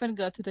you often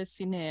go to the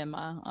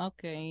cinema?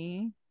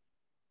 Okay.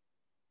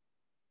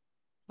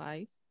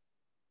 5.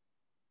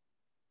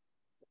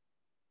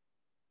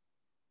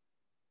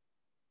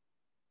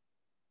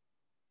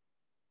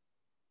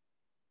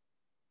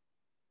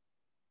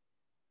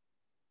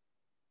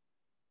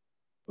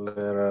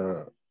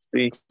 Letter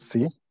C.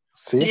 C.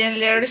 C.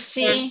 Letter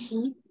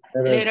C.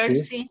 Letter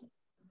C.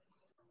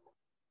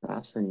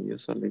 Doesn't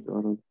usually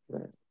go to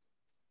bed.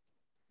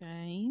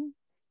 Okay.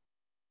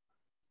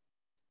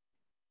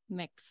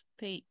 Next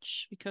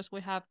page, because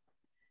we have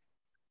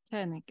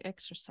 10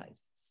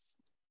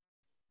 exercises.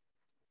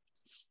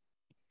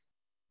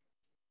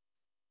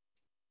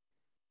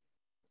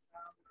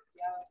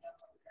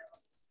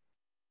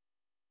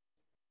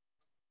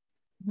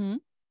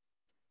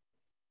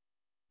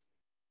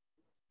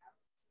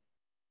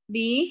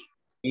 B.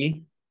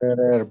 B.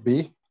 Letter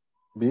B.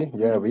 B.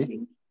 Yeah,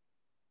 B.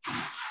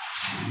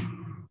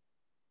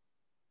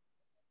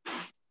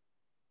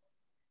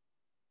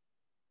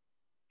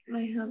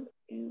 I have.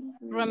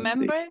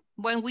 Remember,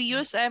 when we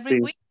use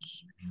every week,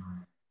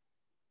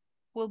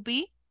 will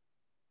be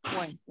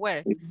when?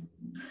 Where?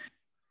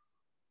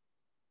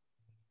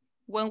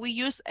 When we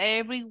use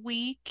every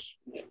week.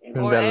 In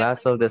the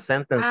last of the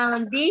sentence.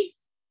 D.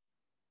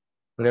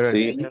 Letter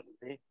C.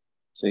 D.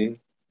 C.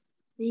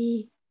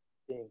 D.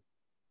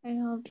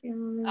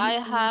 I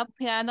have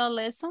piano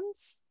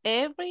lessons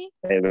every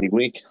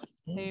week.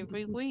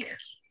 Every week.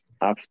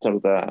 After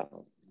the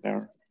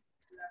fair.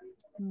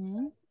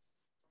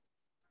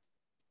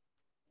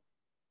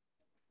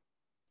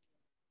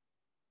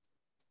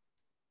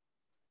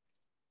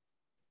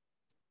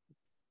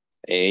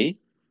 A.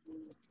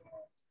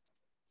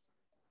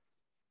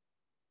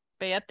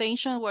 Pay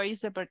attention, where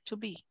is the verb to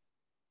be?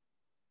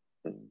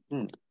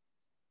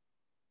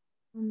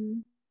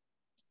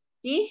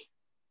 D.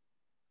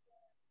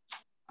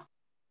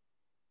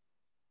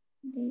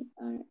 They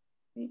are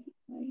very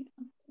tired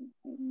after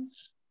finish.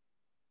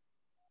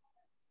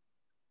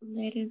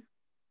 Letter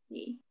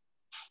C.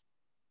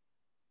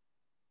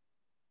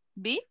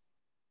 B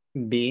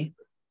B.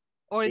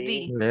 or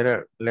D?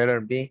 Letter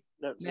B.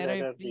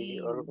 Letter B.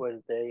 B.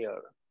 Always they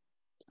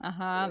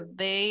are.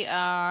 They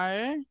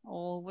are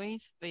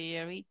always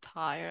very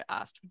tired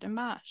after the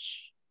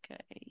mash.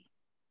 Okay.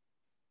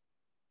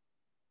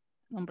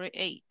 Number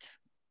 8.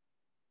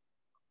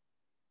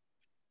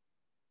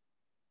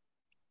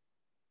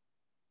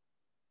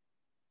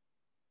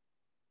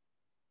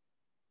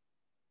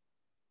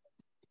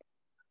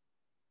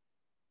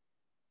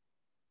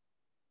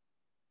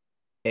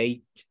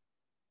 Eight.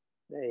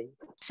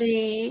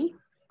 C.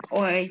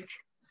 Wait.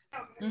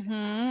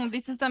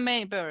 This is the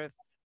main verb.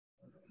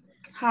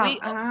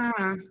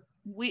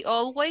 We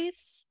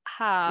always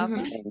have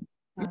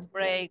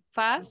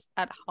breakfast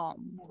at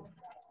home.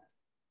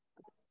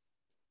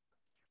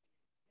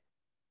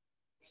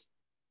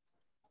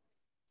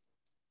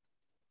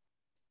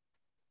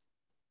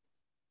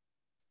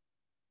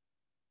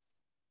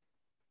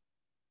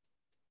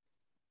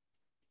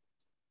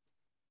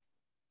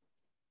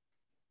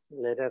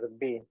 Letter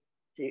B.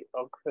 She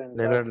often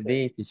Letter doesn't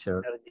D,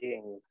 teacher. wear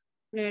jeans.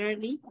 Letter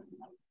D.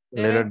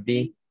 Letter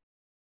D.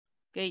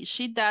 Okay,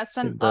 she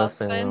doesn't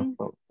often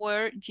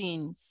wear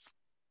jeans.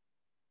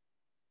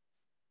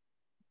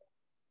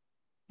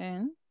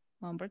 And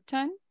number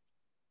 10.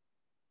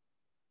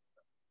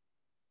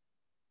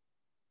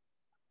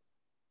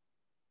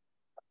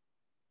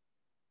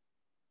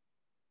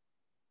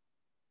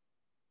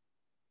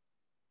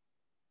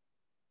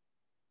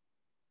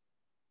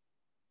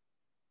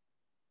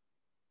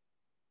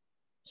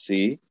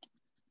 C.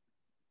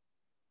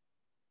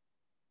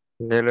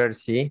 Letter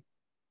C.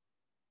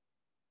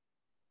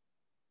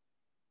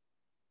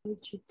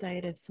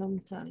 Tired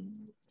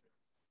sometimes.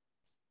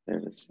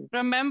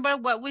 Remember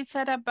what we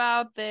said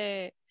about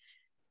the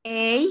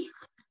A.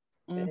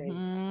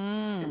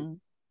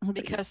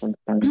 Because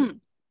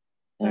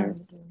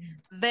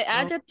the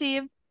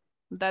adjective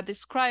that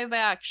describe the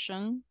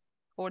action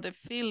or the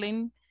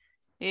feeling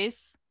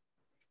is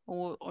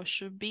or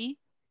should be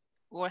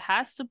or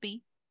has to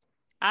be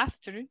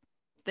after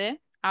the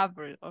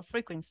adverb or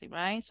frequency,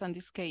 right? So in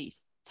this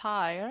case,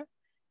 tired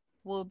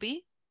will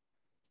be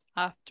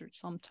after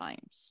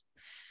sometimes.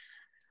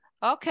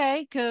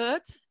 Okay,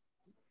 good.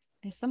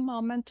 It's a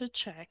moment to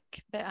check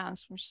the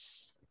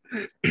answers.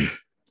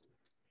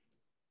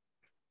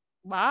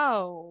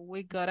 Wow,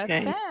 we got a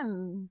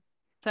 10.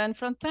 10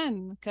 from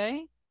 10,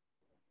 okay?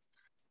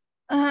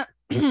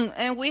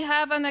 And we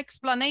have an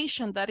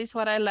explanation. That is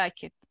what I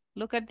like it.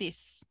 Look at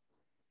this.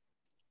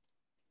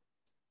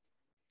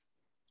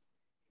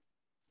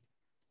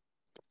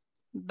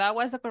 That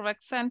was the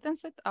correct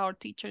sentence. Our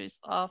teacher is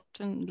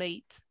often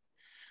late.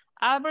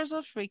 Adverbs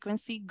of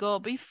frequency go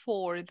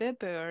before the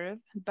verb,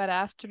 but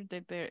after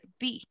the verb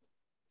be.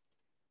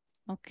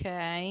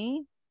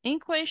 Okay. In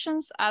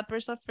questions,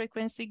 adverbs of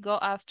frequency go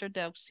after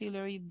the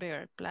auxiliary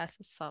verb plus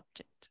the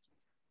subject.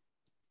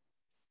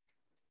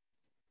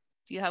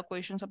 Do you have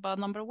questions about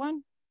number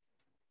 1?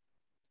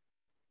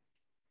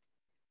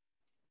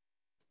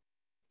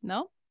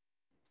 No?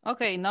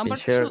 Okay, number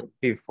Teacher, 2.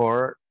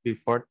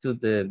 before to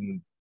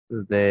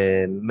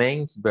the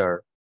main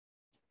verb.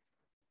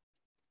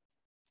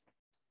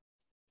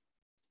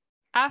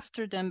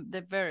 After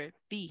the verb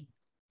be.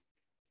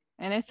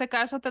 En este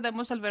caso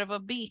tenemos el verbo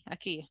be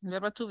aquí, el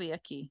verbo to be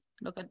aquí.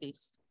 Look at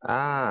this.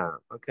 Ah,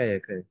 okay,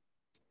 okay.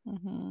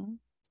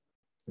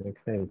 Okay,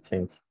 thank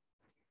you.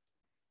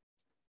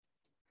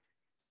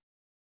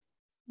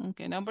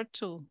 Okay, number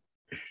 2.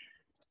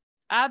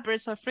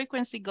 Adverbs of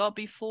frequency go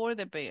before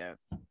the verb.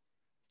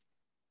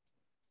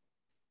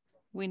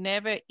 We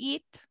never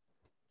eat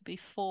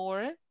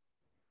before.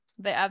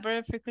 The adverb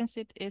of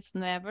frequency is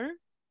never.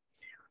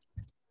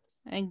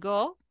 And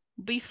go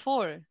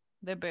before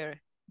the verb,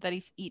 that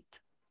is eat.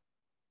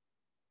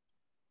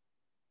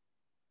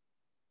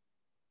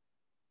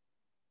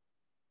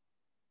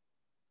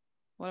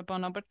 What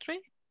about number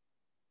 3?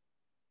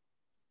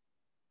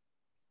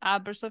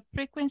 Adverbs of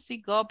frequency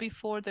go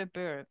before the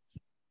verb.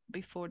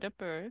 Before the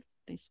verb,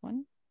 this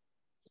one.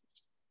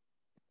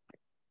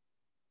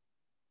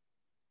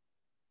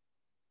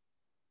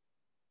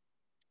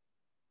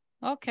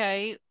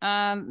 Okay,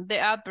 the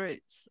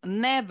adverbs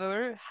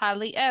never,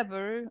 hardly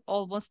ever,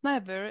 almost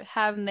never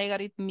have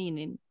negative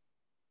meaning.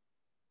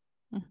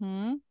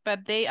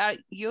 But they are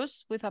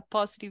used with a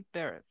positive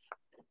verb.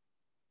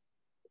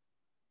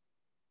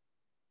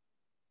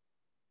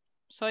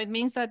 So it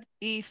means that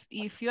if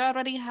you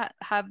already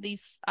have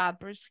these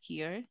adverbs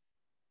here,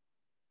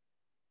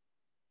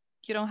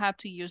 you don't have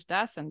to use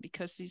doesn't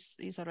because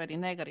it's already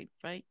negative,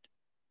 right?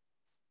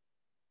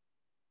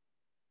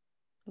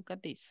 Look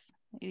at this.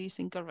 It is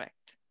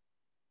incorrect.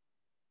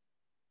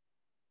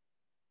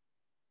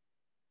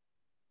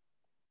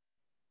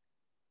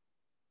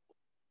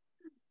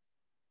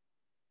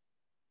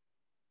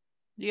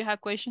 Do you have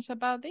questions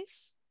about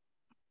this?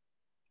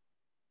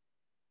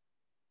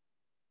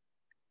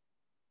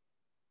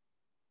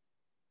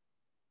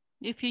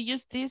 If you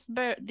use these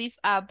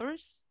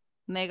adverbs,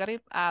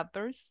 negative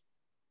adverbs,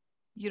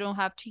 you don't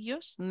have to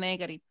use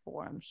negative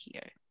form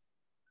here.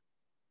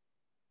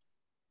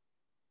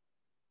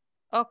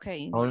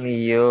 Okay. Only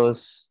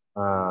use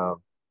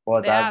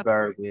what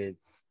adverb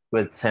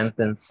with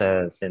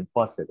sentences in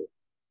positive.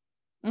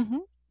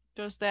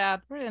 Just the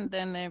adverb and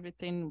then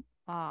everything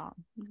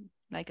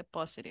like a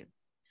positive.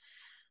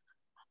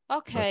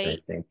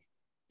 Okay. Thank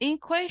you. In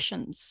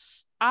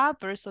questions,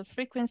 adverbs of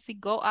frequency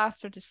go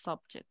after the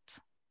subject.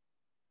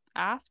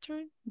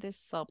 After the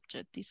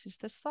subject. This is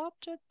the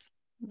subject.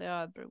 The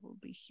adverb will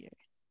be here.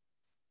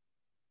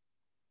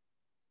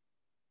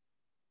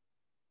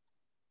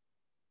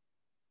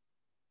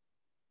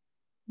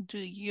 Do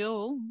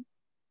you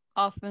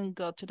often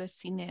go to the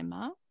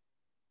cinema?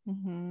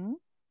 In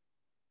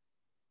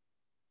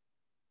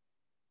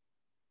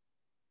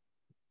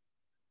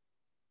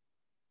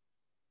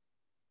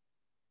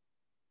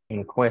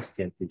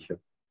question, teacher.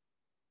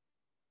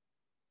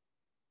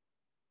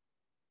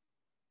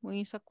 When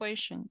it's a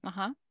question.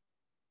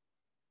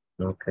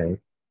 Okay.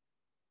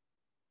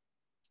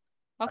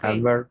 Okay.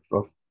 Adverb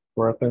of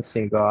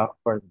frequency go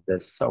after the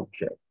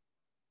subject.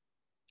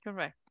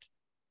 Correct.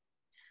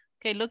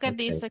 Okay, look at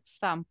this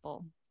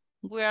example.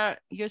 We are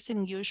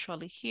using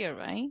usually here,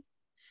 right?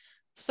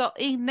 So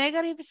in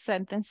negative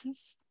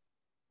sentences,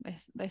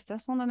 esta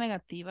es una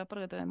negativa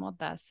porque tenemos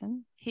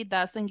doesn't. He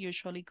doesn't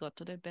usually go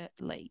to the bed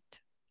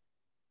late.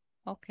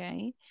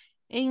 Okay.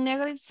 In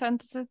negative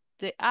sentences,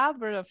 the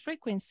adverb of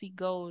frequency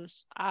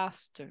goes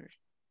after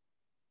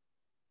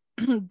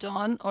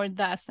done or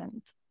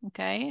doesn't.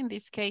 Okay. In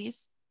this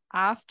case,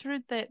 after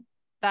the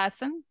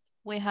doesn't,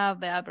 we have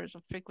the adverb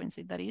of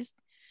frequency that is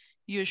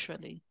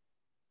usually.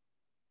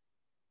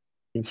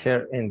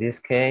 Teacher, in this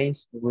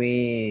case,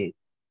 we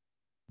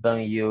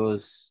don't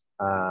use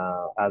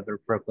adverb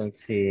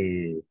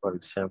frequency, for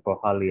example,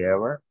 hardly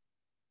ever.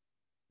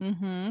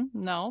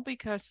 No,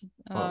 because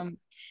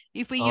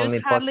if we only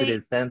use hardly,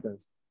 positive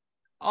sentence.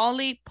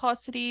 Only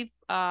positive,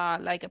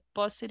 like a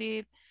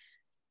positive,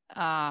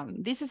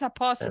 this is a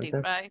positive,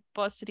 sentence. right?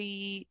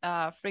 Positive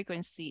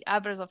frequency,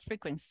 adverb of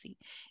frequency.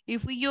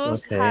 If we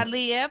use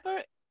hardly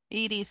ever,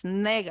 it is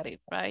negative,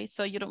 right?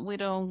 So we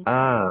don't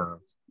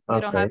we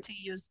don't have to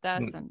use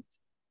doesn't.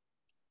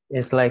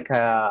 It's like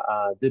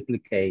a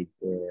duplicate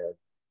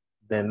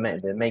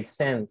that makes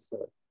sense.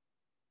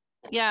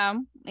 Yeah,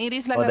 it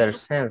is like other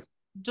sense.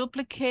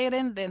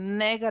 Duplicating the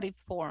negative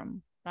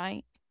form,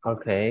 right?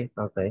 Okay,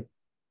 thank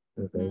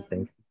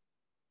you.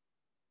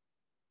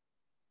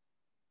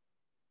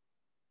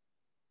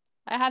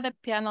 I had the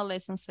piano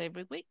lessons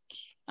every week.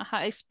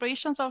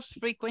 Expressions of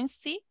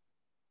frequency.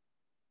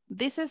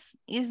 This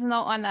is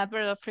not an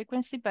adverb of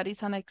frequency, but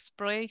it's an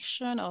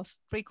expression of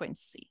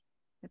frequency,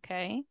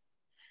 okay?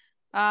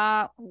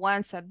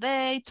 Once a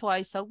day,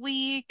 twice a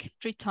week,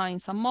 3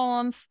 times a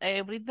month,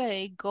 every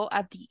day, go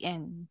at the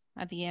end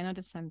of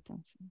the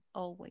sentence,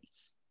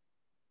 always.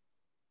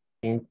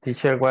 In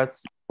teacher,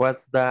 what's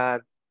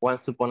that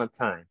once upon a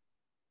time?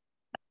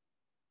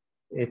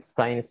 It's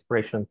time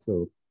expression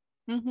too.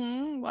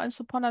 Once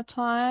upon a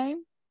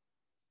time.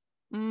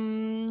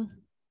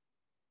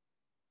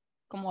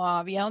 Como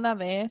había una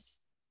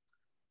vez.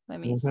 Let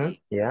me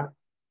see. Yeah.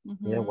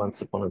 Yeah,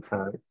 once upon a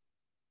time.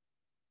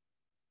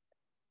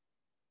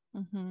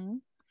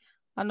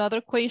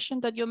 Another question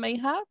that you may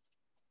have?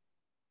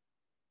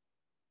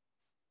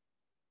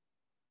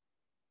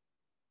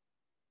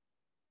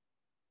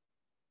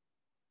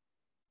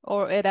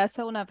 Or érase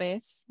una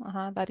vez.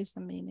 That is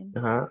the meaning.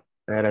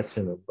 Érase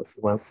una vez,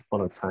 once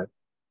upon a time.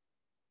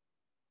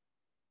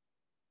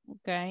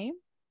 Okay.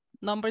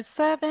 Number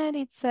 7,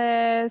 it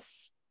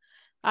says,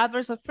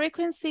 adverbs of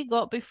frequency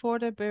go before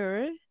the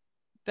verb,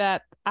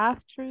 but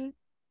after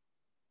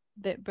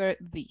the verb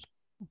be.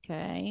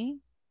 Okay.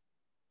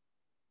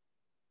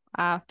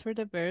 After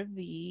the verb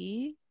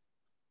be,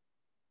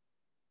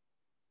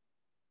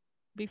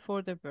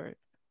 before the verb.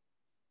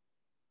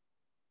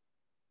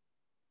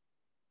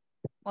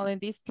 Well, in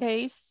this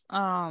case,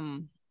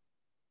 it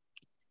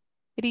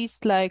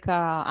is like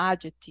an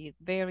adjective,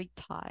 very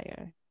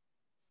tired.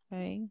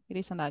 Okay, it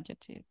is an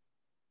adjective.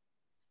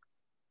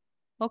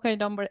 Okay,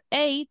 number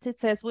 8, it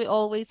says we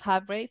always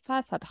have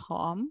breakfast at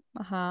home.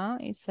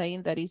 It's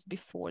saying that is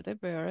before the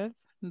verb,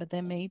 but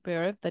the main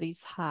verb that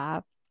is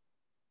have.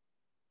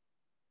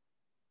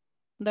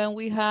 Then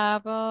we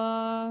have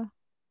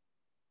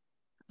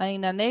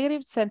in a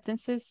negative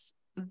sentences,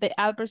 the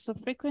adverbs of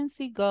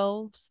frequency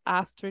goes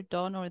after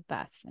done or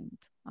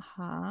doesn't.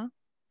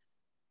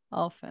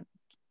 Often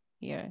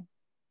here.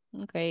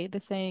 Okay, the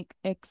same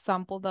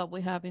example that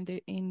we have in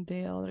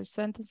the other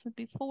sentences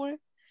before.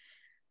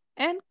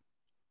 And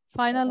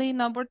finally,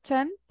 number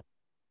 10,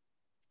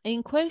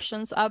 in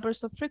questions,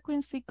 adverbs of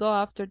frequency go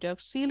after the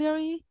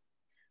auxiliary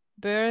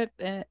verb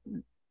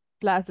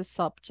plus the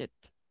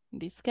subject. In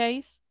this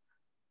case,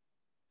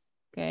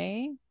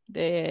 okay,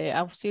 the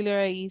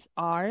auxiliary is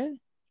are,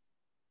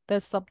 the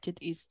subject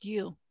is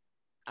you.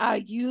 Are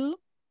you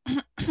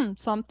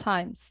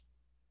sometimes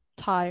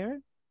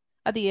tired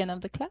at the end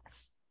of the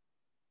class?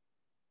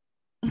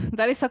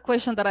 That is a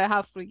question that I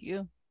have for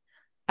you.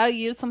 Are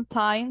you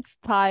sometimes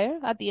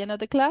tired at the end of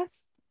the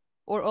class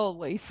or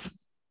always?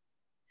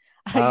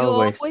 Are you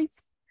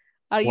always?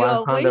 Are you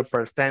always?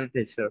 100%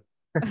 teacher.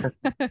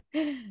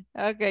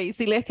 Ok,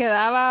 si les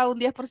quedaba un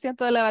 10%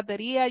 de la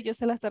batería, yo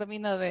se las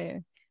termino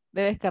de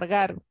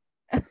descargar.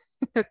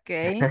 Ok.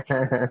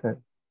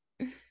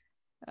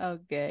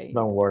 Okay.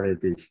 Don't worry,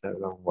 teacher,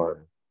 don't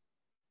worry.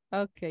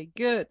 Okay,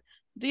 good.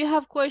 Do you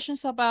have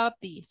questions about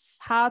this?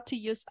 How to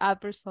use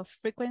adverbs of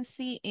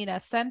frequency in a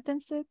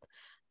sentence?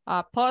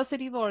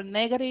 Positive or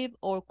negative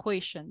or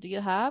question? Do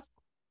you have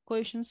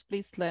questions?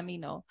 Please let me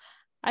know.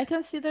 I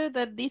consider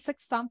that these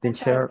examples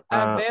teacher,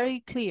 are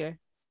very clear.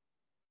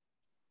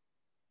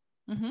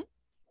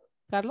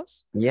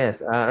 Carlos?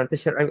 Yes,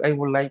 teacher, I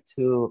would like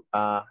to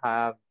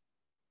have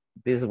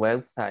this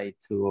website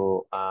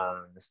to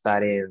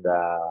study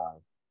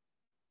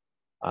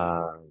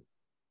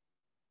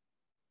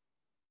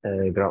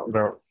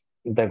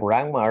the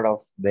grammar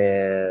of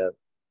the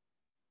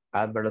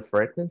adverb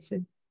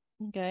frequency.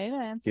 Okay,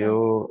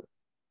 do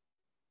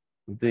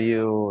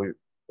you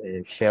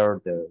share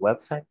the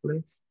website,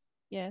 please?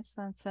 Yes,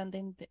 I'm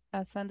sending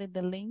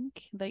the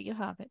link that you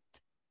have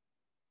it.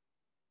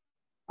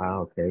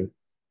 Okay.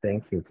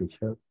 Thank you,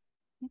 teacher.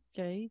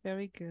 Okay,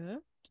 very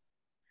good.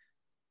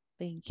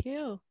 Thank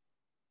you.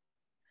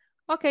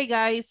 Okay,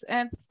 guys,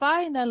 and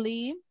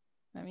finally,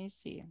 let me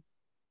see.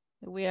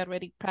 We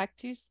already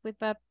practiced with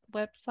that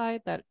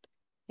website that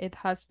it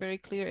has very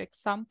clear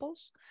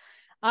examples.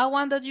 I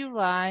want that you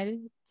write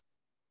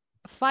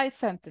 5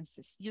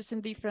 sentences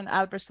using different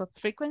adverbs of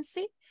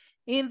frequency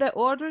in the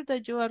order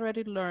that you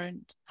already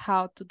learned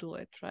how to do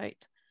it,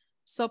 right?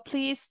 So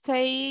please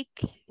take,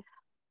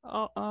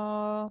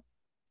 let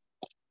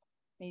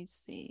me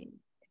see.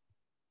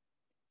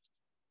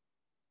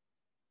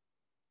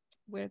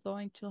 We're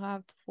going to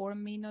have 4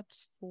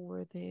 minutes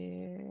for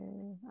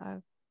the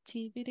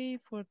activity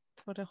for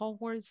the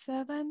homework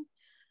 7.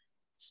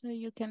 So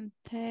you can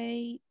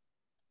take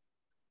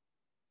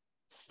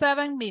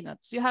 7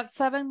 minutes. You have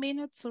 7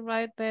 minutes to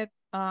write that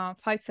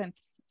 5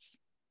 sentences.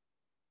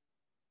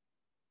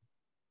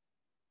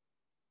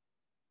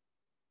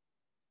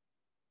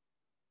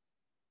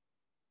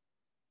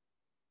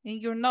 In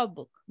your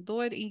notebook.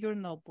 Do it in your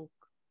notebook.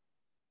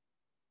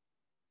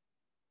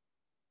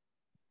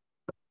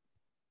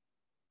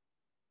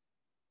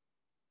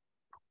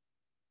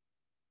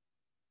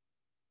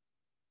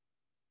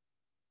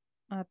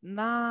 At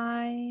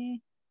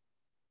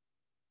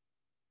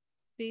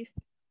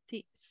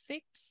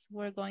 9:56,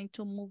 we're going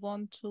to move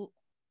on to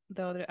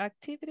the other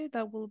activity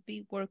that will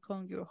be work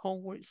on your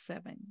homework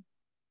 7.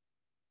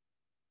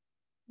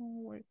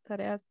 Homework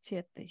tarea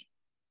 7.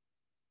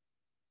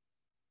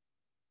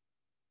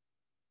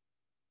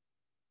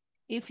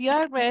 If you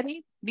are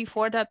ready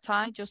before that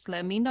time, just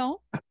let me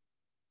know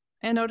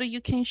in order you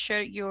can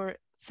share your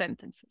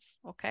sentences,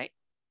 okay?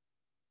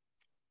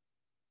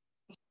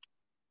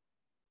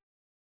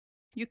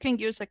 You can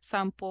use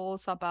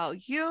examples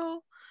about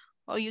you,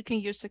 or you can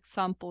use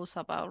examples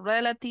about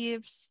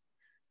relatives,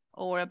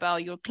 or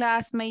about your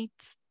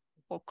classmates,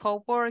 or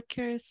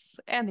co-workers,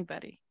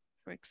 anybody.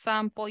 For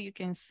example, you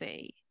can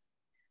say,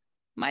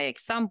 my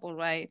example,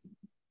 right?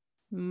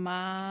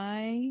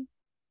 My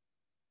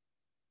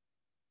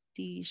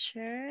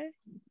teacher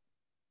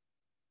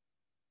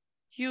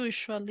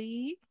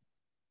usually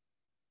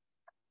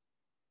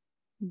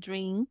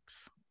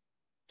drinks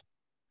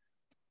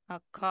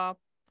a cup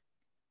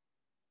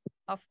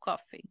of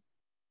coffee.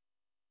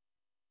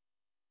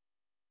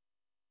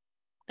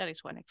 That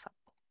is one example.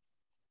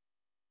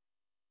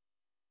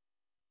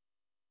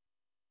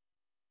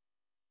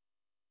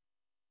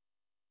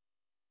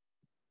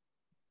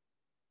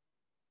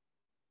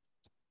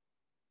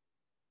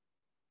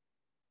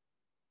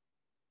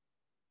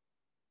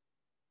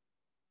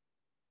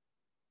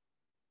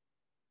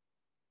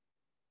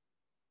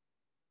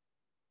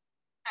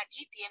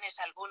 Aquí tienes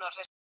algunos.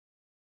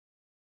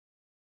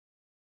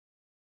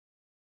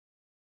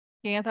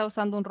 ¿Quién está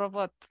usando un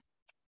robot?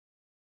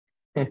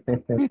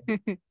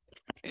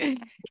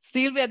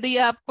 Silvia, do you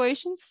have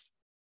questions?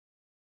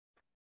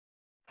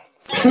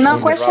 No On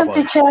the question, robot.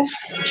 teacher.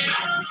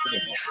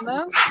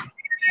 No?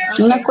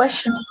 No Okay.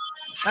 question.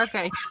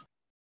 Okay.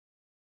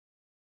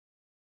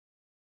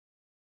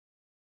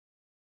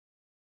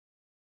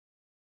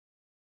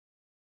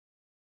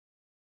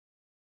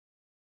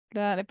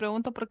 Le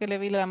pregunto porque le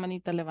vi la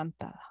manita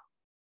levantada.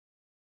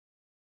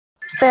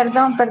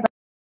 Perdón, perdón.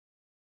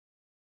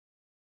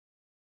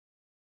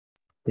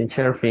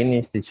 Teacher,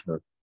 finish,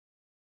 teacher.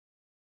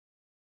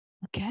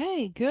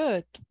 Okay,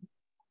 good.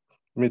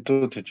 Me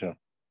too, teacher.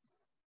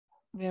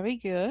 Very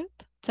good.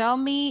 Tell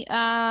me,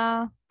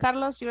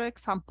 Carlos, your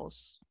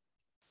examples.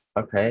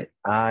 Okay,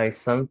 I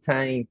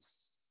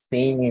sometimes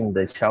sing in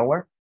the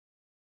shower.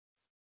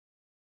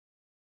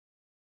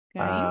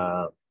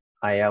 Okay.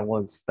 I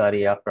will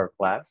study after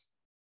class.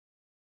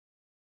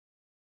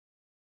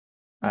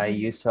 I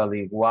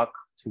usually walk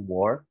to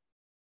work.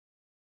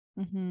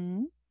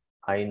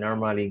 I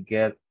normally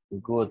get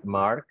good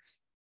marks.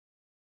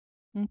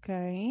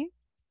 Okay.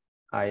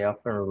 I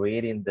often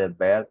read in the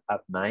bed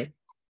at night.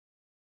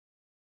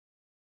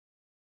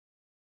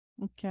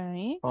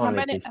 Okay.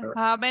 Only, teacher.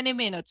 How many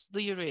minutes do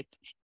you read?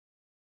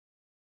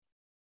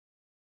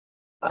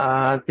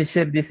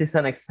 Teacher, this is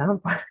an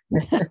example.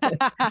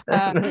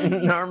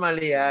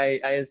 Normally,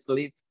 I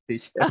sleep,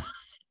 teacher.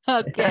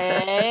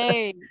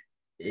 Okay.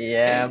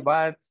 Yeah,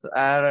 but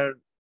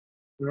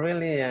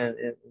really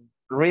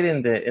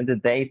reading in the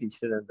day,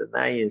 teacher, and the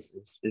night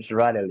is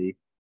rarely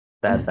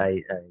that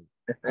I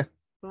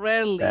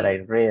Rarely. that I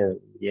read.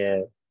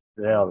 Yeah,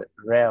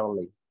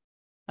 rarely.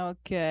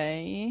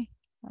 Okay.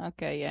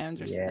 Okay, I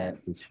understand.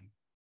 Yes, teacher.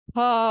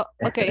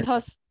 Okay,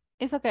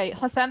 it's okay.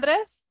 Jose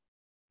Andres,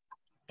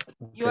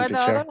 you Okay, are the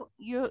teacher.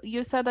 other.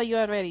 You said that you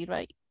are ready,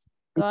 right?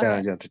 Go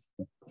ahead. Yeah,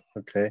 teacher.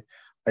 Okay.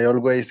 I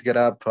always get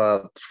up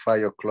at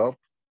 5 o'clock.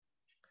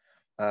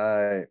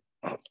 I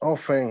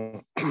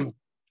often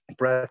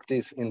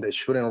practice in the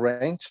shooting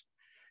range.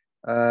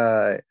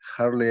 I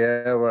hardly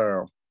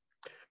ever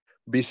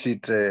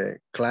visit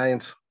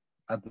clients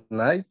at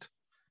night.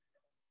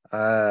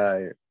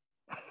 I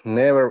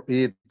never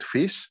eat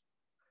fish.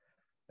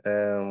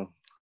 And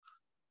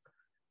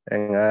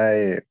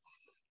I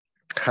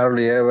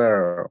hardly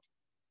ever,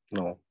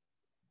 no,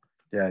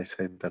 yeah, I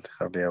said that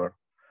hardly ever.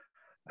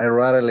 I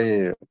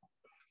rarely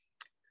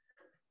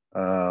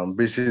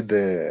visit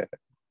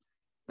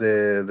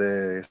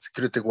the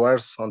security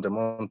guards on the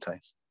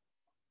mountains.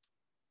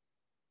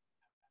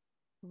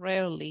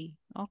 Rarely.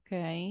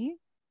 Okay.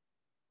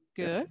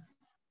 Good.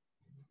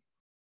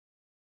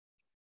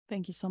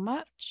 Thank you so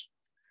much.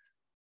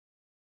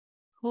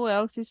 Who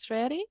else is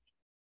ready?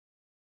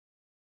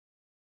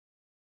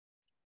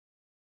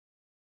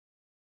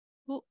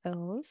 Who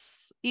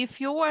else?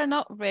 If you are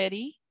not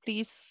ready,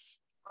 please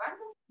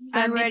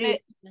I'm send me ready.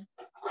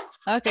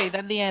 Okay,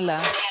 Daniela.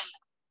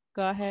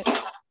 Go ahead.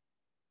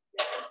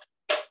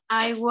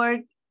 I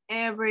work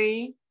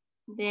every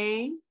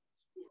day.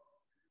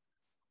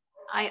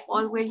 I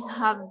always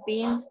have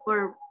beans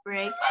for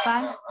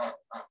breakfast.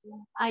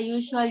 I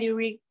usually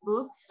read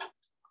books.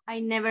 I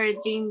never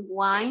drink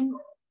wine.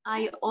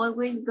 I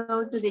always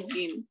go to the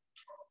gym.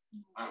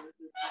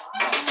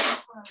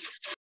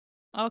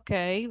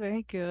 Okay,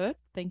 very good.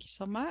 Thank you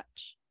so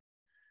much.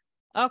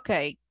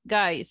 Okay,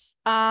 guys.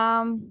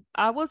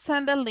 I will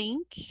send a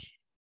link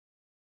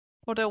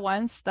for the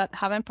ones that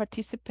haven't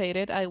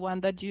participated. I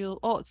want that you,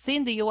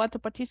 Cindy, you want to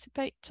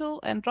participate too?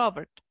 And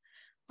Robert.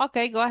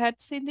 Okay, go ahead,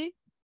 Cindy.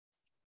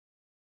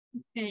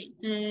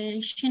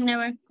 Okay, she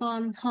never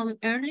come home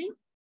early.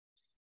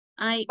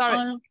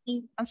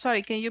 I'm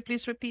sorry, can you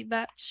please repeat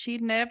that? She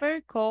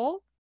never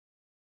called?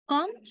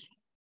 Comes.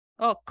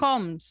 Oh,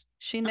 comes.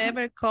 She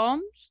never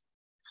comes?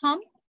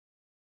 Home.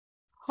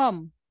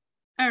 Home.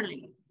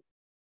 Early.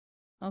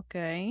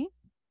 Okay.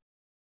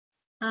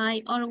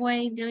 I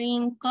always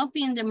drink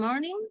coffee in the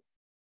morning.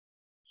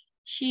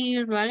 She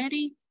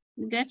rarely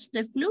gets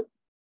the flu.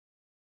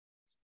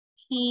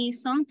 He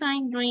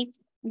sometimes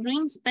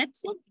drinks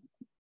Pepsi.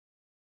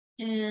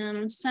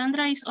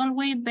 Sandra is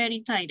always very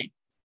tired.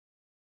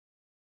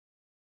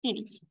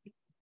 Finish.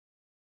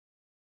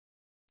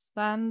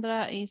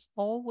 Sandra is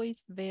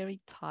always very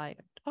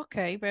tired.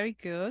 Okay, very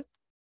good.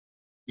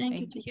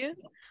 Thank you.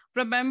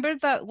 Remember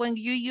that when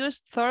you use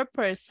third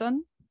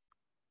person,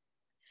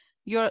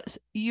 you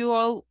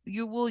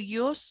will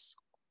use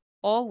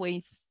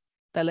always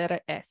the letter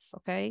S,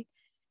 okay?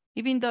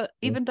 Even though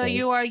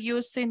you are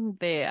using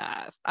the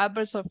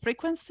adverbs of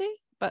frequency,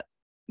 but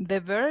the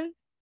verb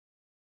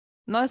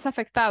no es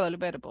afectado el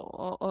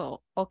verbo,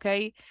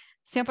 ok.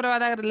 Siempre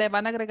le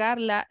van a agregar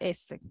la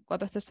S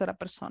cuando es tercera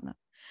persona.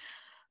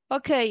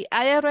 Okay,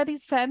 I already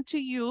sent to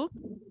you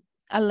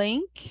a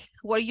link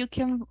where you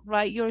can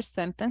write your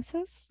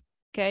sentences,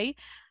 okay?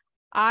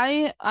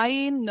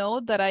 I know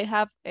that I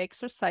have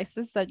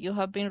exercises that you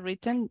have been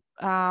written.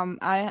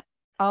 I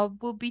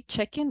will be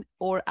checking,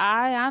 or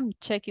I am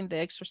checking the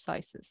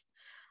exercises.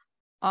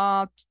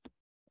 On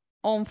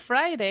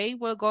Friday,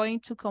 we're going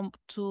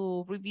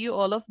to review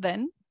all of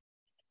them.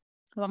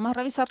 Vamos a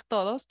revisar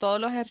todos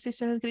los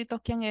ejercicios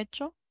escritos que han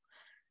hecho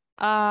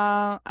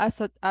as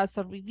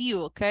a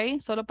review, ¿ok?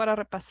 Solo para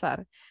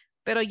repasar.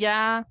 Pero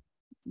ya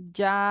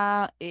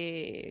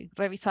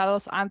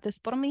revisados antes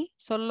por mí,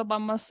 solo los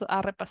vamos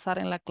a repasar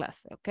en la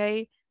clase,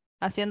 ¿ok?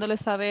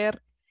 Haciéndoles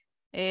saber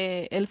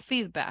el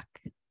feedback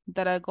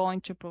that I'm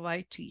going to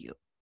provide to you.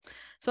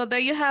 So there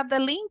you have the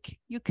link.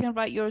 You can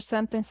write your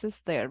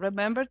sentences there.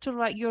 Remember to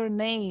write your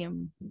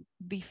name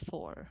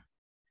before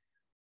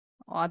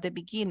or at the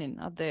beginning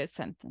of the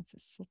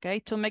sentences, okay?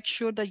 To make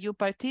sure that you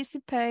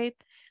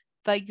participate,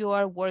 that you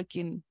are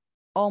working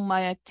on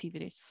my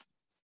activities.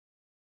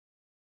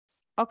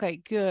 Okay,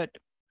 good.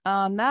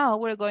 Now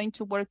we're going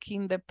to work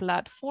in the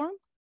platform.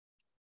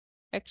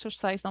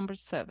 Exercise number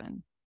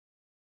 7.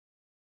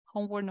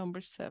 Homework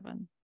number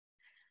 7.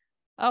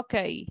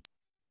 Okay.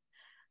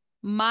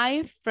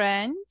 My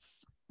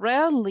friends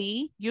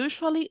rarely,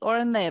 usually,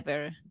 or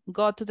never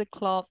go to the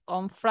club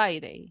on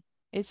Friday.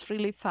 It's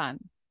really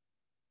fun.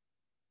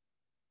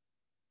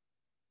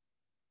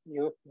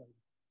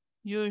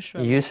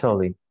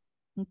 Usually.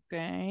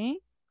 Okay.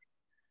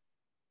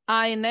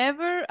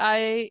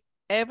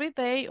 Every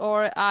day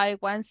or I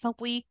once a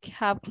week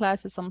have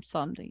classes on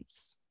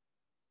Sundays.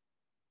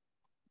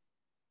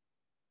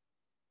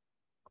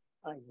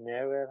 I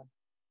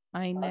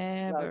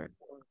never.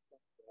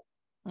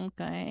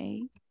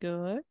 Okay,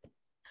 good.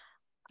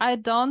 I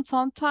don't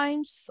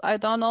sometimes, I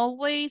don't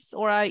always,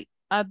 or I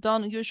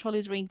don't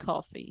usually drink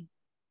coffee.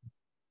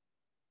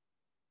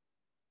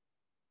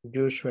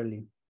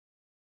 Usually.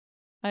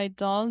 I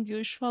don't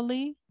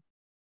usually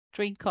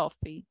drink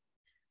coffee.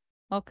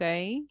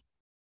 Okay.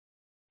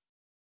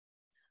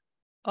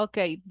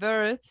 Okay,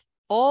 verbs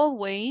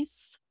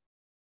always,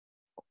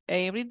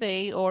 every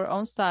day or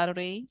on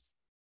Saturdays,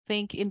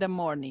 think in the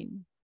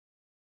morning.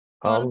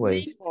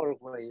 Always.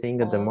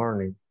 Sing in the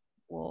morning.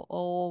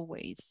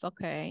 Always,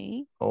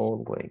 okay.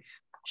 Always.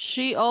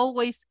 She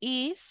always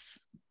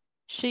is.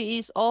 She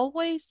is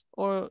always,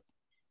 or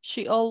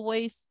she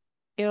always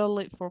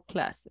early for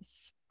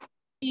classes.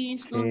 She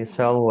is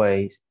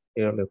always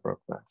early for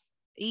class.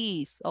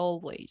 Is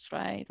always,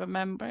 right?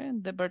 Remember,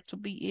 the verb to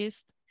be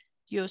is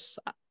used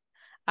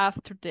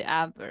after the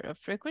adverb of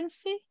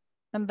frequency,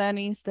 and then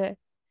is the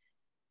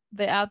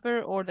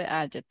adverb or the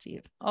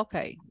adjective.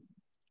 Okay.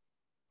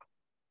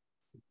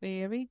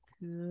 Very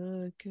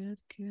good,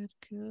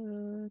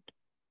 good.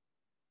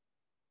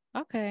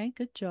 Okay,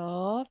 good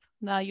job.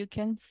 Now you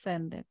can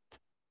send it.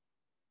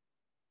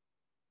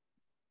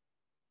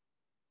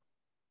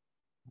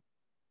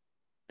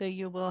 There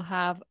you will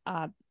have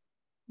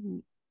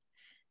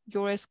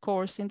your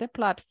scores in the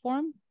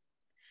platform.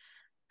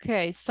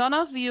 Okay, some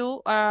of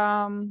you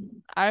are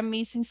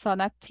missing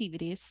some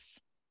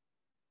activities.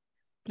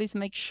 Please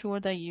make sure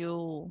that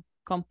you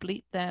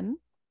complete them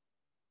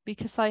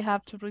because I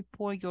have to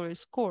report your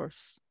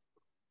scores.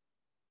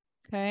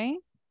 Okay.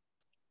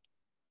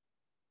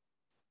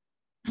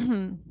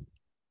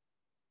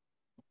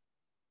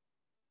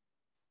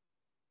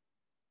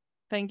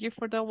 Thank you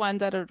for the one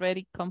that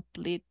already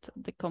complete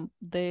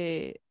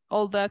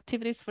all the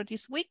activities for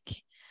this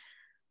week.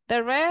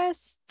 The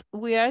rest,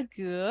 we are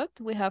good.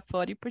 We have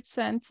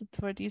 40%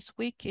 for this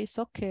week. It's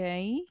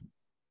okay.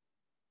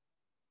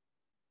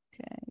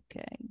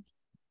 Okay.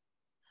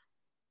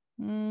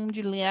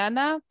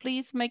 Juliana,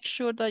 please make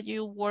sure that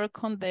you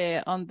work on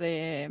this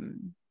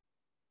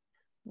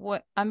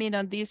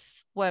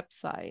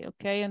website,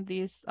 okay, on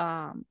this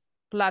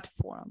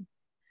platform,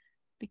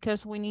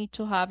 because we need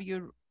to have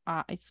your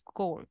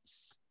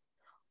scores.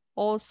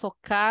 Also,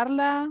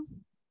 Carla.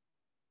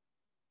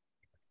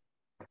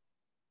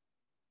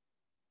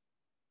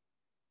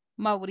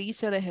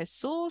 Mauricio de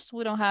Jesus,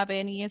 we don't have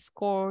any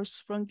scores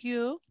from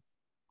you.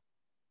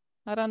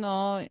 I don't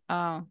know,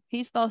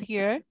 he's not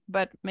here,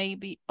 but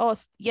maybe, oh,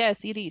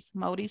 yes, it is.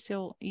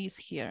 Mauricio is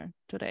here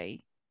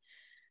today.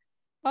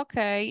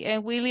 Okay,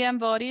 and William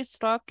Boris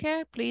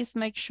Roque, please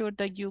make sure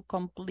that you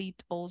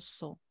complete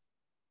also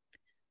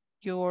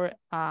your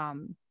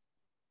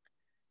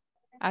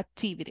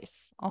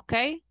activities,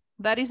 okay?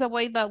 That is the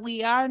way that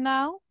we are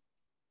now.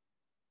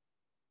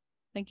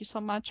 Thank you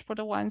so much for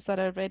the ones that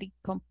are already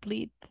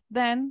complete.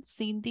 Then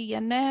Cindy,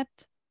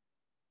 Annette,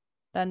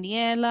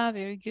 Daniela,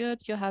 very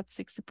good. You had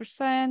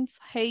 60%.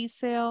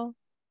 Hazel,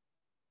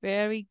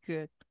 very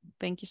good.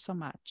 Thank you so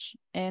much.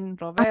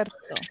 And Roberto.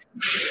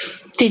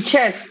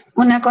 Teacher,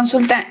 una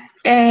consulta.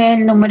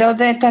 ¿El número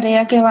de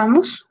tarea que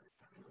vamos?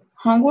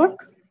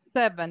 Homework?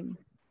 7.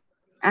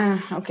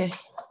 Ah, okay.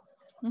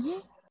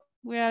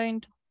 We are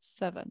in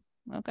 7.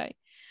 Okay.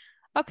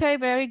 Okay,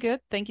 very good.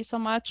 Thank you so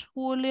much,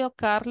 Julio,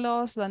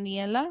 Carlos,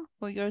 Daniela,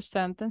 for your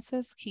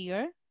sentences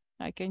here.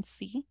 I can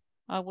see.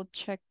 I will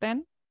check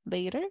them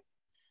later.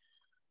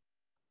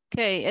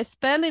 Okay,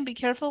 spelling. Be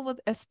careful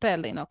with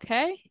spelling,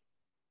 okay?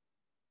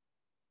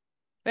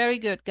 Very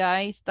good,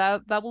 guys.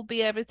 That will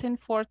be everything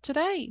for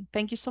today.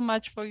 Thank you so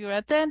much for your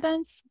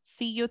attendance.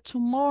 See you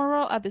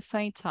tomorrow at the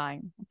same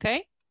time,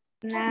 okay?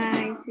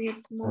 Night.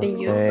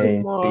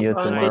 Okay, see you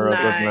tomorrow.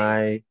 Good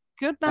night.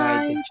 Good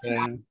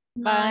night.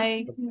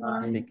 Bye.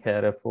 Be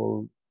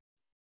careful.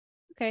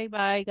 Okay,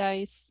 bye,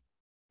 guys.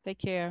 Take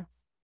care.